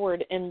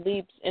forward in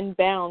leaps and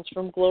bounds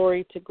from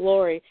glory to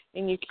glory,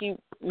 and you keep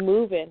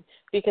moving,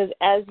 because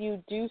as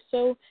you do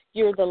so,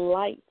 you're the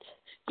light.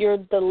 You're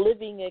the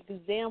living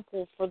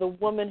example for the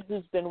woman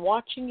who's been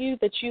watching you,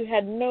 that you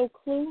had no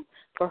clue,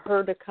 for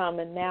her to come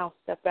and now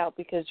step out,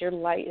 because your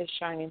light is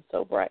shining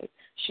so bright.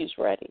 She's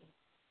ready.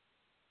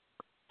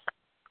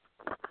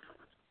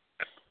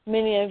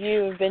 Many of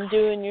you have been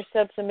doing your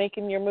steps and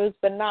making your moves,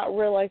 but not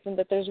realizing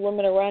that there's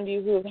women around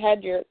you who have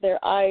had their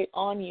eye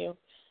on you.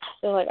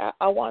 They're like,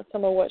 I want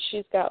some of what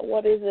she's got.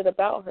 What is it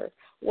about her?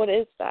 What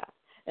is that?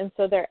 And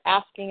so they're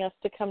asking us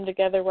to come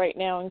together right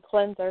now and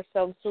cleanse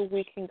ourselves so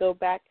we can go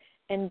back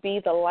and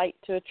be the light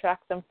to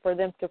attract them, for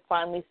them to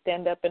finally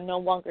stand up and no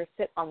longer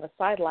sit on the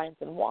sidelines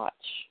and watch,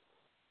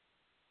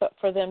 but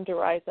for them to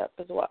rise up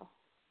as well.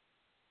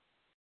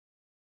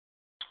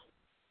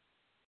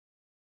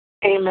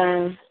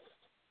 Amen.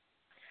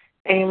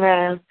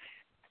 Amen.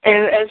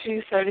 And as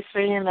you started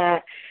saying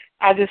that,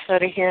 I just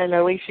started hearing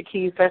Alicia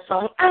Keys, that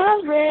song,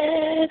 I'm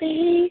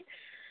ready.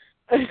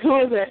 What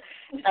was it?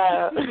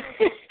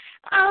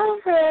 I'm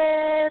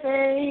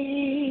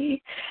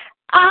ready.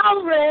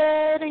 I'm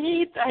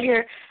ready. I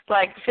hear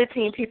like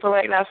 15 people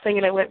right now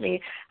singing it with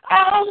me.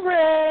 I'm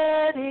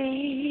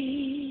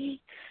ready.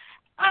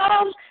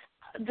 I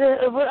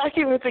can't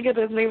even think of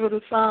the name of the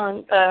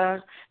song. I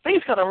think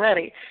it's called I'm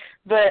Ready.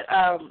 But,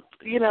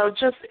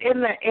 just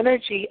in the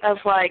energy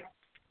of like,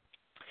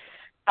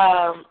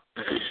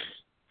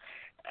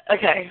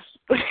 okay,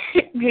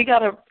 you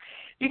gotta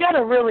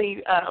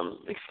really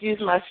excuse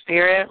my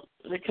spirit,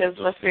 because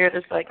my spirit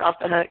is like off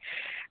the hook.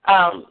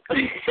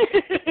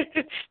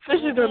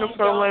 Especially during the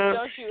promo.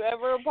 Don't you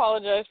ever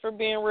apologize for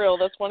being real.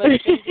 That's one of the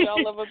things we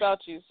all love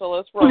about you. So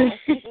let's roll.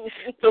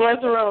 So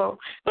let's roll.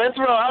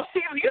 I'll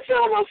see you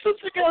tell my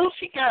sister go,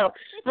 she go.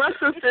 My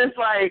sister's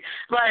like,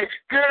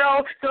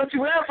 girl, don't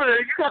you ever.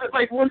 You gotta,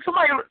 like, when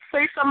somebody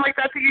say something like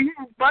that to you,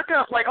 you buck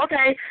up. Like,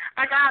 okay,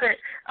 I got it.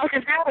 I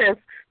can do this.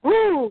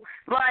 Woo!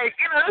 Like,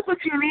 that's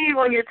what you need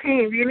on your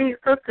team. You need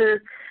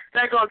sisters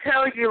that gonna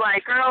tell you,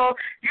 like, girl,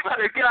 you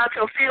better get out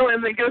your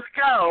feelings and just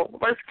go.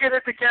 Let's get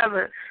it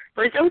together.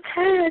 Like,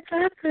 okay, I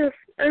got this.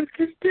 Let's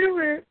just do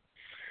it.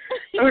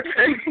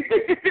 Okay.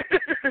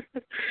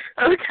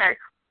 Okay.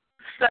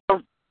 So,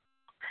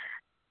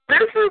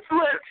 This is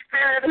what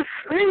Spirit is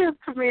saying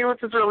to me,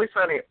 which is really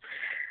funny.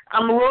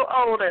 I'm a little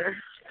older,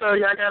 so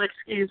y'all got to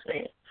excuse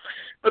me.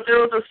 But there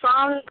was a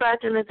song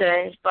back in the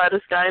day by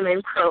this guy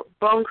named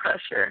Bone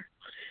Crusher.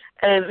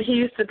 And he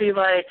used to be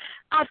like,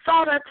 I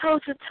thought I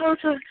told you,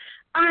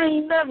 I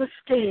ain't never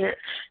scared.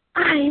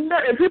 And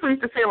people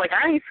used to say, like,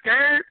 I ain't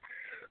scared.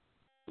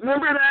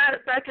 Remember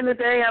that back in the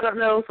day? I don't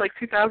know, it was like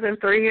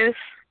 2003-ish.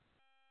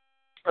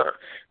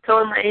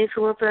 Telling my age a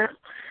little bit.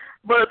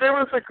 But there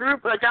was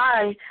a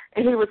guy,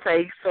 and he would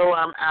say, so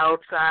I'm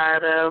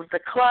outside of the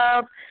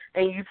club,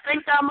 and you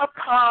think I'm a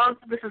punk.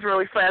 This is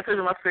really fast. This is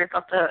my spirit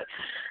off the hook.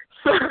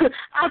 So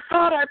I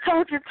thought I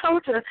told you,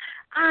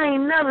 I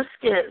ain't never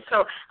scared.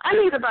 So I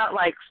need about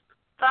like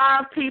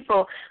 5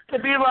 people to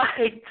be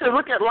like, to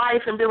look at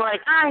life and be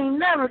like, I ain't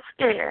never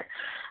scared.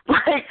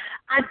 Like,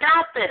 I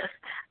got this.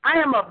 I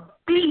am a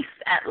beast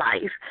at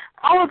life.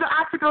 All of the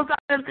obstacles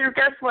I've been through,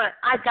 guess what?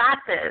 I got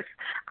this.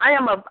 I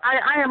am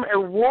a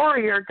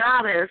warrior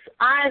goddess.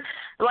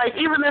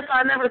 Even if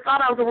I never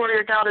thought I was a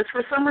warrior goddess,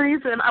 for some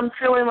reason I'm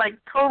feeling like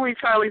totally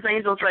Charlie's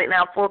Angels right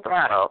now, full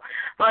throttle.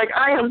 Like,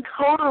 I am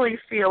totally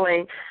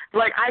feeling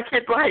like I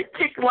could, like,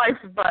 kick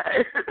life's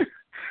butt.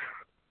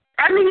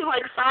 I need,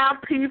 like,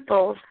 5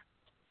 people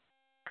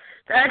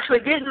to actually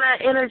get in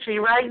that energy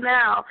right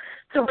now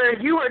to where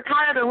you are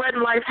tired of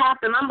letting life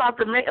happen. I'm about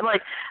to make,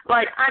 like,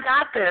 I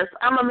got this.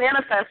 I'm a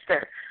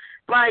manifester.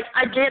 Like,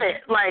 I get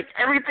it. Like,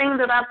 everything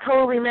that I've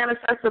totally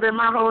manifested in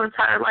my whole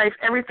entire life,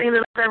 everything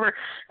that I've ever,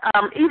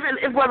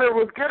 even if whether it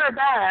was good or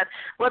bad,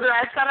 whether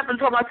I sat up and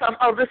told myself,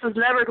 oh, this is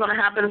never going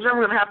to happen, it's never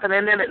going to happen,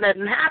 and then it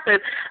didn't happen,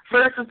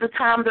 versus the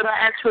time that I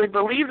actually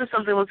believed that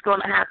something was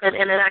going to happen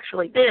and it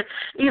actually did.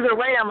 Either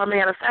way, I'm a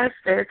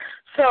manifester.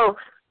 So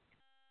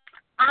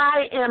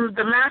I am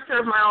the master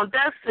of my own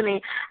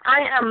destiny.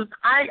 I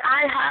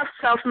have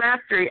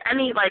self-mastery. I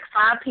need like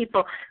 5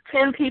 people,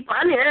 10 people.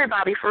 I need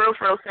everybody for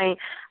real saying,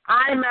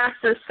 I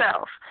master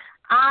self.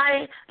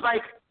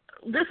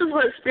 This is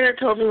what Spirit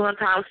told me one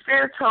time.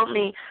 Spirit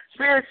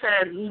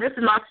said, this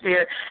is my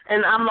spirit.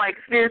 And I'm like,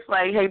 Spirit's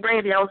like, hey,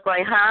 Brandy. I was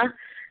like, huh?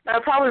 I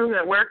probably was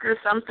at work or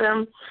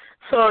something.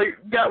 So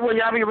when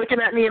y'all be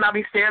looking at me and I'll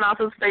be staring off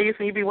his face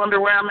and you be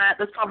wondering where I'm at,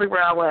 that's probably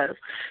where I was.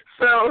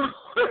 So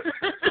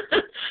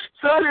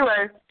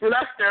anyway, and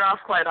I stare off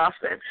quite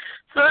often.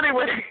 So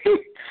anyway,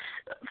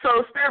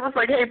 so Spirit was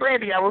like, hey,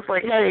 Brandy. I was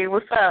like, hey,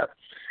 what's up?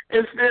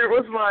 And Spirit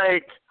was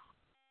like,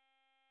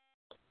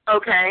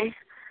 okay,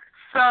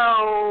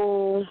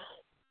 so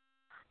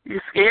you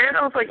scared?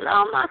 I was like, no,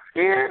 I'm not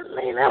scared.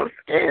 I ain't never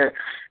scared.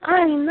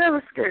 I ain't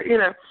never scared, you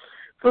know.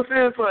 So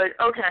Spirit's like,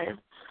 okay,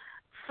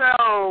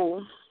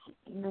 so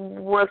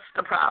what's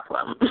the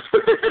problem?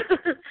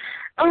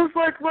 I was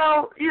like,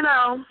 well, you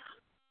know,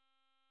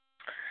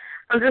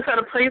 I'm just at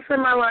a place in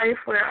my life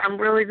where I'm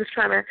really just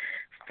trying to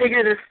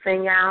figure this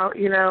thing out,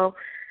 you know.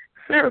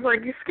 Spirit was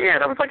like, you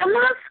scared? I was like, I'm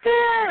not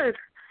scared.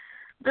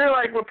 They're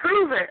like, well,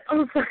 prove it. I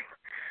was like,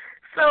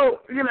 so,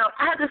 you know,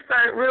 I had to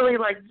start really,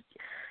 like,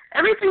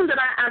 everything that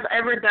I've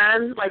ever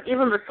done, like,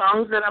 even the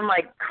songs that I'm,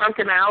 like,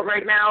 crunking out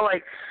right now,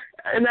 like,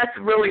 and that's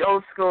really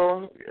old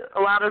school. A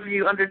lot of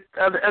you under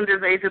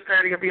the age of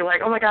 30 will be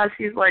like, oh, my gosh,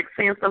 she's, like,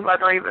 saying stuff I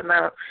don't even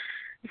know.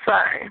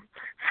 Sorry.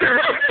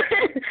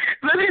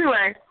 But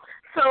anyway,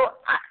 so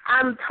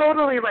I'm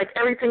totally, like,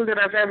 everything that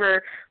I've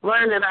ever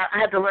learned, and I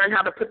had to learn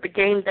how to put the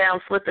game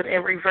down, flip it,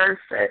 and reverse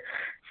it.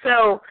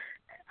 So,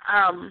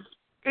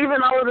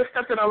 even all of the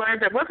stuff that I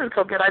learned that wasn't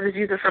so good, I just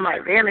used it for my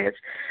advantage.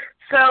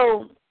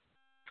 So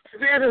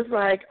Spirit is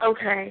like,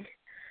 okay,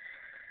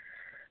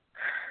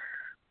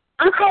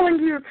 I'm calling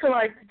you to,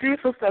 like, do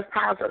some stuff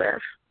positive.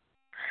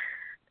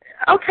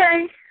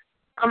 Okay.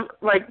 I'm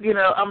like, you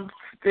know, I'm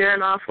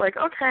staring off like,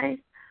 okay.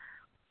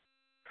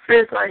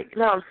 Spirit's like,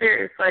 no, I'm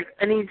serious. Like,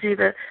 I need you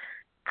to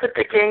put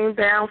the game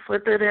down,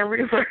 flip it, and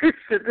reverse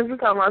it. This is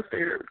how my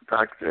spirit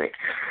talks to me.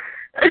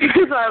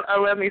 Because I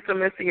love me some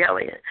Missy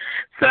Elliott.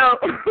 So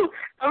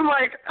I'm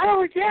like,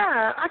 oh,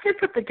 yeah, I can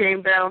put the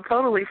game down,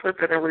 totally flip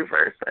it and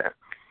reverse it.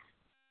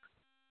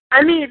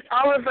 I need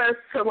all of us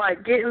to,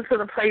 like, get into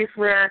the place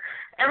where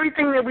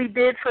everything that we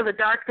did for the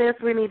darkness,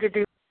 we need to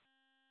do.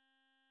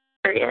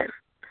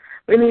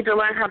 We need to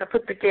learn how to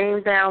put the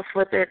game down,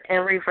 flip it,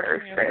 and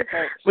reverse it.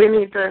 We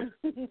need to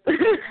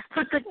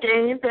put the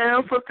game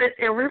down, flip it,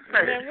 and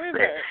reverse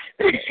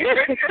it.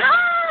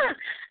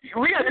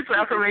 We got to do some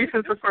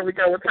affirmations before we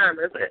go. What time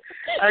is it?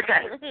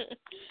 Okay.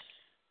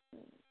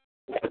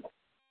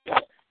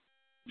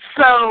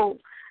 So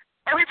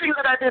everything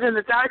that I did in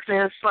the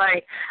darkness,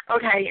 like,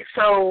 okay,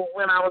 so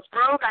when I was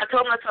broke, I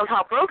told myself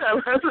how broke I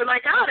was, and I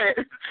got it.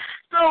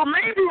 So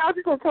maybe I'll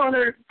just go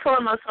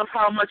telling myself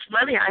how much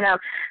money I have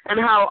and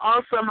how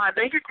awesome my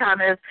bank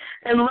account is,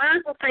 and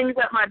learn the things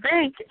at my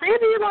bank.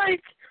 Maybe,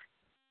 like,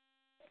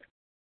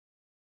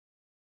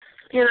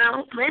 you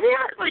know, maybe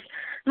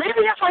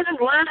if I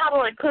just learned how to,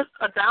 like, put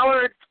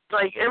 $1,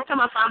 like, every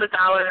time I found $1,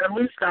 a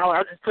loose dollar,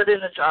 I'll just put it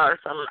in a jar or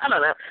something. I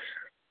don't know.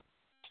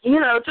 You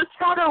know, just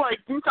try to, like,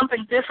 do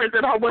something different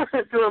that I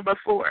wasn't doing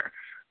before.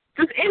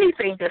 Just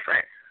anything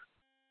different.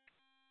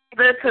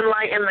 That's in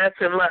light and that's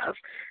in love.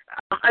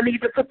 I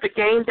need to put the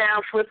game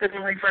down, flip it,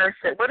 and reverse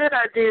it. What did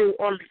I do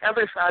on the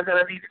other side that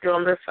I need to do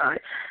on this side?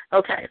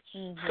 Okay,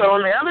 so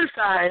on the other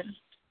side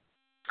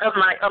of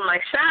my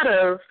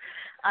shadows,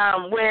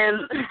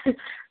 when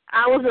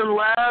I was in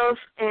love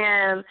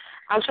and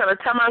I was trying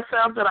to tell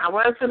myself that I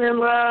wasn't in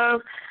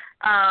love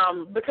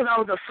because I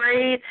was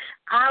afraid,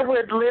 I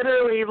would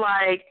literally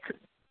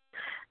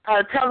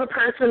tell the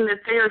person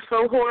that they are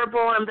so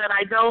horrible and that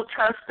I don't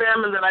trust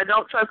them and that I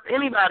don't trust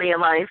anybody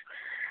in life.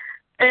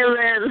 And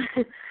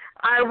then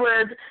I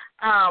would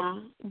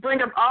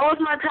bring up all of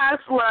my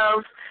past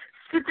loves,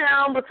 sit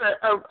down with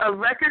a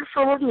record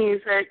full of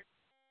music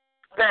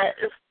that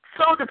is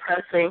so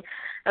depressing,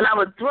 and I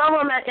would dwell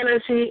on that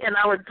energy, and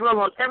I would dwell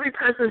on every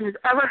person who's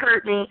ever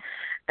hurt me,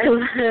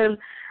 and then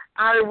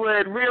I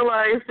would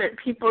realize that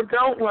people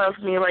don't love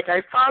me like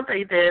I thought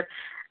they did,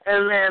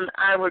 and then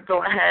I would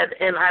go ahead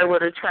and I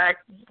would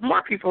attract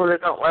more people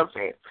that don't love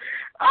me.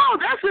 Oh,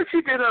 that's what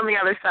you did on the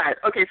other side.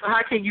 Okay, so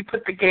how can you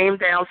put the game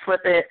down,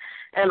 flip it,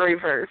 and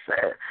reverse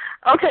it?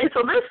 Okay,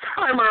 so this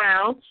time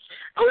around,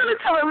 I'm going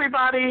to tell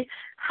everybody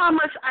how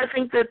much I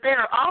think that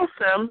they're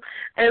awesome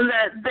and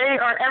that they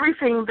are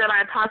everything that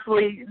I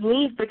possibly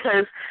need,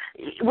 because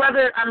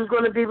whether I'm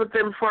going to be with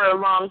them for a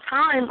long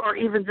time or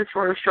even just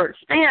for a short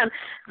span,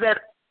 that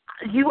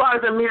you are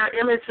the mirror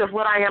image of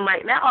what I am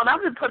right now. And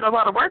I've been putting a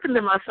lot of work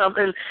into myself,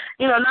 and,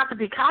 not to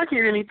be cocky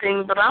or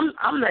anything, but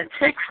I'm that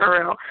chick for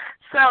real.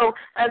 So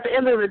at the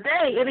end of the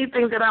day,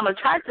 anything that I'm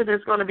attracted to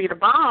is going to be the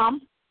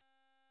bomb.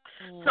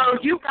 So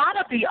you got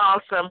to be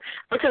awesome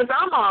because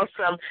I'm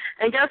awesome.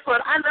 And guess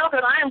what? I know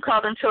that I am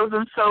called and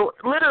chosen, so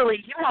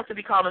literally you have to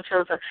be called and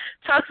chosen.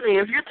 Trust me,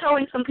 if you're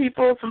telling some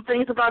people some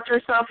things about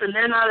yourself and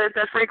they're not at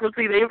that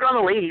frequency, they're going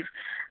to leave.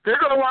 They're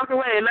going to walk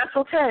away, and that's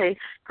okay.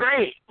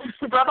 Great.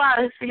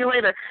 Bye-bye. See you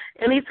later.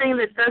 Anything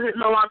that doesn't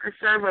no longer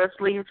serve us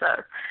leaves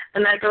us.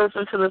 And that goes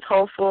into this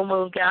whole full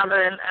moon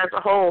gathering as a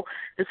whole.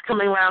 It's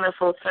coming around in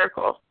full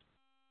circle.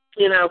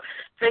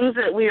 Things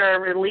that we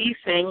are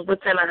releasing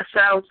within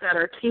ourselves that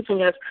are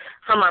keeping us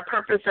from our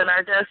purpose and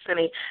our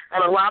destiny.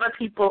 And a lot of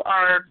people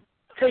are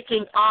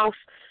taking off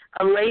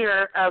a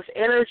layer of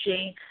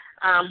energy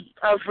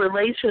of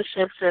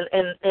relationships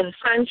and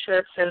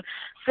friendships and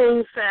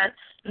things that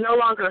no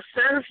longer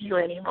serve you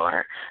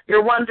anymore.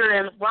 You're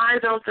wondering, why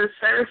don't this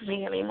serve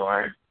me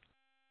anymore?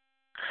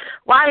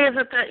 Why is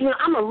it that,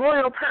 I'm a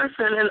loyal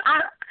person and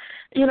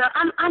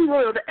I'm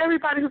loyal to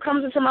everybody who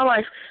comes into my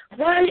life.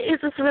 Why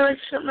is this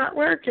relationship not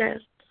working?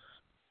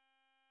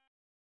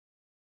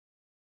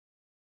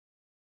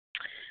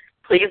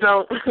 Please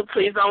don't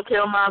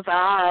kill my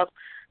vibe.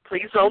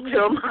 Please don't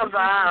kill my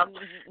vibe.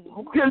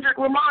 Kendrick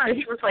Lamar,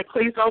 he was like,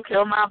 please don't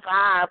kill my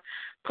vibe.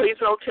 Please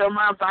don't kill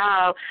my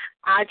vibe.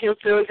 I can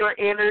feel your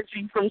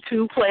energy from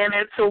 2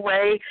 planets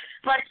away.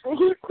 Like,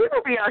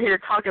 people be out here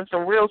talking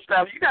some real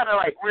stuff. You got to,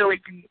 really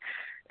be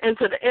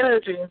into the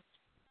energy.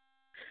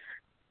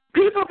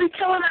 People be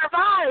killing our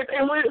vibe,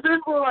 and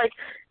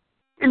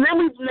and then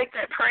we make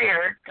that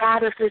prayer.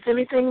 God, if there's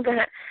anything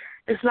that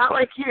is not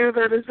like you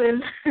that is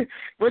in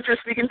what you're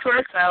speaking to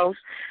ourselves,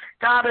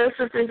 God, if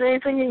there's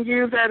anything in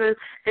you that is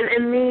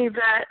in me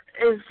that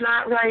is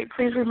not right,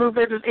 please remove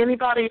it. And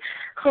anybody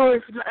who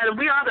is, and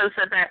we all have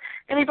said that,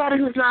 anybody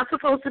who's not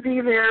supposed to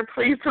be there,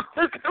 please don't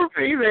let them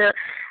be there.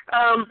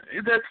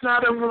 That's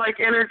not of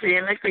energy.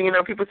 And next thing you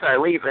know, people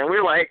start leaving.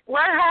 We're like,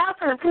 what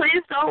happened?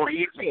 Please don't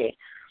leave me.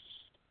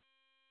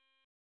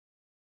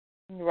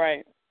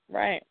 Right.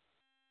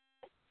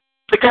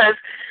 Because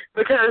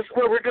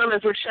what we're doing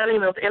is we're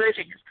shedding those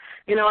energies.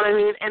 You know what I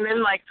mean? And then,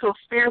 so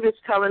Spirit is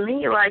telling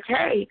me,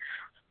 hey,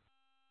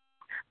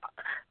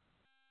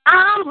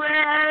 I'm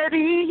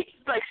ready.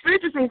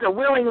 Spirit just needs a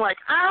willing,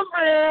 I'm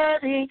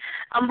ready.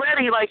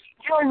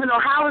 You don't even know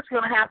how it's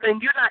going to happen.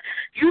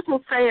 You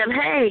just saying,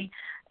 hey,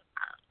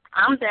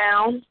 I'm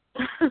down.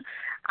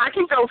 I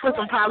can go for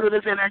some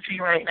positive energy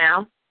right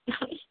now.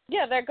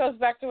 Yeah, that goes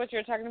back to what you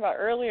were talking about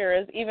earlier,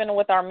 is even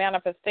with our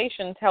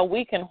manifestations, how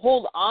we can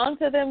hold on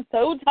to them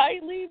so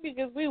tightly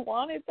because we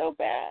want it so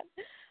bad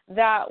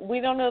that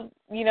we don't,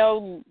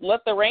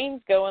 let the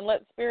reins go and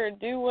let Spirit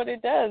do what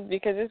it does,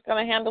 because it's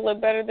going to handle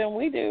it better than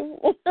we do.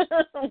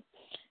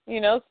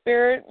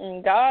 Spirit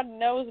and God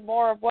knows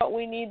more of what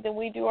we need than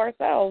we do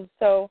ourselves.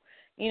 So,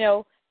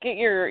 get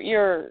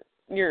your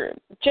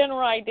general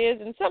ideas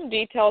and some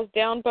details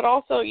down, but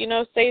also,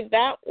 save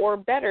that or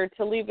better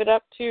to leave it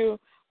up to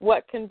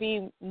what can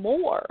be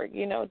more.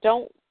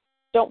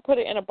 Don't put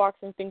it in a box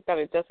and think that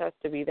it just has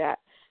to be that.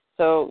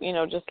 So,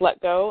 just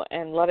let go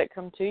and let it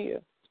come to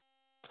you.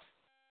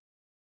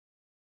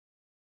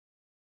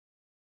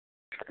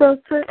 So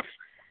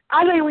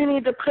I think we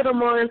need to put them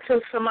more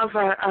into some of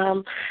our,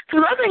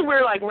 because I think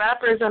we're like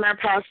rappers in our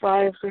past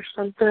lives or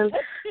something.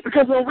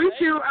 Because when we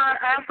do our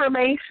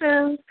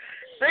affirmations,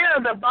 they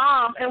are the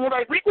bomb. And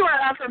we do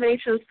our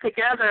affirmations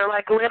together,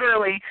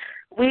 literally.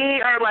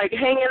 We are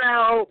hanging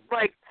out,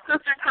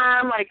 sister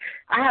time.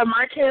 I have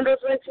my candles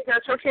lit, you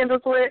got your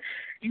candles lit.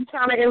 You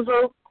trying to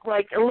invoke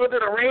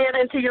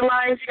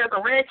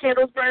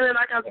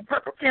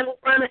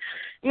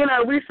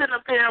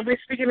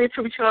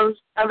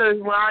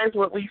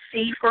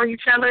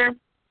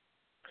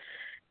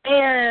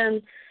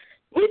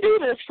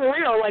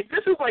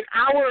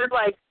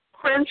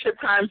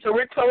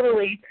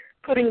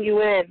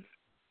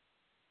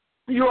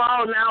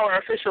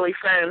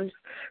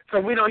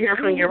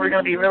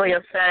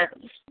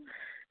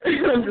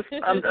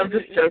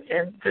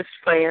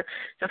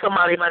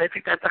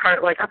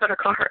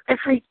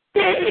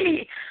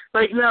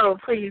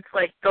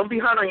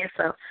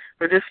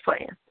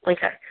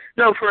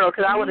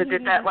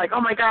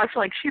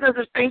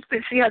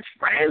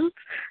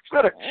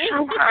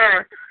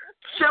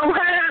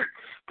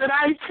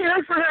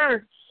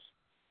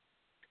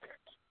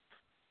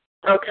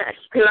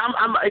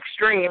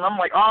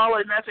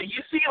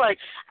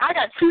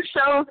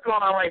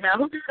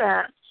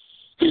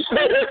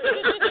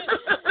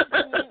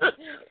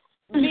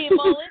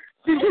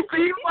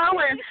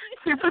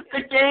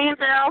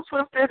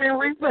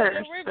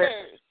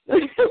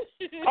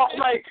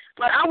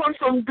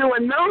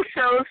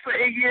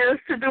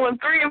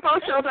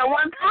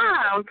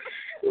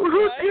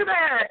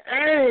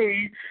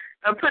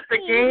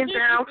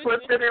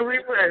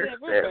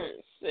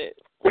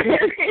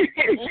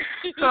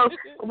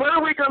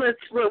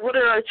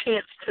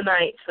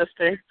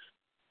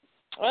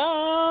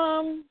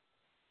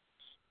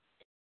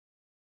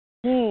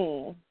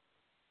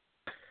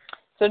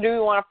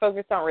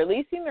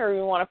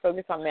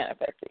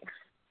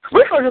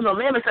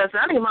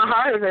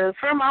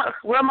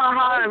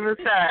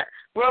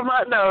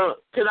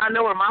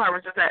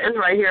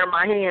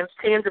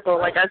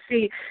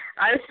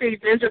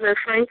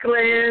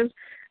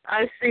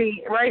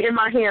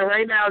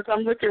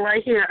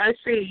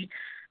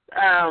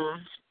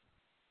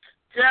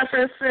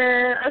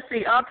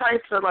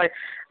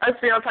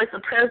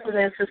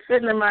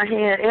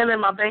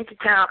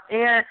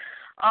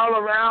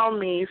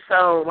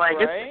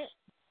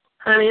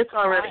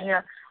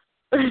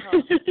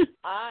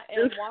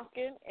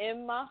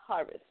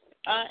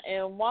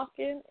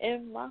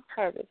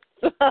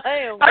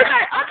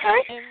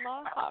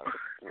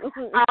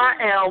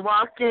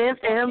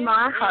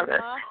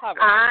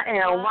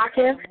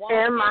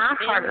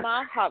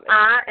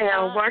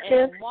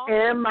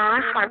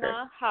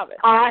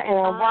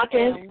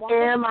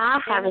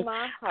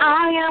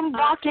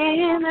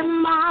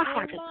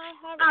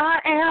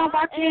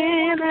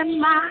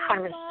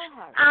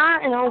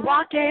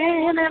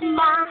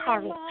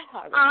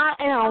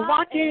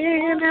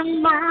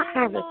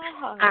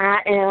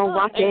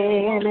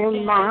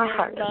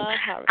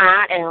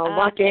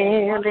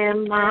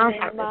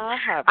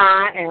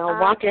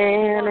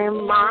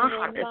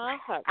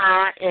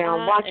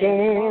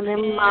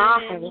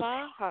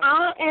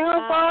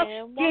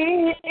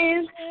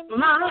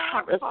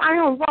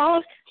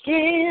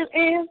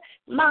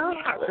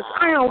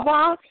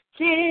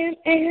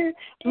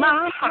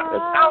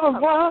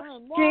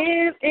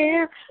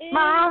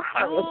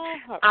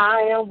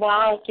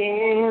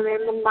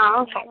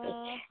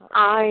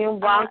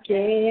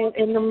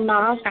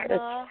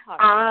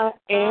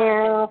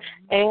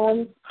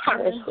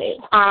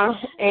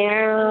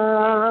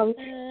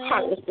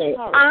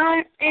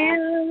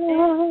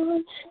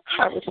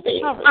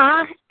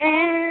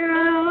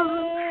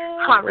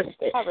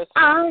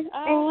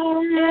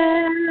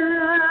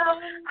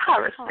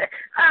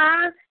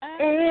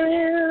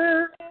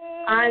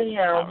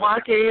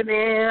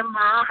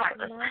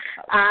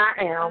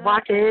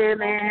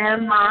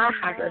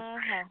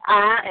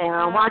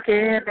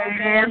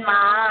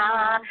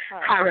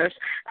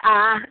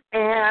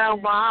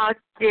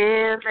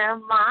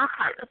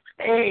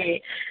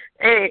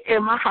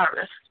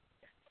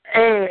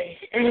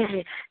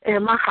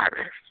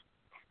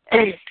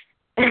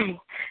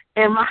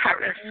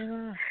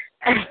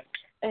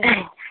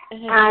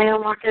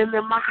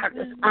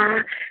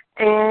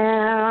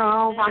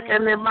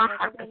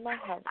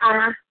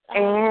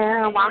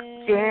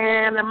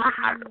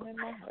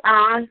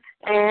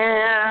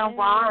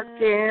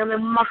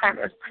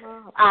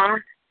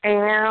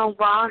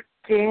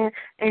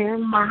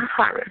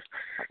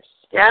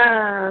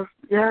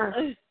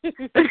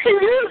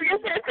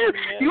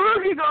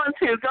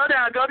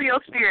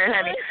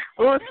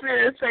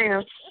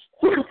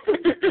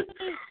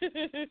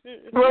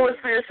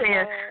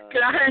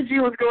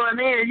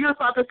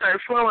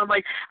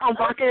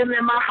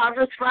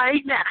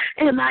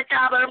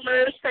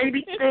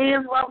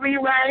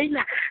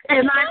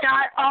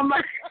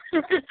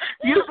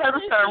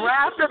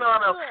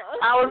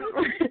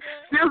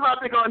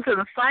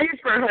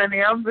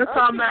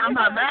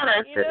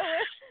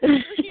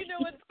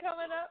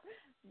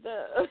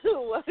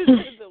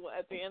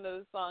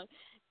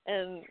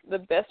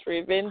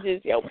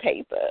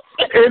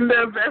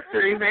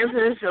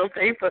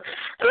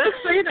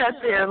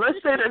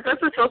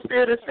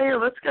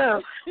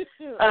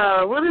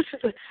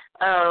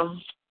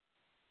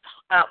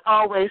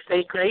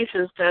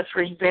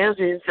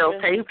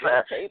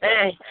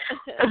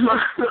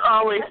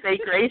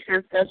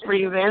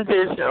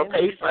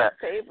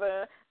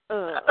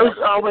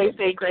Always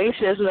stay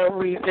gracious, no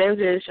revenge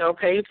is your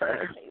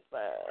paper.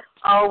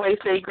 Always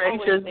stay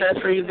gracious,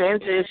 best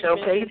revenge is your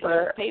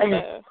paper.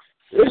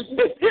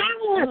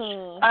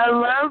 I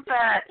love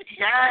that.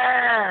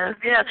 Yes,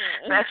 yes.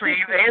 Best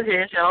revenge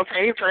is your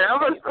paper.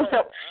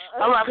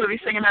 I'm not going to be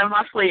singing that in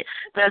my sleep.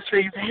 Best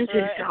revenge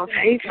is your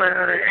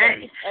paper.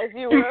 Hey. As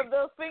you rub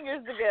those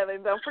fingers together,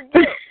 don't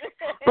forget.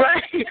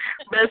 Right.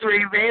 Best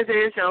revenge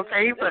is your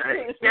paper.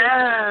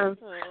 Yes.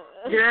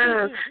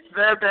 Yes.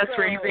 The best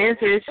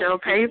revenge is your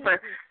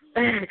paper.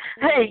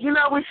 Hey, you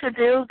know what we should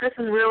do? This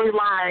is really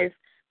live.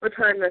 What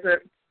time is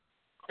it?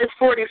 It's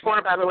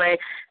 44, by the way.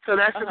 So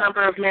that's the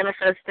number of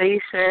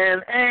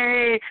manifestation.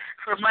 Hey,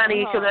 for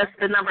money. So that's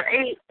the number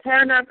 8.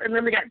 Turn up, and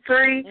then we got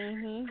 3.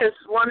 Because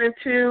 1 and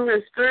 2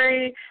 is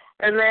 3.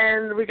 And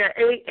then we got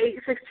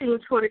 8, 16,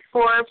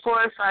 24,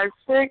 4, 5,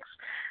 6.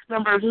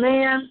 Number of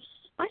man.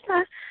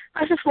 Okay.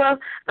 I just love.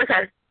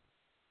 Okay.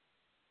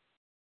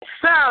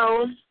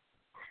 So,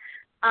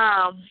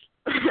 I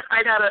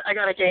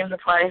got a game to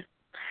play.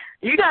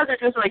 You guys are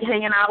just like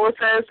hanging out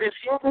with us. If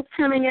you're just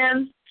tuning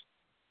in,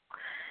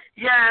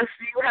 yes,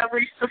 you have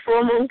reached the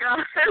full moon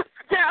goddess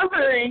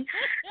gathering.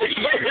 It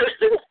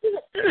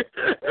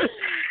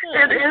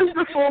is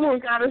the full moon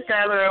goddess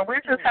gathering.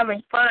 We're just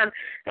having fun,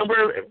 and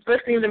we're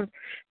listening to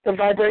the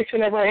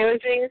vibration of our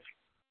energies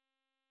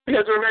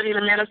because we're ready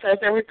to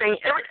manifest everything.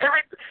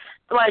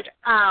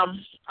 I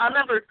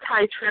remember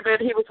Ty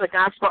Tribbett. He was a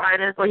gospel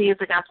artist. Well, he is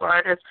a gospel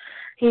artist.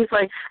 He's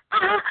like,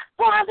 I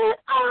want it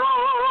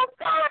all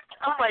back.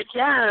 I'm like,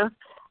 yeah,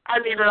 I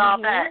need it all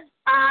back.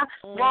 I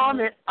want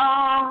it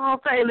all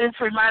back. And this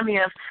reminds me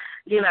of,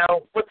 you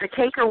know, what the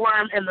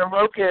cankerworm and the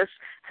locust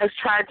has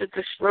tried to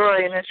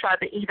destroy and has tried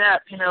to eat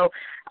up, you know,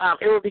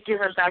 it will be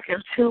given back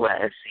into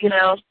us, you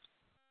know.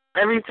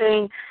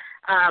 Everything,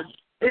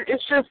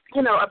 it's just,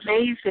 you know,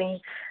 amazing,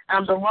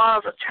 the law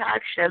of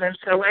attraction. And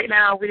so right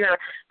now we are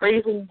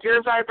raising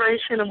your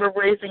vibration and we're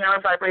raising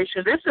our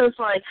vibration. This is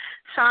like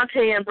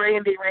Shantae and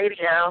Brandy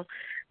Radio,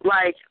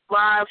 like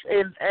live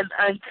and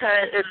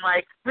uncut, and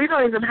like we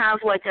don't even have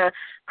like a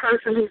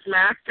person who's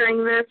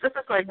mastering this. This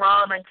is like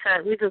raw and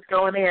uncut. We just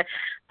going in.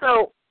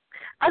 So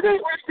I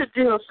think we should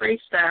do a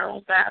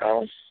freestyle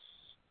battle.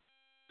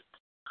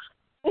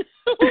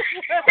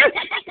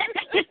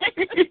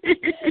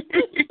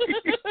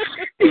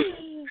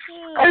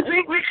 I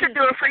think we should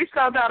do a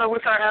freestyle battle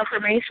with our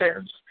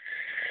affirmations.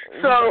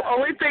 So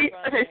only thing,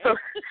 okay. So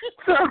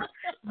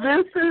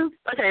this is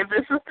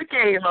the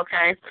game.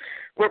 Okay,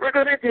 what we're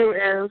gonna do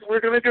is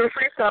we're gonna do a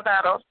freestyle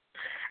battle,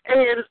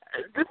 and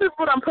this is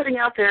what I'm putting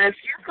out there. If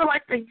you feel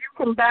like that you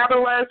can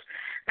battle us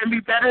and be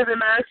better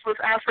than us with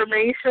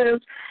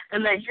affirmations,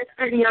 and that you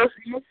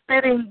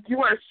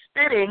are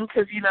spitting,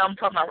 because you know I'm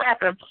talking about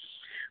rapping.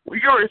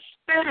 You're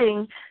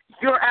spitting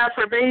your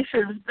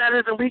affirmations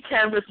better than we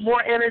can with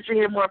more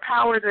energy and more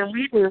power than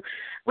we do.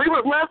 We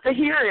would love to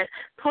hear it,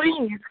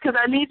 please, because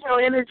I need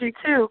your energy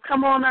too.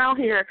 Come on out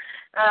here.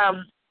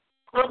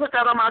 We'll put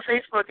that on my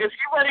Facebook. If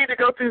you're ready to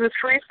go through this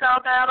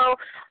freestyle battle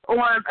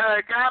on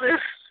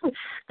Goddess,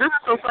 this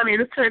is so funny.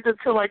 This turned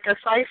into like a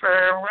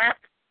cipher, a rap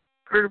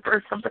group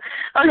or something.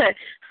 Okay,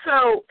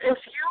 so if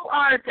you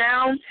are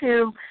down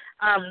to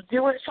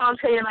do what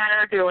Shantae and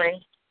I are doing,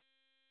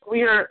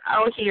 we are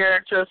out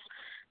here just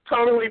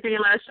totally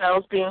being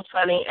ourselves, being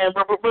funny, and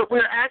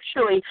we're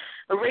actually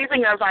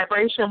raising our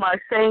vibration by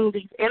saying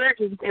these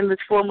energies in this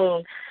full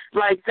moon.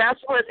 Like, that's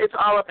what it's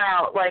all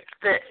about, like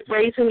the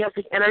raising of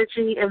the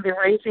energy and the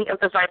raising of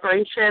the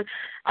vibration.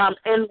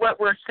 And what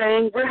we're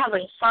saying, we're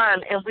having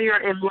fun, and we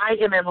are in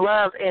light and in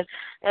love,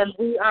 and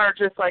we are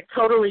just, like,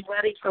 totally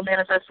ready for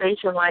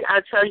manifestation. Like,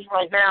 I tell you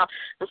right now,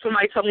 if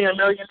somebody told me $1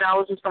 million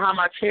is behind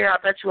my chair, I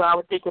bet you I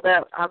would pick it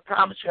up. I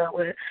promise you I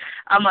would.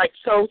 I'm, like,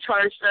 so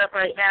charged up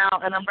right now,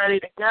 and I'm ready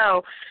to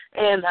go.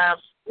 And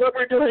what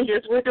we're doing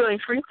is we're doing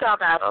freestyle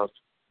battles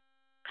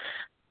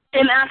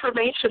in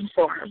affirmation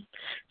form.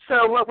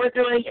 So what we're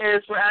doing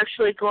is we're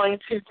actually going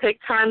to take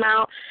time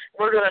out.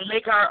 We're going to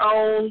make our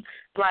own,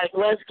 like,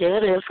 let's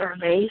get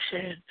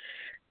information.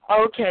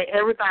 Okay,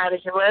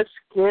 everybody, let's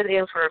get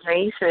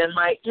information.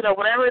 Like, you know,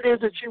 whatever it is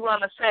that you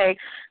want to say,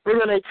 we're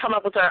going to come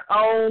up with our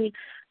own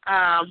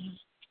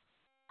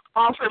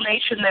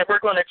affirmation that we're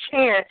going to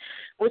chant,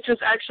 which is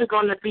actually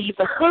going to be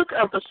the hook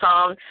of the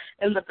song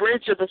and the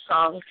bridge of the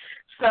song.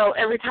 So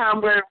every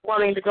time we're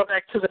wanting to go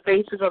back to the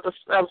basis of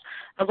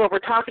what we're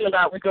talking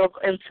about, we go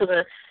into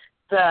the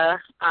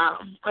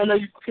I know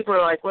people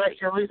are like,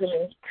 what, you're losing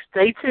me.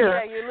 Stay tuned.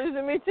 Yeah, you're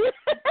losing me too.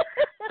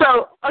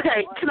 So,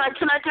 okay, can I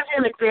give you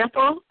an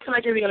example? Can I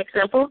give you an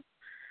example?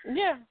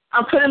 Yeah.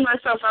 I'm putting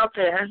myself out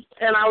there,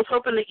 and I was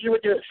hoping that you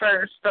would do it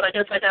first, but I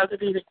guess I got to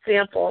do the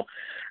example.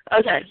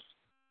 Okay.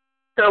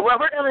 So what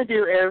we're going to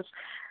do is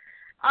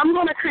I'm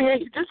going to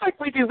create, just like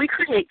we do, we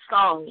create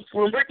songs.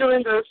 When we're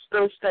doing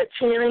that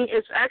chanting,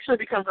 it actually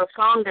becomes a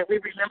song that we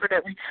remember,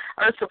 that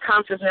our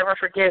subconscious never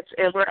forgets,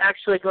 and we're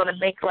actually going to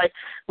make, like,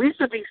 we used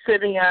to be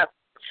sitting up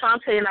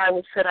Shantae and I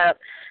would sit up,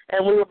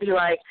 and we would be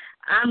like,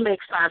 I make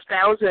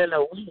 $5,000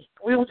 a week.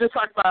 We would just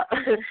talk about,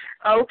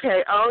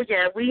 okay, oh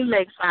yeah, we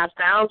make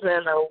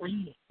 $5,000 a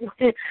week.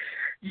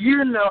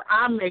 You know,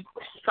 I make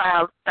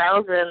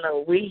 $5,000 a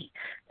week.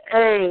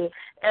 Hey,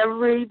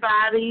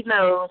 everybody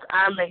knows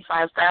I make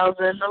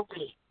 $5,000 a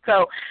week.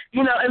 So,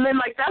 you know, and then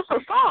like that's a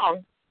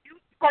song.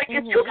 Like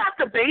if you got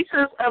the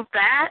basis of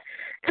that,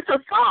 it's a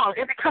song.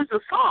 It becomes a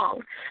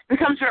song. It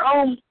becomes your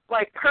own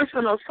like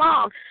personal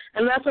song.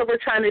 And that's what we're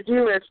trying to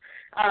do is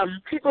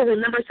people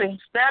remember things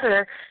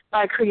better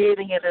by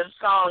creating it in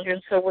song.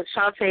 And so what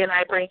Shantae and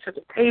I bring to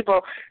the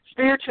table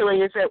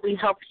spiritually is that we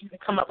help you to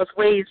come up with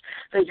ways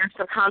that your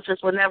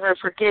subconscious will never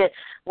forget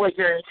what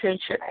your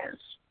intention is.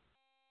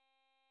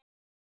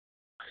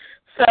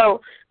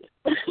 So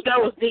that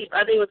was deep.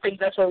 I didn't even think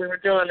that's what we were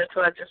doing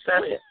until I just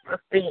said it.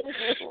 That's deep.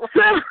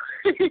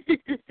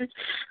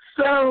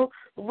 So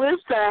with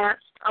that,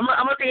 I'm going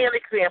to be an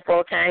example,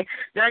 okay?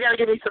 Now I got to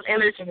give you some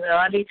energy, though.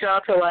 I need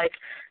y'all to, like,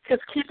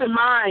 because keep in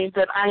mind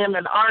that I am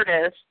an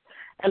artist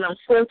and I'm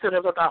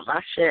sensitive about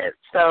my shit.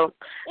 So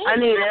I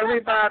need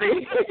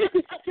everybody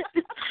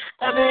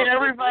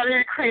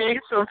to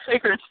create some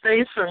sacred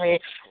space for me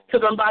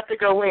because I'm about to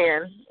go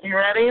in. You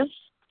ready?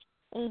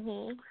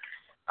 Mhm.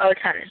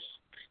 Okay.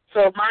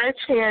 So my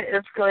chant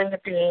is going to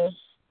be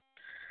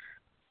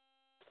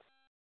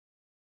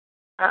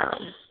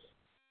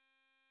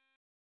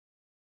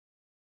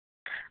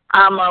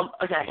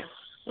okay,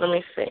 let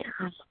me see.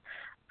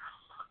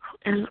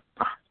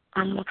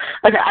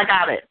 Okay, I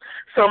got it.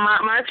 So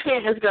my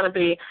chant is going to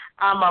be,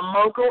 I'm a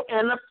mogul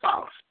and a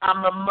boss.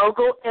 I'm a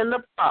mogul and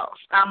a boss.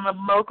 I'm a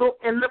mogul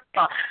and a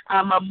boss.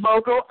 I'm a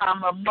mogul,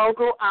 I'm a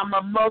mogul, I'm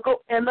a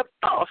mogul and a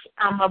boss.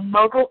 I'm a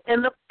mogul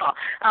and a boss.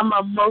 I'm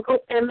a mogul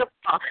and a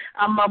boss.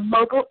 I'm a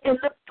mogul and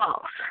a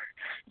boss.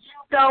 You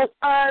don't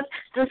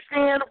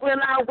understand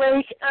when I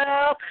wake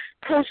up,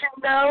 'cause you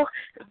know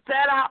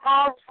that I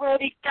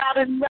already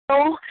gotta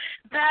know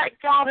that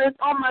God is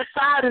on my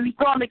side and He's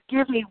gonna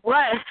give me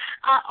what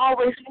I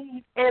always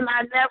need, and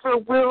I never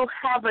will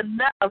have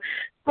enough.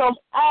 So I'm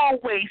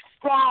always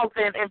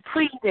striving and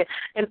pleading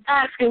and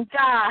asking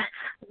God,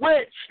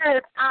 what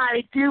should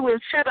I do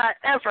and should I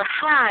ever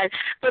hide?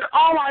 But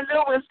all I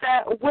know is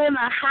that when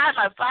I hide,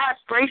 my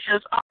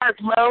vibrations are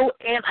low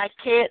and I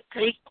can't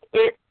take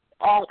it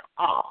all.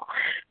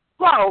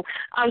 So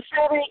I'm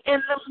sitting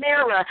in the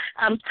mirror.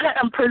 I'm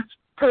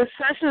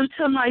processing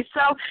to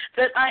myself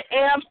that I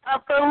am a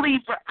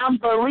believer. I'm a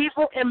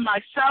believer in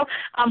myself.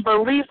 I'm a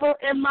believer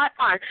in my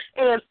art.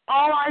 And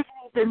all I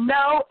need to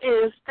know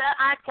is that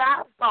I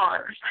got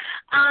bars.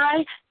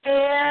 I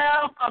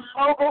am a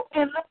mogul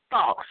in the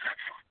boss.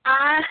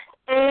 I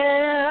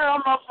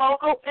am a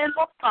mogul in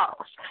the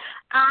boss.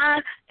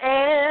 I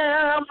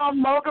am a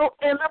mogul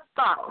in the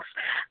boss.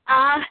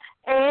 I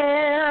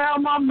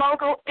am a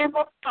mogul in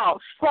the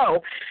boss.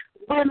 So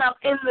when I'm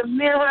in the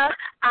mirror,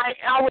 I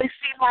always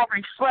see my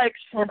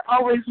reflection,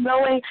 always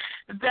knowing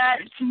that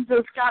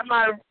Jesus got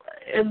my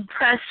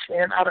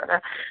impression. I don't know.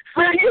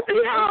 So you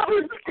see how I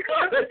was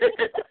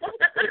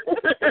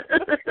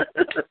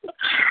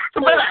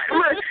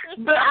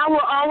but I will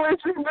always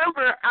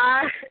remember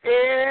I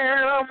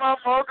am a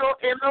mogul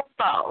in the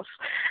boss.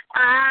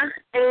 I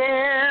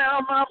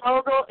am a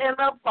mogul in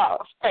the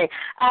boss. Hey,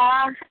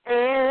 I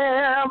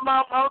am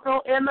a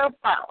mogul in the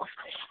boss.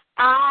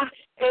 I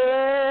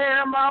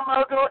am a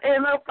mogul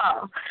in the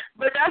boss.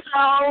 But that's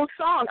my own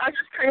song. I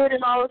just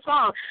created my own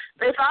song.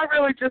 If I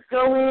really just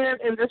go in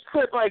and just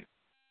put like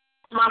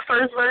my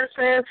first verse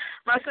in,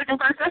 my second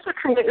verse, that's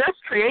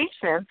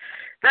creation.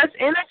 That's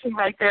energy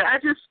right there. I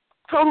just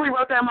totally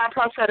wrote down my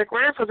prophetic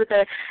word for the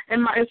day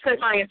and set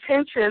my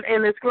intention,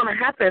 and it's going to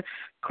happen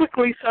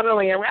quickly,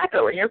 subtly, and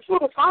rapidly. It's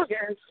what a song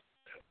is.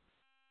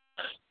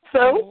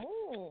 So,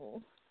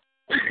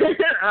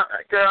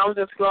 girl, I'm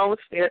just going with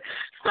it.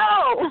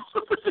 So,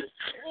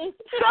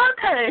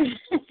 Shantae,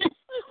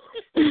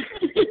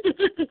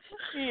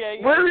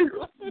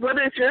 what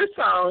is your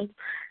song?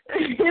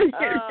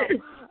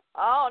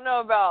 I don't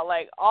know about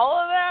like all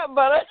of that,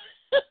 but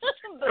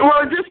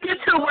well, just get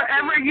to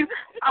wherever you.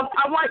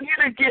 I want you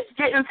to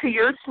get into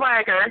your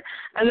swagger,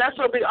 and that's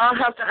what we all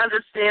have to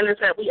understand is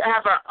that we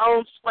have our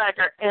own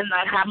swagger, and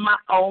I have my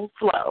own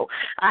flow.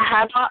 I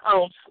have my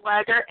own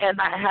swagger, and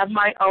I have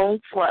my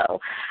own flow.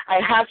 I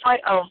have my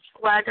own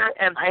swagger,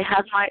 and I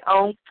have my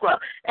own flow.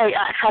 Hey,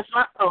 I have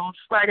my own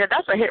swagger.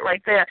 That's a hit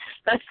right there.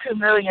 That's $2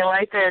 million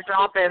right there,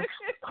 dropping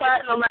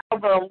platinum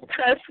album.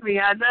 Trust me,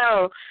 I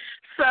know.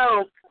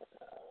 So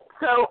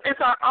it's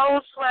our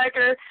own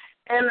swagger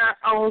and our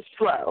own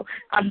flow.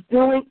 I'm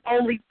doing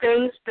only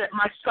things that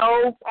my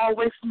soul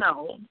always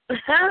known.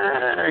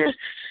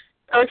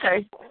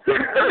 Okay.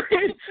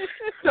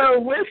 So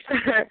with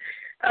that,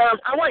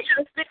 I want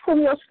you to stick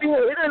from your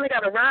spirit. It doesn't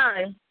got to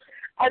rhyme.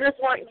 I just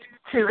want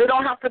you to. It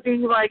don't have to be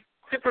like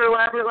super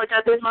elaborate like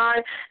I did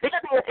mine. It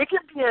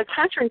could be a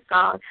country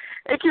song.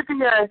 It can be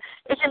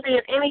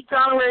in any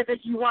genre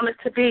that you want it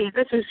to be.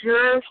 This is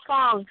your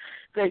song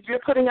that you're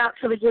putting out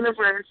to the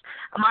universe.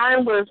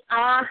 Mine was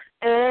I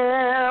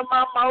am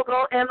a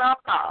mogul in a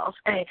boss.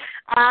 Hey,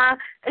 I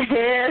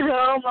am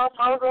a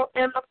mogul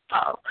in a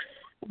boss.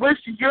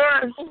 What's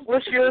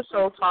your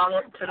soul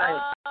song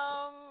tonight?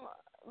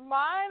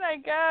 Mine, I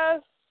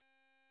guess.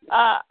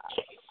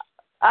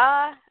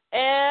 I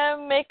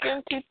am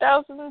making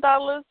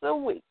 $2,000 a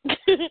week.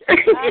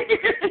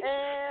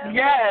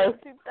 Yes.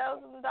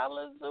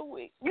 $2,000 a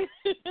week.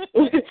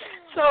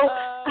 So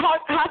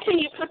how can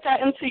you put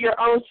that into your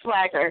own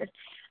swagger?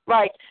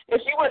 Like,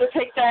 if you were to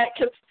take that,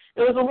 because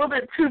it was a little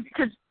bit too,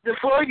 because the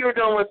floor you were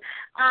doing was,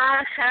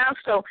 I have,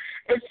 so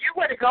if you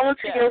were to go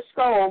into your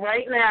soul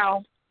right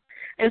now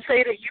and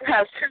say that you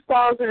have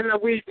 $2,000 a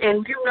week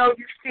and you know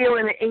you're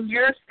feeling it in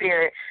your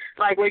spirit,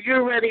 like where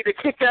you're ready to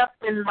kick up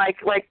and like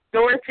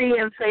Dorothy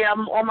and say,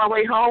 I'm on my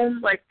way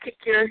home, like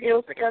kick your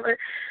heels together.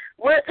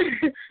 What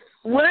is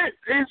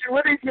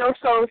your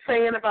soul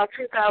saying about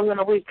 $2,000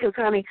 a week? Because,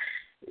 honey,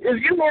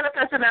 if you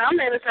manifesting it, I'm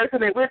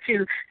manifesting it with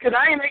you. Because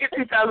I ain't making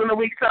 $2,000 a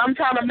week, so I'm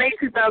trying to make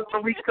 $2,000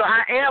 a week. So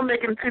I am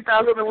making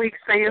 $2,000 a week,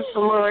 says the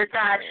Lord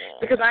God,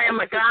 because I am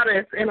a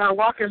goddess and I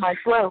walk in my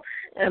flow,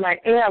 and I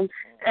am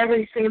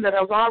everything that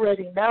I've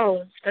already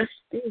known. That's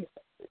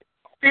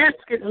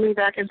Spirit's getting me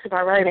back into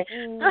my writing.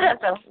 Go ahead,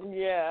 though.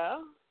 Yeah.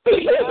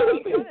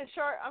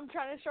 I'm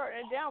trying to shorten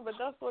it down, but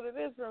that's what it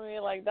is for me.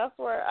 Like, that's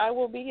where I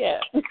will be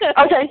at.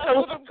 Okay,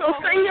 so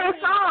sing your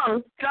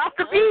song. Drop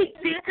the beat,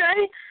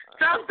 DJ.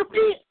 Drop the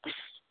beat.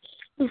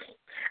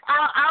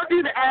 I'll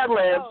do the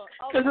ad-lib.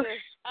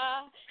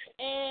 I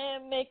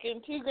am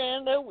making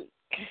 $2,000 a week.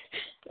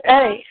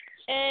 Hey.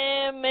 I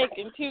am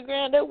making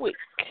 $2,000 a week.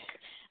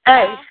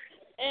 Hey.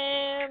 I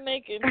am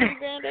making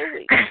 $2,000 a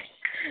week.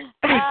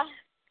 I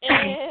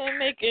am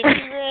making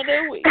 $2,000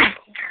 a week.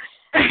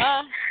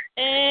 I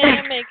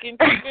am making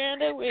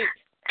 $2,000 a week.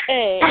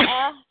 Hey,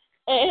 I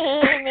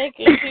am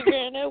making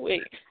 $2,000 a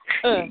week.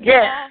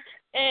 Yeah.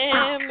 I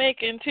am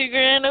making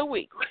 $2,000 a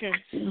week.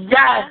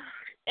 Yeah.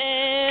 I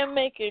am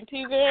making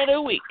 $2,000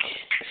 a week.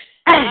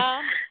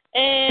 I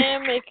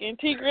am making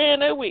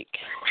 $2,000 a week.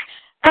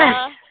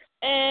 I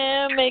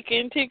am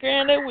making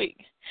 $2,000 a week.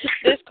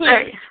 This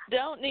queen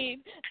don't need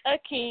a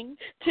king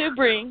to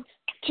bring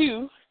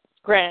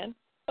 $2,000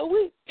 a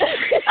week.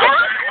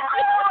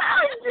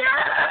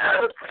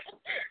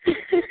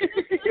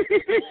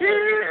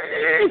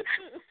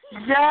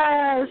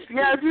 Yes,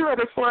 you had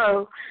a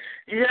flow.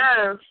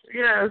 Yes,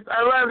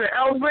 I love it.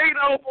 I was waiting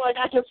on it, like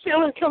I can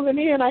feel it coming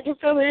in. I can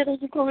feel the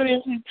energy coming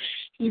in.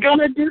 She's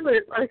gonna do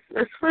it. Like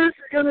at first,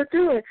 she's gonna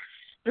do it,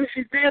 and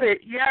she did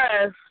it.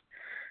 Yes.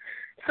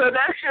 So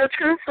that's your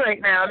truth right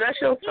now. That's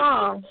your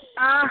song.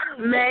 I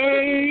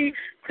made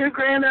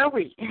 $2,000 a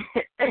week.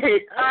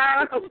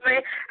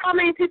 How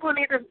many people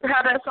need to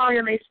have that song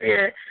in their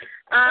spirit?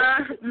 I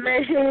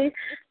made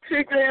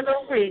 $2,000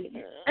 a week.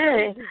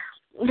 Hey,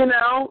 you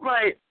know,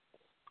 like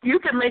you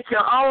can make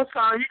your own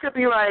song. You could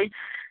be like,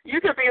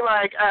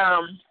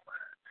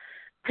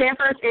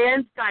 Pampers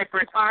and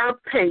diapers are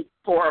paid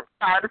for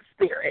by the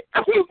Spirit.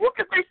 I mean, you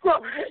can make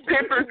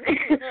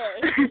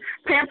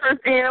Pampers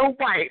and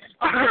wipes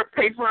are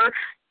paid for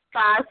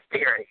by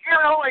Spirit. You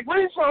know, like what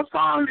is your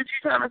song that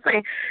you're trying to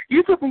sing?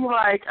 You could be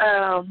like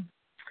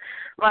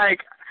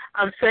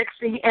I'm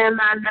sexy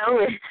and I know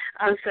it.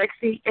 I'm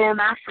sexy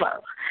and I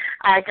flow.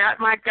 I got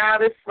my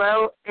goddess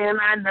flow and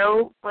I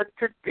know what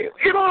to do.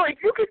 You know,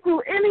 like you could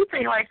do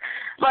anything. Like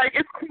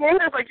it's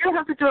creative. Like you don't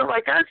have to do it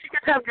like us. You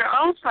could have your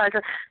own style.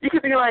 You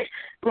could be like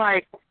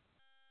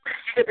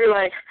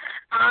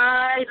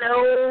I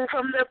know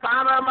from the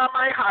bottom of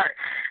my heart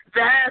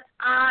that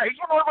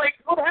you know, like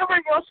whatever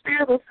your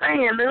spirit is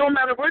saying, it don't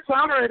matter what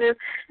genre it is,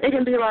 it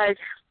can be like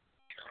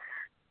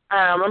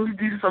let me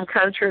do some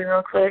country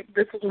real quick.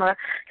 This is I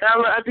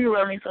do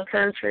love me some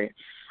country.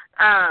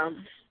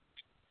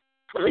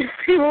 Let me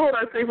see what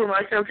I say for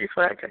my country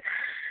swagger.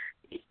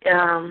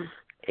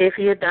 If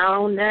you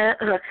don't know,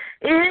 and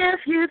if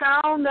you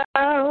don't,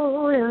 I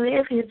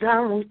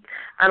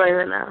don't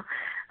even know.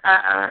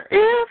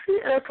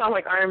 It sounds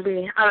like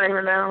R&B. I don't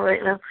even know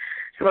right now.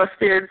 So my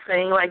spirit's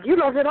saying, like, you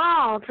love it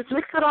all. Just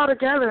mix it all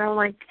together. I'm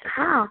like,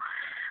 how?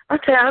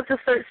 Okay, I'll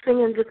just start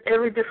singing just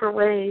every different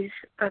ways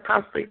I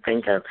possibly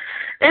think of.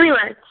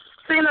 Anyway,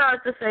 so you know, I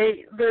have to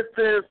say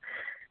the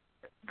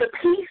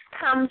peace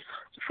comes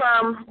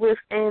from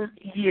within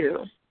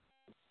you.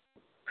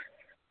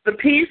 The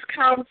peace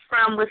comes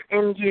from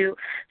within you.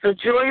 The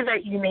joy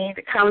that you need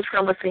comes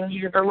from within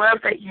you. The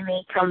love that you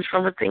need comes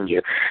from within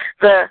you.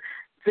 The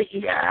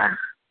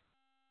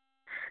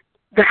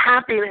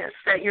happiness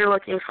that you're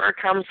looking for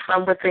comes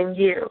from within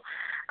you.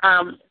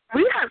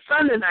 We had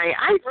fun tonight.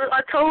 I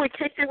totally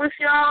kicked it with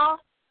y'all.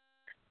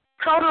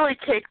 Totally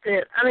kicked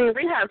it. I mean,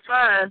 we had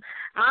fun.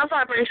 My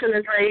vibration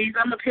is raised.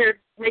 I'm up here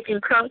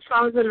making crunk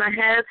songs in my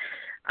head.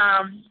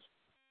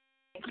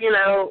 You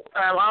know,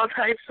 all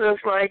types of,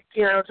 like,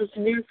 you know, just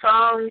new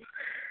songs.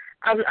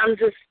 I'm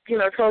just,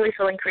 totally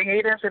feeling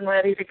creative and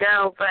ready to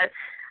go. But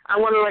I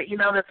want to let you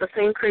know that the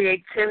same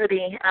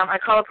creativity, I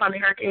call upon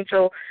the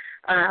Archangel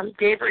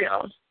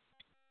Gabriel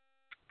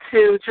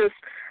to just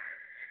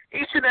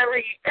each and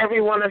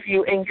every one of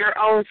you in your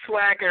own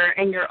swagger,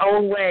 in your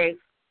own way,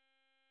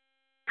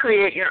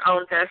 create your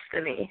own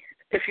destiny.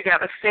 If you got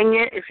to sing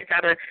it, if you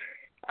got to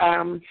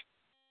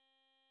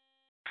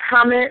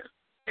hum it,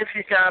 if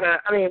you got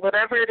to,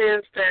 whatever it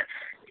is that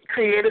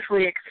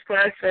creatively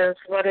expresses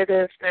what it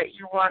is that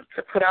you want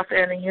to put out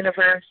there in the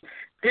universe,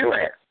 do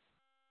it.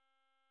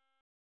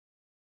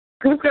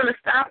 Who's going to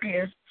stop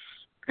you?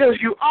 Because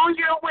you're on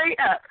your way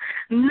up.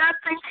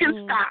 Nothing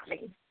can stop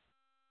me.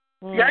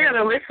 Y'all got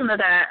to listen to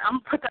that. I'm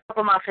going to put that up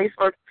on my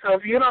Facebook. So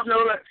if you don't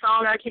know that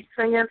song I keep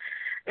singing,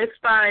 it's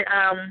by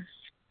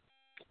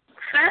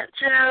Fat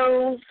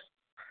Joe.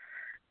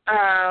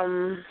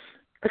 I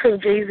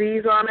think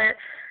Jay-Z's on it,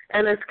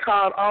 and it's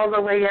called All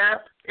the Way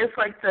Up. It's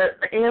like the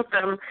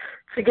anthem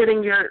to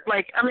getting your,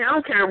 I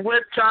don't care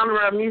what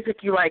genre of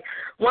music you like.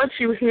 Once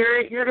you hear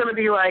it, you're going to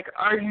be like,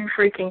 are you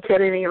freaking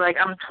kidding me?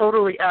 I'm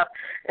totally up,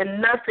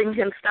 and nothing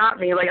can stop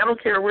me. I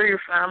don't care where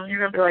you're from. You're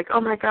going to be like, oh,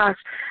 my gosh,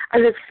 I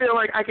just feel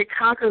like I could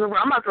conquer the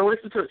world. I'm about to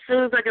listen to it as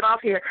soon as I get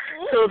off here.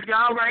 So if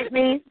y'all write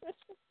me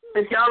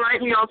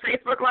on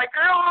Facebook,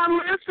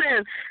 girl,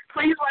 listen,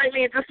 please write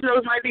me. It just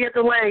might be a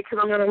delay because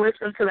I'm going to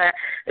listen to that.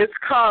 It's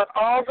called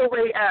All the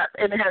Way Up,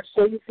 and it has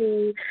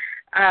Jay-Z,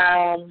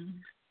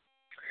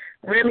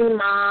 Remy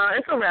Ma.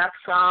 It's a rap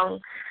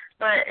song,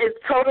 but it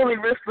totally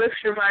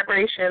lifts your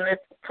vibration.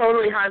 It's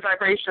totally high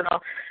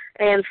vibrational.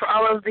 And for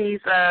all of these,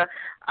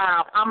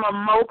 I'm a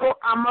mogul,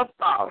 I'm a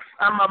boss.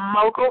 I'm a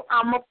mogul,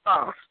 I'm a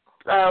boss.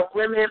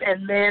 Women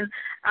and men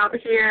out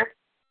here,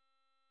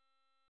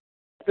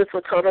 this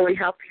will totally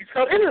help you.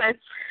 So anyway,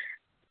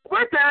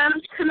 we're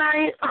done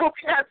tonight. I hope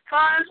you had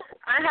fun.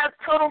 I had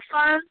total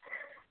fun.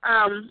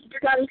 We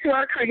got into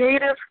our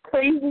creative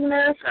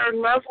craziness, our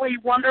lovely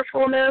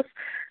wonderfulness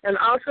and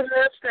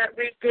awesomeness that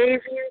we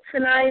gave you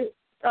tonight,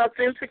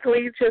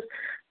 authentically just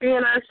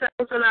being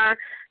ourselves in our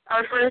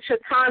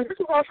friendship time. This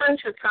is our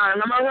friendship time.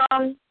 Am I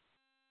wrong?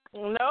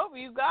 Nope,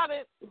 you got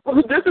it.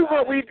 This is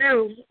what we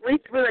do. We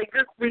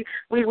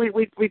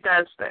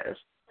does this.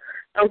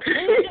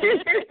 Okay.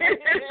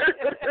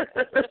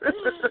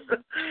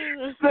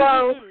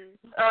 So,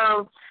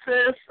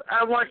 sis,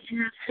 I want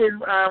you to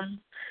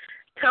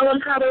tell them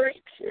how to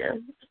reach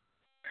you.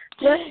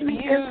 Yes,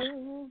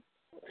 you.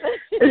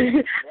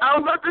 I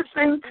was about to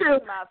sing too.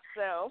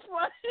 Myself.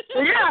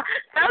 Yeah,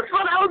 that's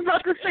what I was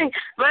about to sing.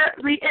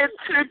 Let me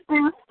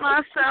introduce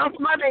myself.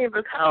 My name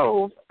is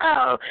Hove.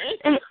 Oh,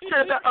 it's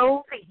to the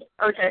OV.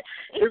 Okay.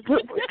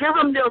 Give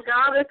them your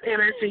goddess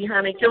energy,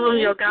 honey. Give them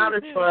your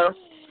goddess love.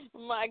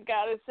 My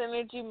goddess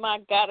energy, my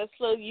goddess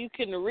love. You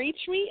can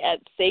reach me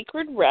at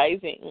Sacred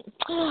Rising. It's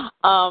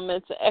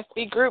an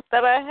FB group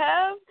that I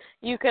have.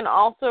 You can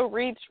also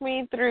reach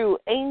me through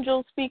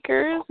Angel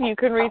Speakers. You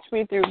can reach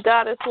me through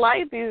Goddess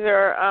Light. These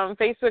are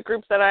Facebook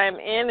groups that I am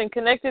in and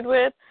connected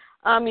with.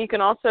 You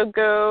can also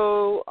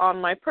go on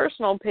my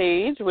personal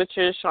page, which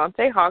is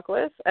Shantay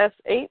Hawkless,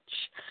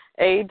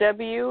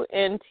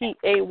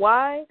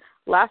 ShaWNTAY.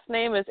 Last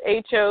name is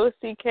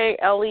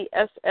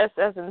HOCKLESS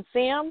as in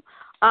Sam.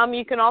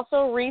 You can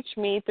also reach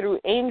me through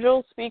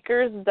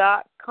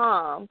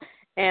angelspeakers.com,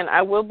 and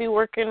I will be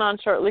working on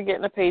shortly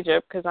getting a page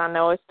up because I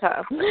know it's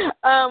tough.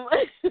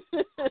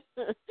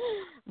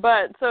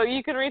 But so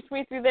you can reach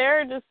me through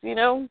there. Just,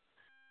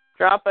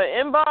 drop an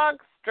inbox,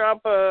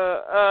 drop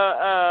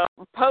a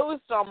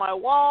post on my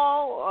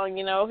wall,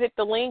 hit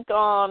the link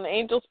on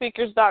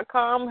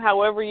angelspeakers.com.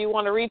 However you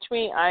want to reach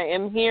me, I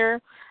am here.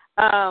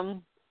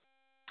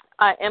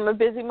 I am a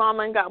busy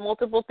mama and got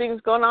multiple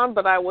things going on,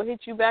 but I will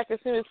hit you back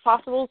as soon as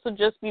possible, so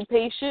just be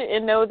patient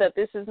and know that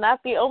this is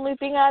not the only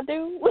thing I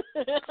do.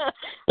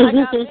 I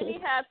got many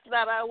hats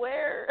that I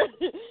wear.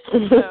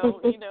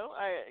 So,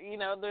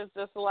 there's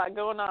just a lot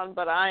going on,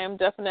 but I am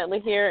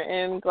definitely here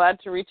and glad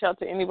to reach out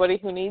to anybody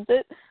who needs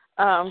it,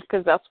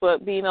 because that's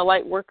what being a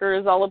light worker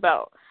is all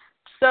about.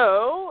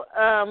 So,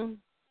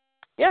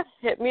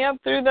 hit me up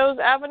through those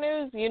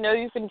avenues.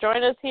 You can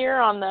join us here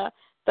on the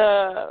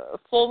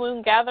full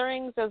moon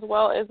gatherings as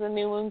well as the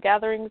new moon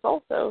gatherings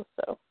also.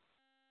 So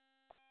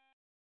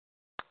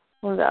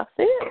that's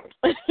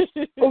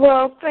it.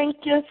 Well, thank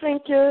you.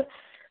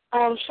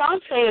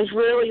 Shantay is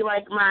really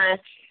like my,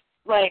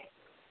 they'd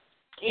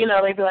be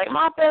like,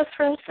 my best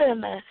friend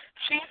Finna.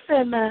 She's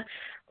Finna.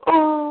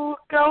 Oh,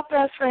 go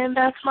best friend.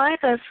 That's my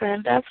best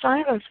friend. That's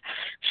my best friend.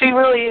 She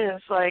really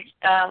is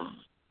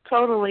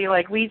totally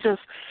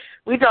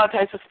we do all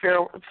types of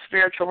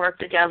spiritual work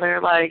together.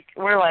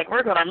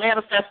 We're going to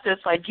manifest this.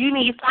 You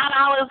need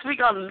 $5, we're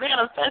going to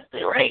manifest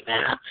it right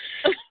now.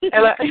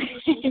 And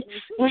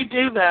we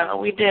do, though.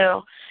 We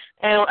do.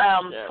 And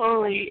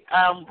totally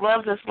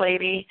love this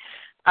lady.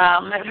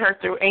 Met her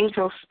through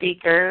Angel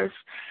Speakers.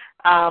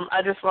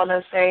 I just want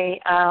to say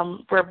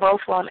we're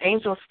both on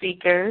Angel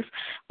Speakers.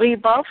 We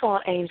both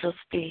on Angel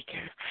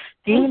Speakers.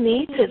 You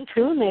need to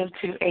tune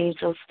into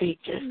Angel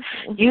Speakers.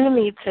 You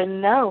need to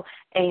know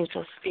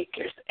Angel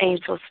Speakers,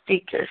 Angel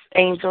Speakers,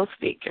 Angel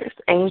Speakers,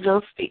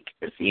 Angel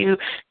Speakers. You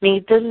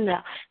need to know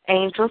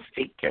Angel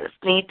Speakers.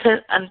 Need to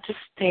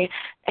understand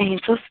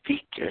Angel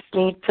Speakers.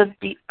 Need to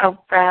be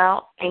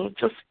around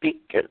Angel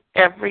Speakers.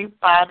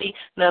 Everybody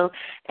knows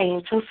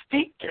Angel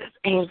Speakers,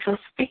 Angel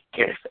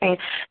Speakers. And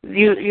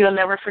you'll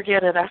never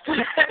forget it after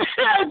that.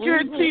 I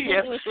guarantee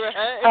you.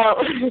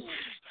 Right.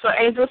 So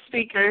Angel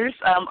Speakers,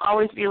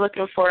 always be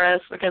looking for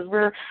us because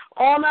we're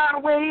on our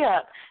way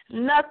up.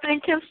 Nothing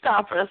can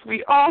stop us.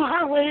 We on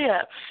our way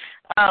up.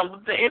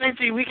 The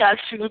energy we got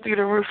shooting through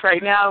the roof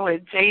right now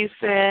with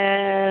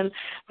Jason,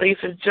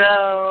 Lisa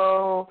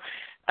Joe,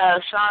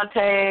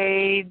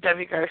 Shantae,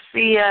 Debbie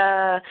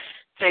Garcia,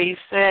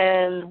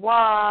 Jason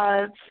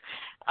Watts.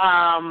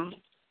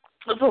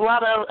 There's a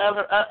lot of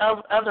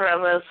other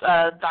of us.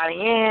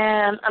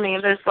 Diane. I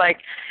mean, there's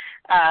like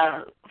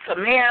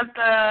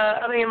Samantha.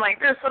 I mean, like,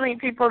 there's so many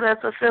people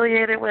that's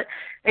affiliated with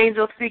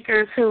Angel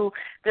Speakers who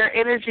their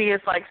energy is,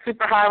 like,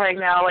 super high right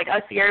now. Like,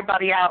 I see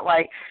everybody out,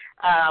 like,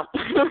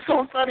 it's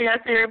so funny. I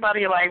see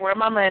everybody, like, where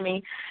my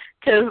money?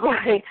 Because,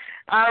 like,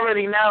 I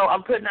already know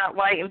I'm putting out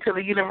light into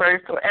the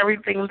universe, so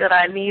everything that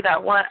I need, I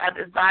want, I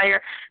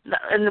desire.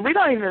 And we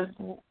don't even,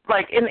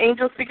 like, in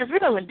Angel Speakers, we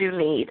don't even do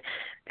need.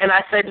 And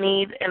I said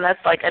need, and that's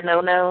like a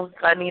no-no,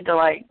 so I need to,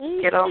 like,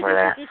 get over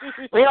that.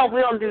 We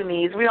don't do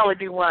needs. We only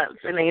do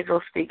wants in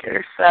Angel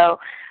Speakers. So,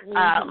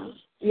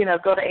 you know,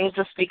 go to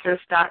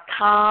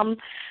angelspeakers.com.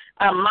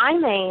 My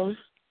name,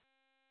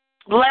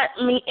 let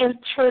me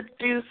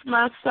introduce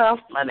myself.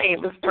 My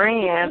name is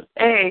Brand,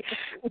 A,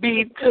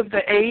 B to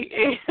the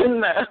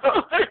A-N.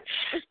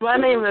 My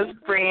name is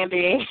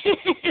Brandy.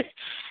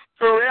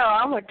 For real,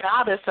 I'm a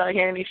goddess out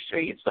here in these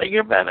streets. So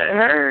you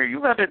better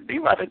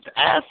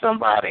ask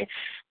somebody.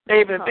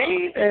 Baby.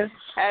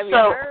 Have you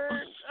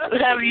heard?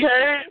 Have you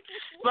heard?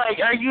 Like,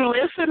 are you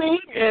listening?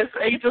 As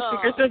Angel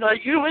Speaker says, are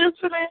you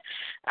listening?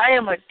 I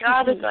am a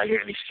goddess out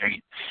here in the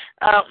streets.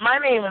 My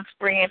name is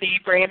Brandy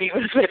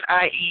with an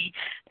I-E,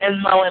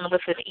 and Mullen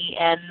with an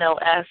E-N, no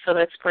S. So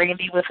that's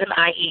Brandy with an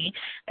I-E,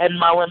 and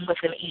Mullen with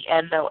an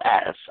E-N, no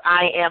S.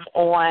 I am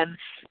on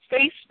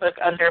Facebook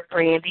under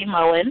Brandy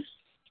Mullen.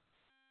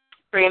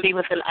 Brandy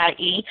with an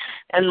I-E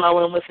and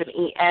Mullen with an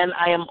E-N.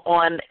 I am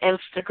on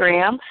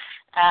Instagram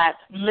at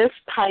Miss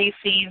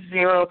Pisces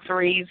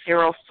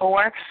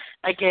 0304.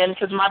 Again,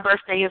 because my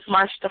birthday is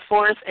March the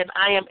 4th, and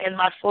I am in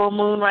my full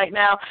moon right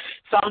now,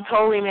 so I'm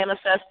totally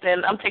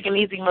manifesting. I'm taking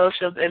these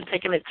emotions and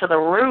taking it to the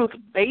roof,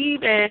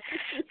 baby.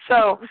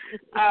 So,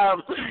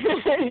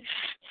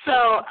 so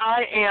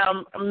I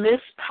am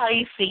Miss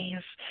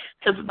Pisces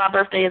because my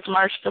birthday is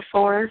March the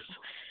 4th.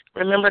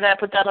 Remember that.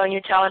 Put that on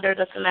your calendar.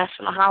 That's a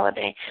national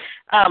holiday.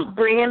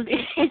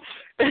 Brandy,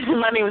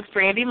 my name is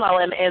Brandy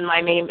Mullen, and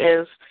my name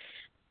is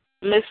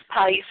Miss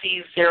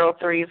Pisces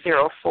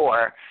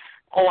 0304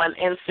 on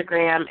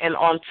Instagram and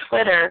on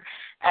Twitter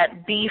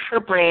at B for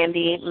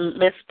Brandy,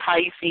 Miss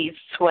Pisces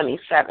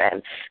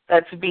 27.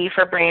 That's B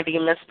for Brandy,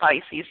 Miss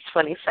Pisces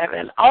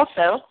 27.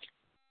 Also,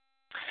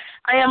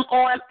 I am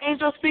on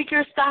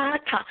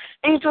angelspeakers.com,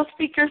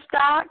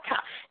 angelspeakers.com.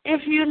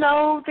 If you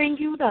know, then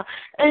you know.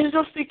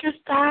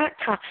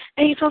 Angelspeakers.com,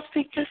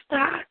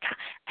 angelspeakers.com,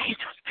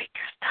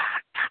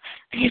 angelspeakers.com,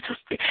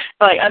 angelspeakers.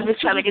 Like, I'm just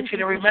trying to get you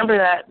to remember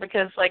that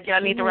because, like,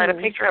 y'all need to write a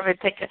picture of it,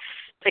 take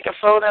a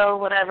photo,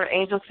 whatever,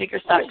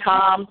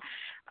 angelspeakers.com.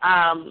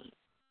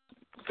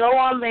 Go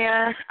on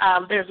there.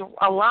 There's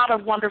a lot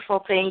of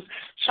wonderful things.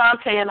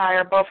 Shantae and I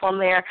are both on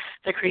there.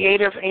 The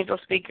creative Angel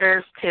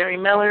Speakers, Terry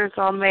Miller's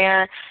on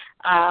there.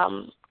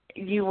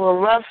 You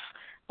will love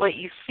what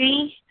you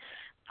see.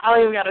 I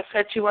don't even got to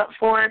set you up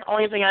for it.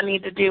 Only thing I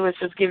need to do is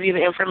just give you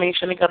the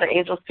information to go to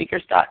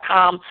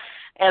angelspeakers.com.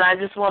 And I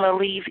just want to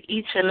leave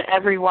each and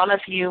every one of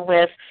you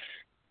with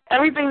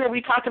everything that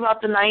we talked about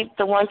tonight.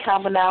 The one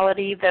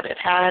commonality that it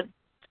had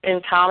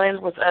in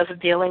common was us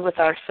dealing with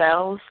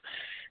ourselves.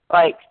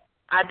 Like,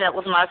 I dealt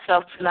with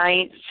myself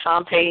tonight,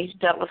 Shantae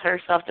dealt with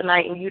herself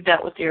tonight, and you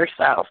dealt with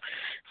yourself.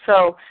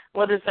 So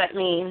what does that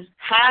mean?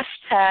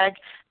 Hashtag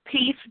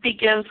peace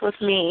begins with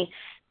me.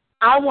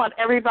 I want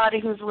everybody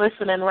who's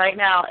listening right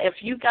now, if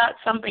you got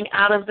something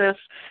out of this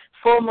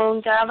full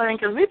moon gathering,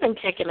 because we've been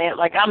kicking it,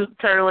 like I'm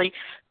totally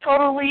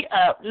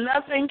up.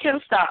 Nothing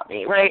can stop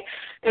me, right?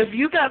 If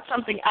you got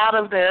something out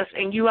of this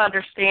and you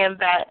understand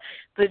that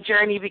the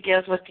journey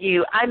begins with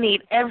you, I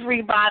need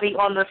everybody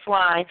on this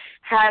line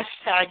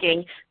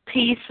hashtagging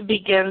peace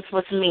begins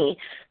with me.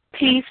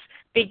 Peace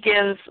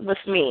begins with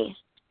me.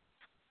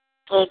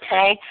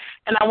 Okay?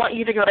 And I want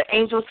you to go to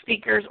Angel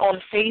Speakers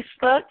on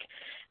Facebook,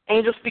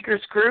 Angel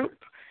Speakers group.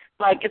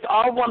 Like, it's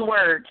all one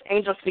word,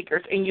 Angel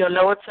Speakers, and you'll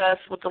know it's us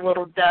with the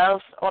little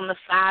dove on the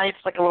side.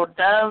 It's like a little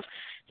dove.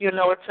 You'll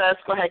know it's us.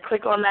 Go ahead,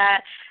 click on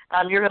that.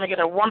 You're going to get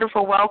a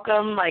wonderful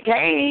welcome, like,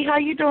 hey, how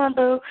you doing,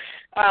 boo?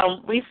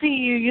 We see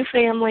you, you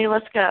family,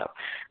 let's go.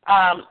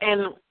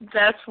 And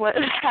that's what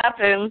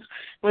happens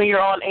when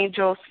you're on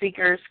Angel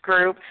Speakers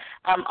group.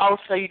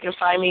 Also, you can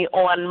find me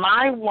on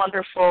my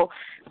wonderful,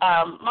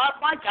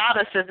 my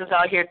goddesses is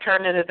out here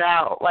turning it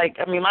out. Like,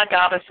 I mean, my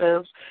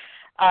goddesses,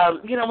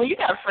 when you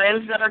got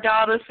friends that are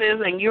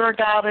goddesses and you're a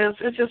goddess,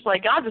 it's just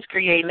like God is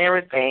creating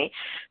everything.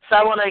 So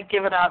I want to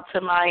give it out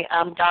to my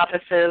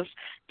goddesses,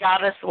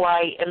 Goddess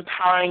Light,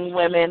 empowering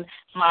women,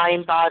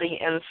 mind, body,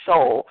 and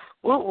soul.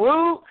 Woo,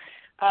 woo.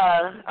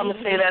 I'm going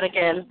to say that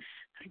again.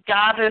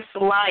 Goddess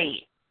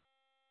Light,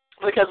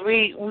 because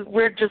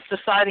we're just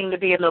deciding to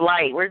be in the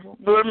light.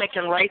 We're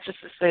making righteous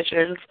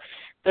decisions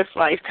this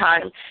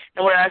lifetime,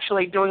 and we're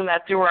actually doing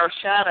that through our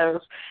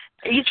shadows.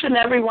 Each and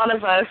every one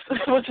of us,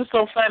 which is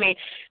so funny,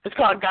 it's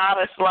called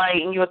Goddess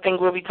Light, and you would think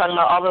we'll be talking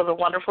about all of the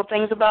wonderful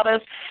things about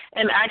us,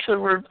 and actually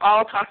we're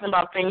all talking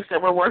about things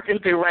that we're working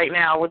through right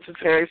now, which is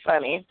very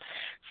funny.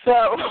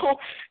 So,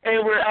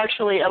 and we're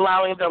actually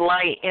allowing the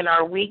light in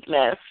our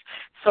weakness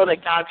so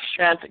that God's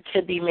strength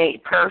could be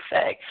made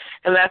perfect,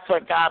 and that's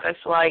what Goddess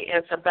Light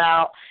is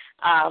about.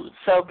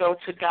 So go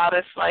to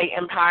Goddess Light,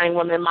 empowering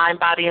women, mind,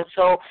 body, and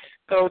soul.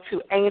 Go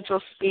to Angel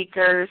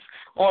Speakers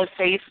on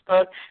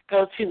Facebook.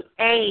 Go to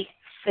A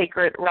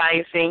Sacred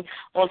Rising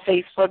on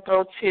Facebook.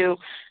 Go to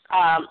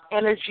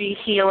Energy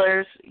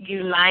Healers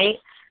Unite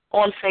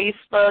on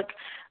Facebook.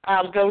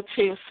 Go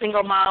to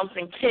Single Moms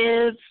and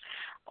Kids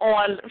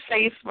on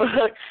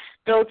Facebook.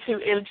 Go to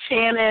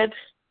Enchanted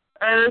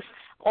Earth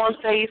on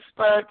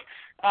Facebook.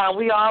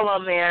 We all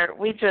on there.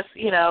 We just,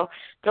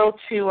 go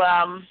to,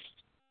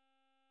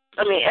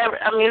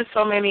 there's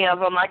so many of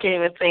them, I can't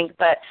even think,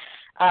 but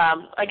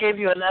I gave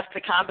you enough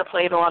to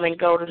contemplate on and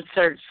go and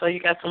search, so you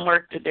got some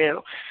work to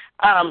do.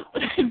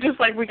 Just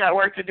like we got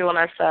work to do on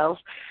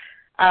ourselves.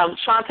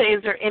 Shantae,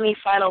 is there any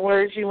final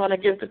words you want to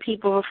give the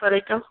people before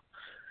they go?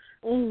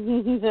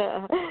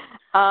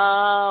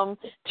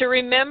 To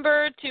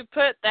remember to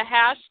put the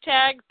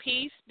hashtag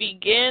peace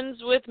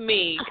begins with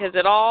me, because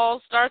it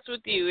all starts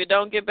with you. It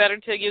don't get better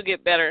till you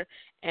get better.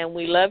 And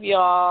we love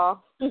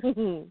y'all.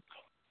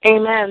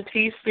 Amen.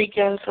 Peace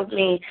begins with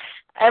me.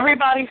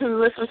 Everybody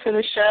who listens to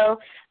the show,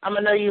 I'm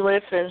going to know you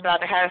listen by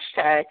the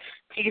hashtag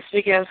peace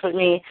begins with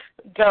me.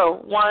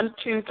 Go. 1,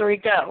 2, 3,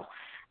 go.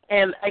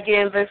 And,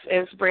 again, this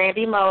is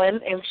Brandy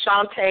Mullen and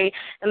Shantae,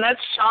 and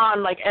that's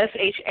Sean, like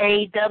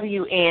SHAWNTAY.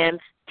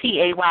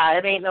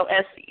 It ain't no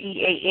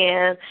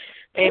SEAN.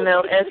 Ain't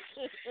no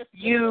SUA.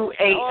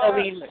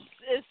 CHANTE.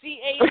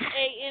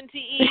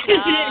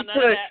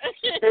 No, that.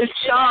 It's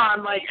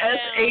Sean, like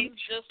SH.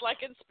 Just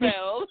like it's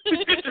spelled.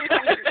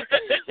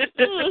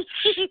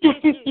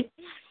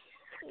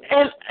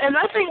 And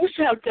I think we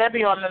should have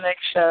Debbie on the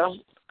next show.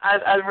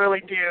 I really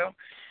do.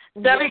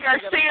 Debbie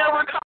Garcia,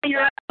 we're calling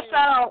your ass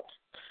out.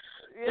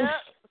 Yeah.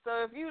 So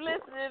if you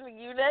listen,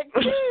 you next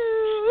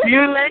too.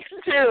 You next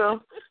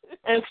too.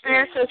 And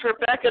Spirit says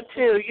Rebecca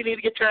too. You need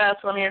to get your ass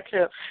on here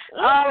too.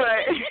 All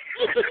right.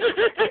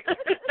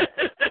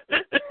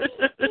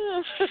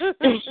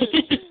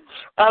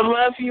 I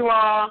love you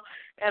all,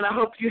 and I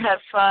hope you had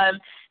fun.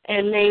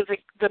 And may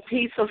the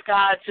peace of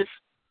God just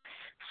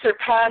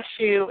surpass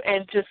you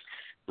and just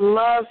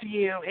love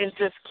you and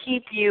just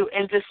keep you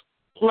and just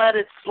let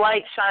its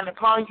light shine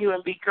upon you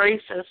and be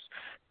gracious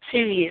to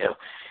you.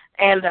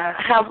 And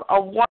have a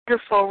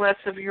wonderful rest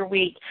of your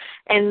week.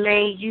 And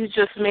may you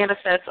just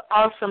manifest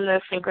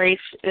awesomeness and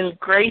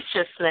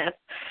graciousness,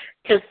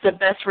 because the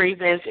best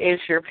revenge is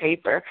your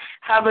paper.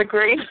 Have a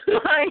great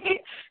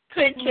night.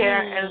 Take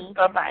care, and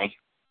bye-bye.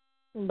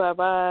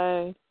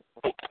 Bye-bye.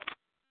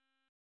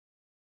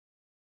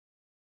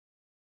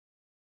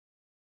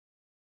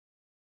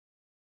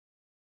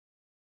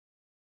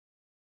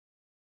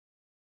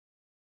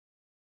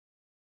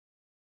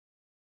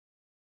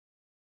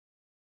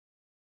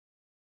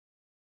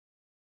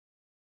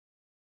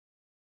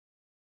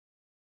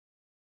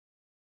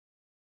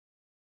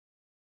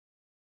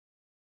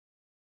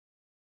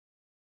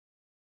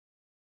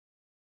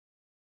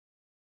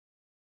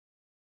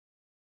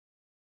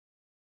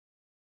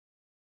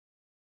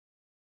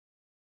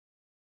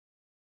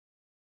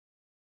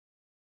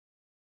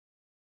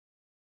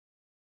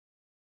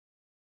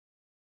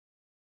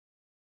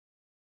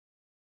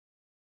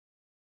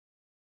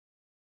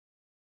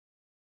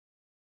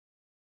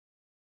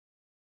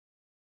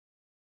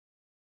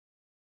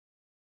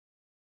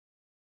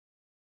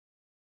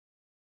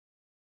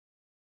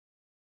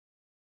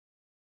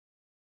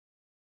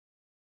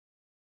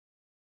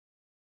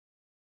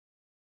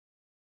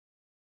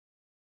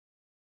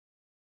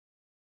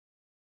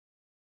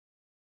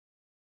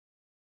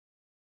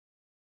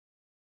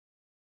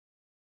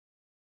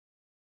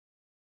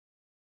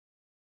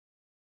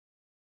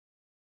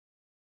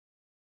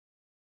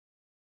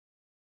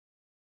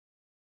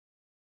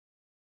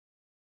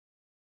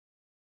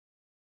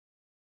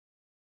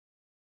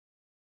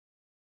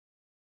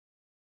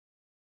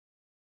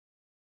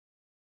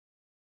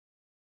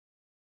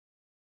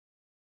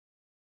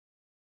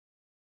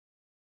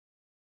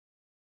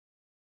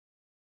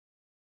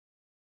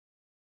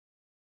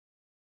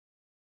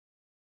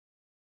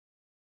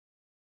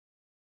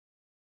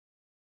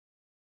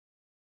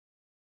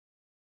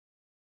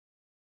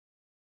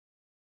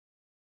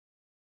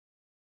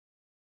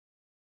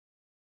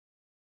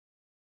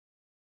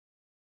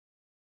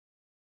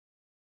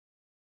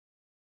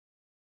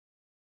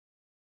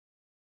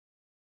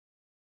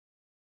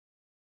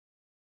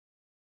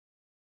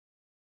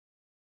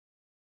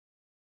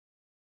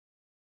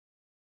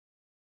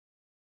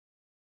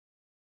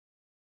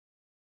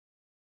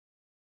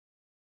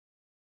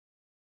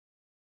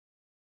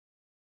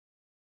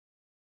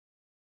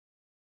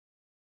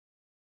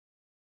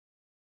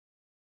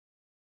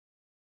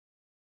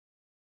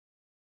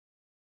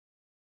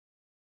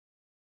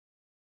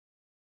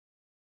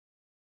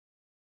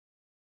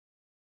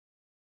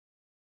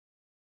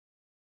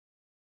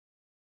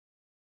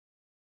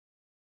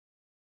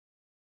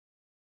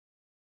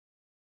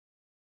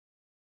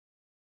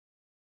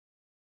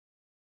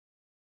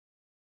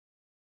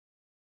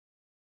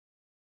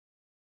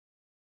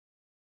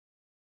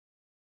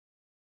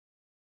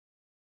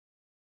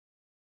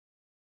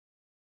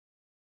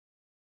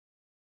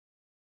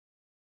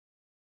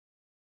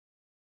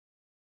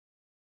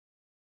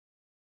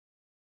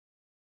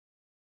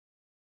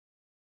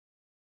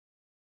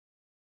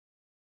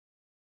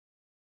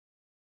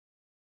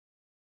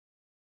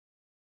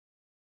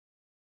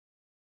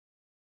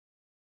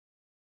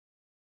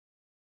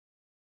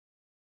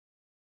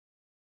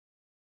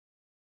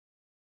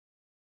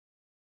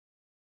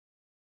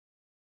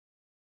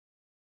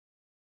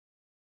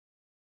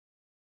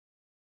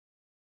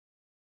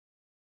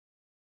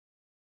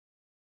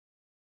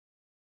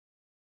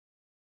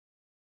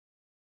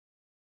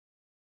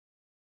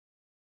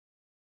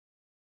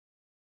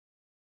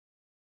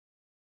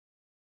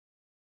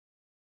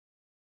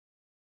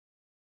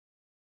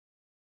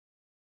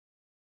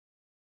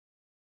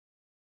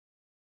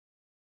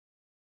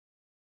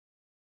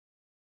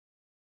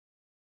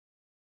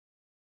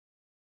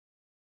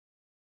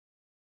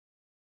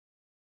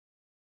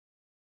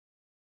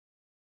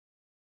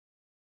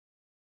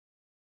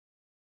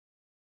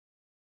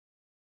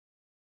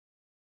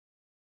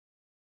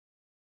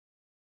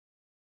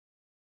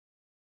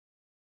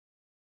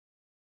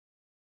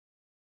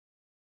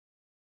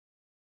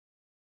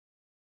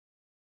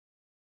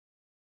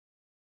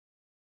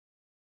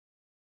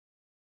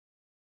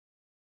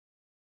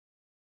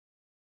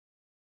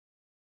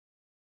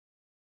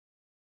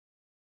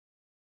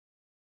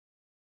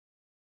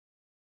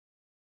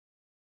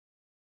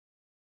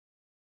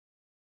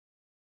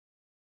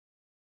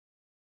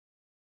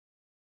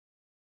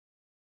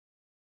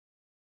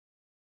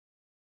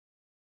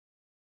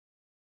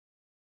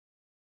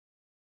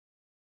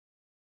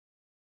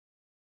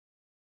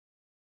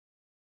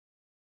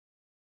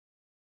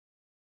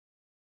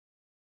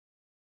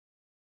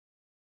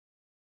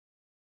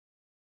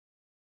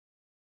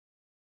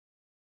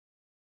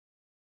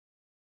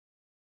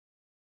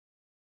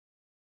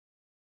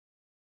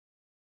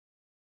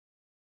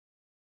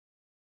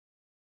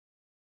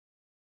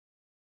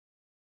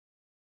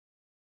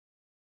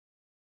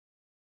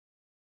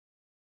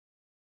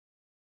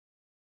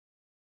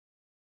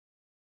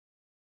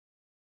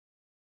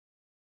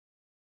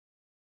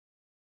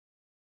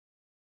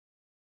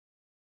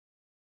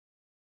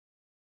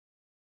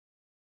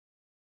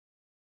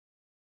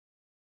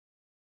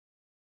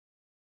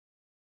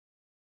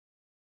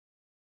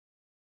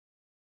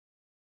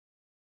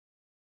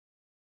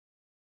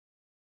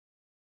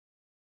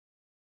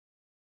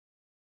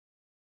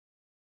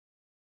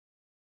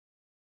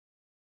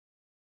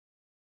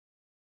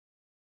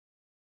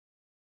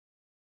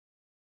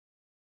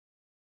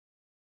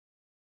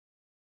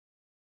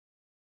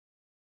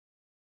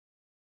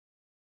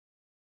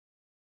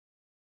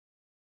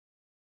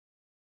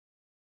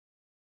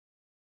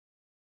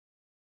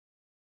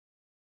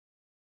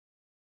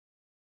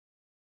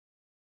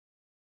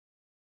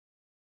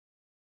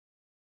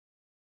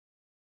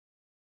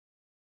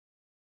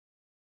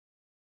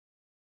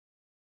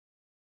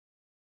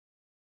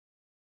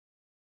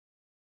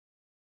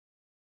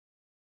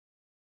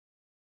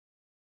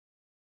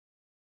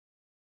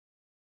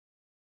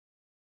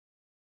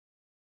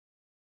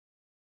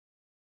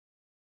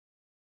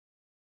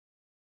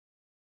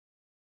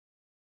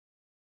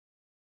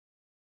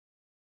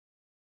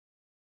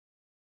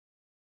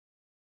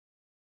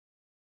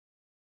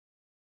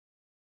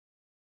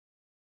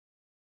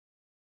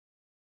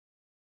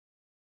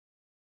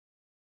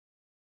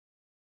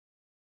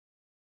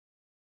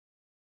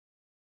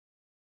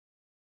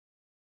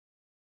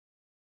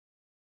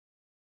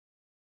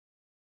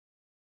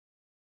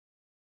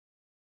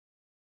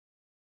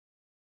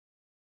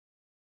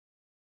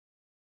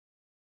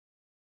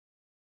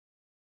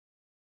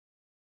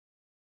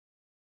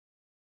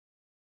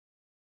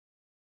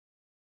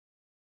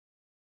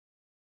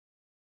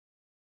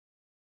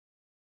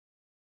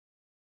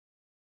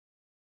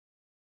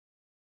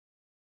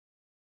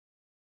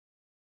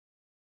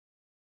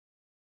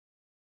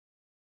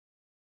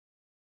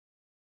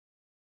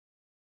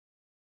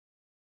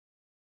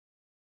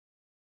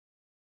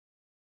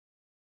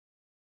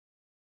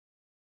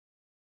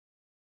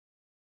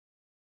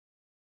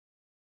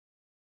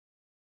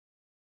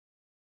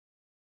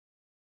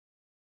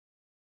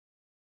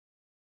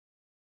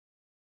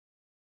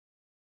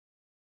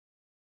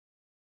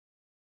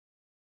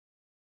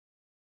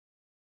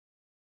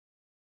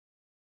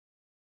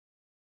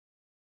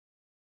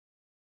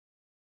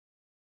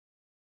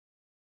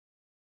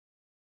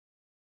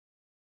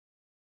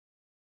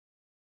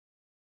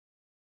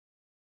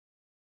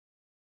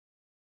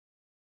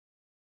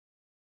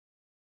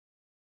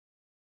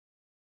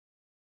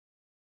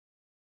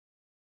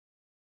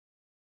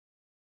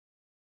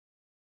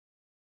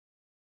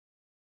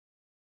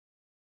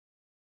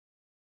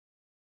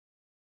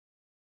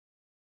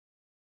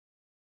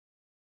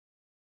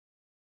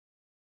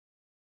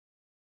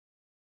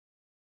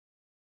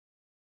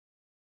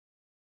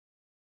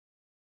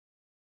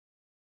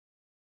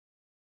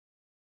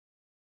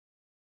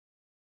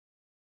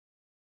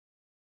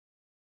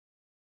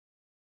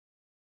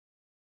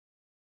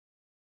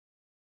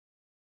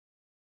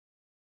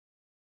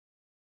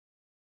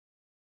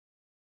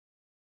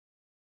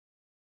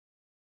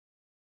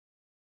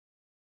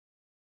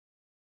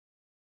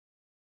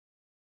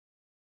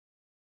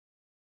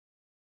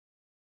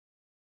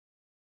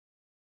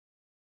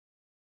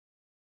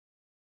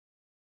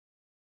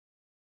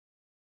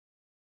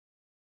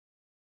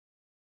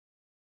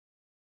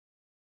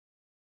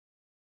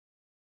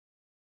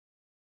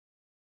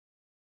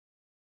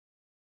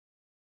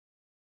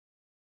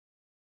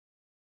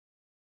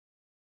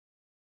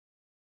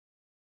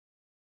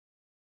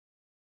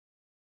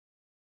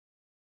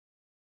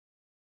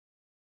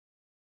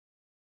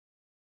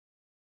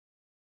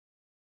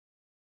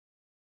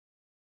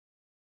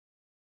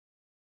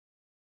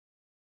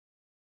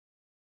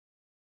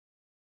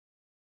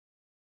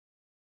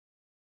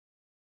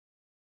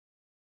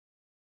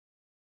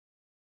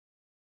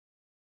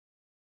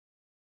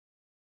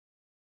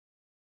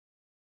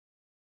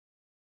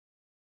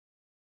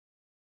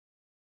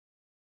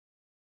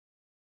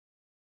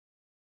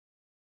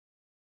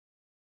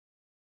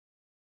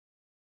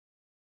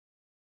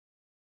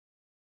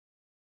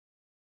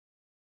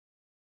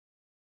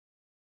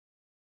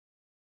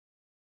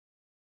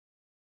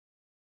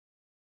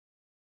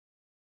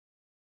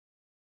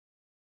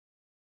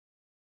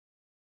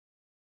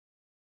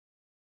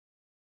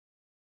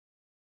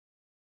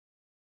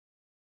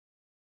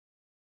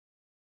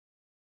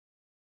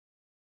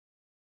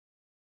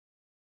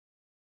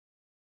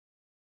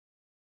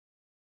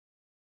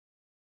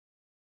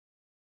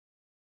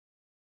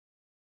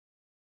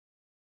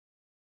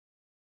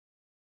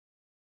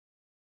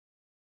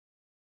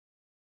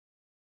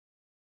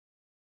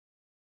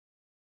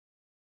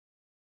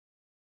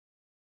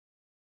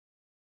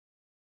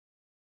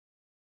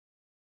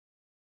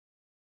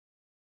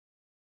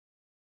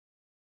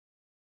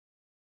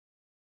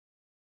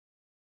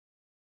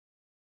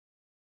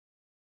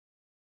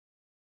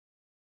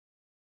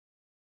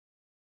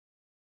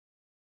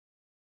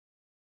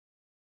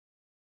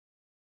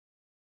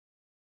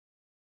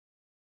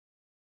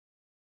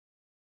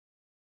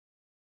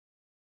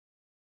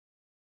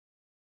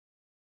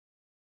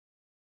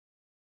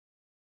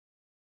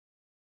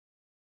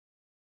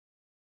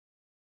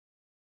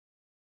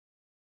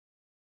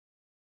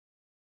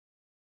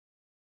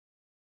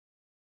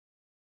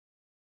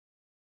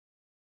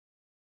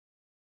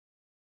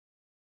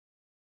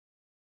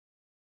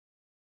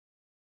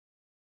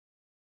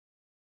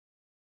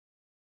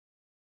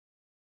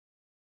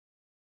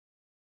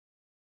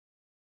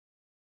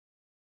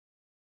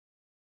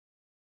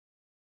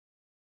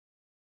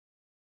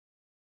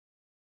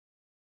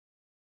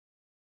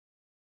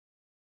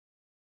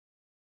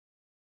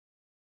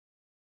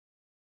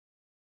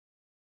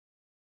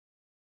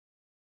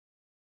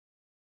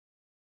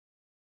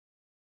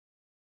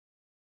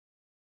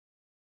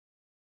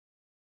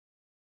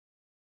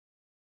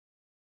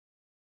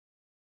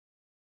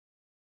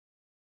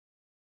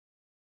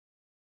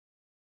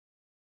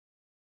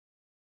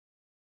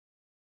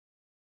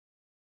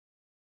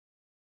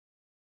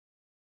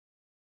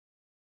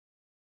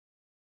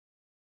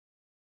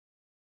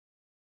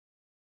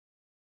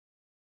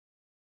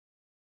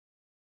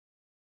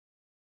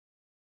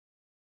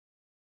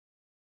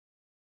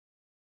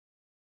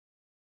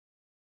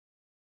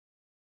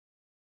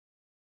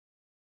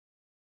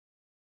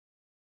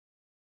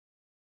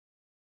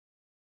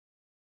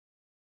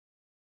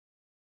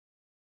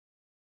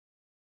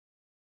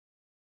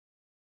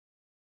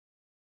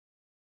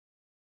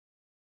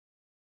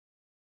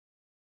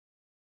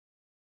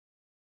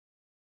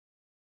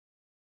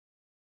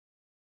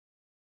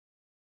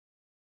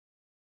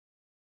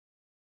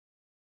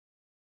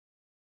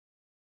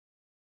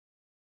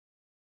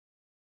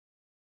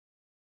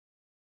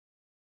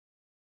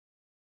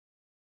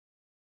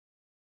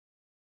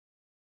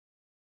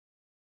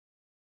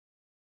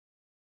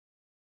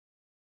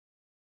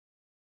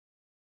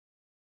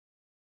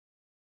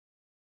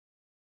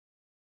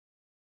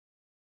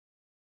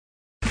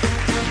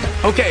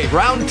 Okay,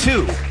 round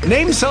two.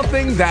 Name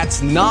something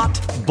that's not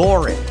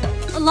boring.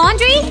 A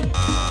laundry?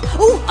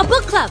 Ooh, a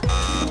book club.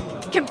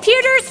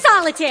 Computer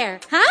solitaire,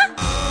 huh?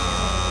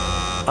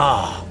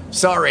 Ah,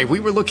 sorry,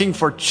 we were looking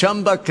for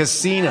Chumba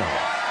Casino.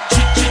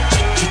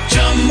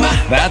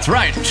 That's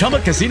right,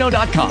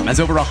 ChumbaCasino.com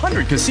has over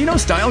 100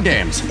 casino-style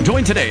games.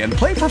 Join today and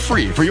play for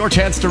free for your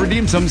chance to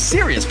redeem some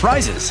serious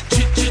prizes.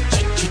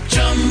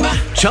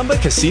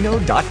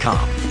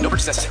 ChumbaCasino.com. No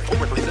purchase necessary. Void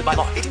where prohibited by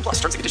law. 18+.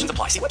 Terms and conditions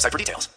apply. See website for details.